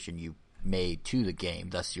modification you made to the game.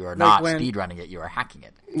 Thus, you are not speedrunning it. You are hacking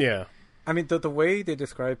it. Yeah. I mean, the way they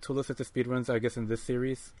describe tool-assisted speedruns, I guess, in this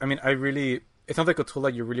series, I mean, it sounds like a tool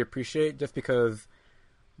that you really appreciate just because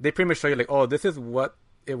they pretty much show you, like, oh, this is what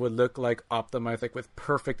it would look like optimized, like, with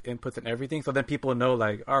perfect inputs and everything. So then people know,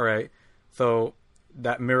 like, all right, so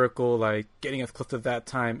that miracle, like, getting as close to that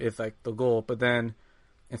time is, like, the goal. But then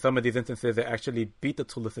in some of these instances, they actually beat the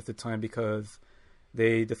tool-assisted time because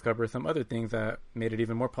they discovered some other things that made it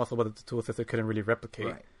even more possible that the tool-assisted couldn't really replicate.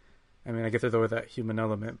 Right. I mean, I guess there's always that human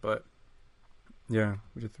element, but... yeah,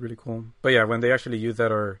 which is really cool. But yeah, when they actually use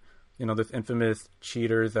that, or those infamous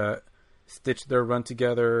cheaters that stitch their run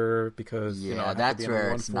together because that's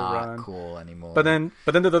where it's not cool anymore. But then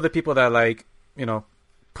there's other people that like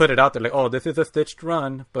put it out there like, oh, this is a stitched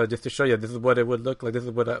run, but just to show you, this is what it would look like. This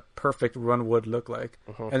is what a perfect run would look like.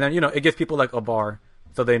 And then it gives people like a bar,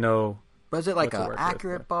 so they know. Was it like an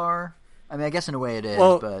accurate bar? I mean, I guess in a way it is,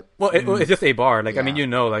 but it's just a bar. Like, I mean,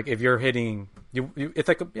 like if you're hitting, it's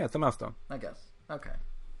like it's a milestone. I guess. Okay.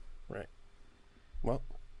 Right. Well,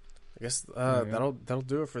 I guess that'll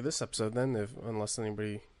do it for this episode then. Unless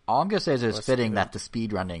anybody. All I'm gonna say is it's fitting that the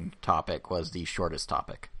speedrunning topic was the shortest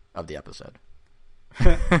topic of the episode.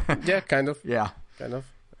 Yeah, kind of. Yeah, kind of.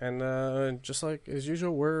 And just like as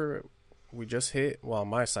usual, we just hit. Well, on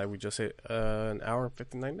my side, we just hit an hour and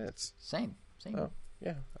 59 minutes. Same.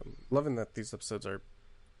 Yeah, I'm loving that these episodes are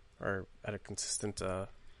at a consistent.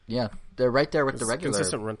 Yeah, they're right there with the regular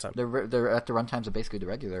consistent runtime. They're at the runtimes of basically the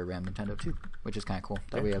regular RAM Nintendo 2, which is kind of cool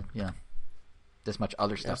that we have this much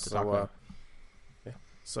other stuff to talk about. Yeah.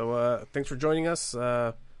 So thanks for joining us.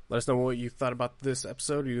 Let us know what you thought about this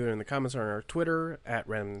episode either in the comments or on our Twitter at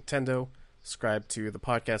Random Nintendo. Subscribe to the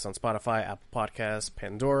podcast on Spotify, Apple Podcasts,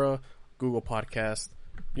 Pandora, Google Podcast,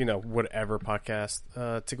 whatever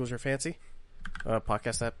podcast tickles your fancy.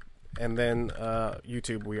 Podcast app, and then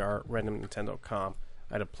YouTube. We are randomnintendo.com.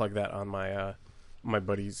 I had to plug that on my my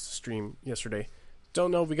buddy's stream yesterday.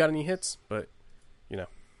 Don't know if we got any hits, but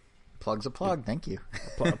plug's a plug. Yeah. Thank you.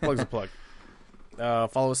 Plug's a plug.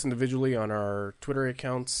 Follow us individually on our Twitter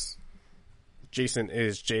accounts. Jason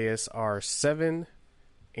is JSR7.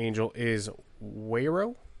 Angel is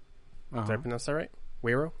Weiro. Did I pronounce that right?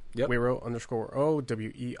 Weiro. Yep. Weiro _O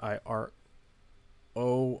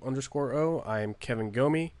WEIRO _O. I am Kevin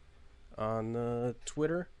Gomi on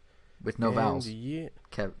Twitter with no vowels. Yeah,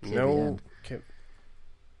 no.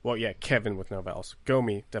 Kevin with no vowels.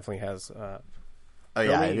 Gomi definitely has.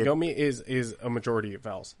 Gomi is a majority of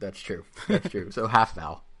vowels. That's true. So half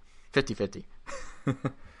vowel, 50-50.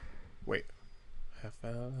 Wait, half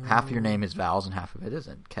vowel. Half of your name is vowels and half of it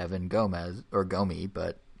isn't. Kevin Gomez or Gomi,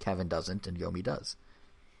 but Kevin doesn't and Gomi does.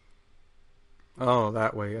 Oh,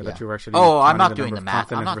 that way. I thought you were actually. I'm not doing the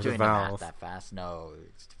math. I'm not doing the math that fast. No,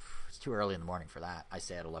 it's too early in the morning for that. I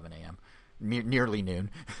say at 11 a.m. Nearly noon.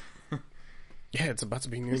 Yeah, it's about to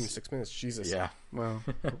be noon in 6 minutes. Jesus. Yeah. Well,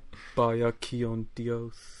 vaya con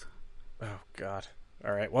Dios. Oh God.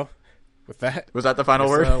 All right. Well, with that, was that the final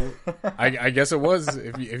word? I guess it was.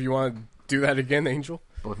 If you want to do that again, Angel,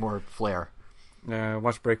 with more flair. Yeah,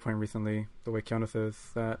 watched Breakpoint recently. The way Keanu says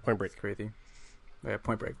that. Point Break. It's crazy. Yeah,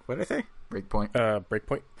 Point Break. What did I say? Breakpoint.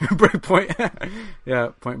 Breakpoint. Breakpoint. Yeah,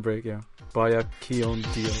 Point Break. Yeah. Vaya con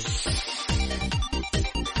Dios.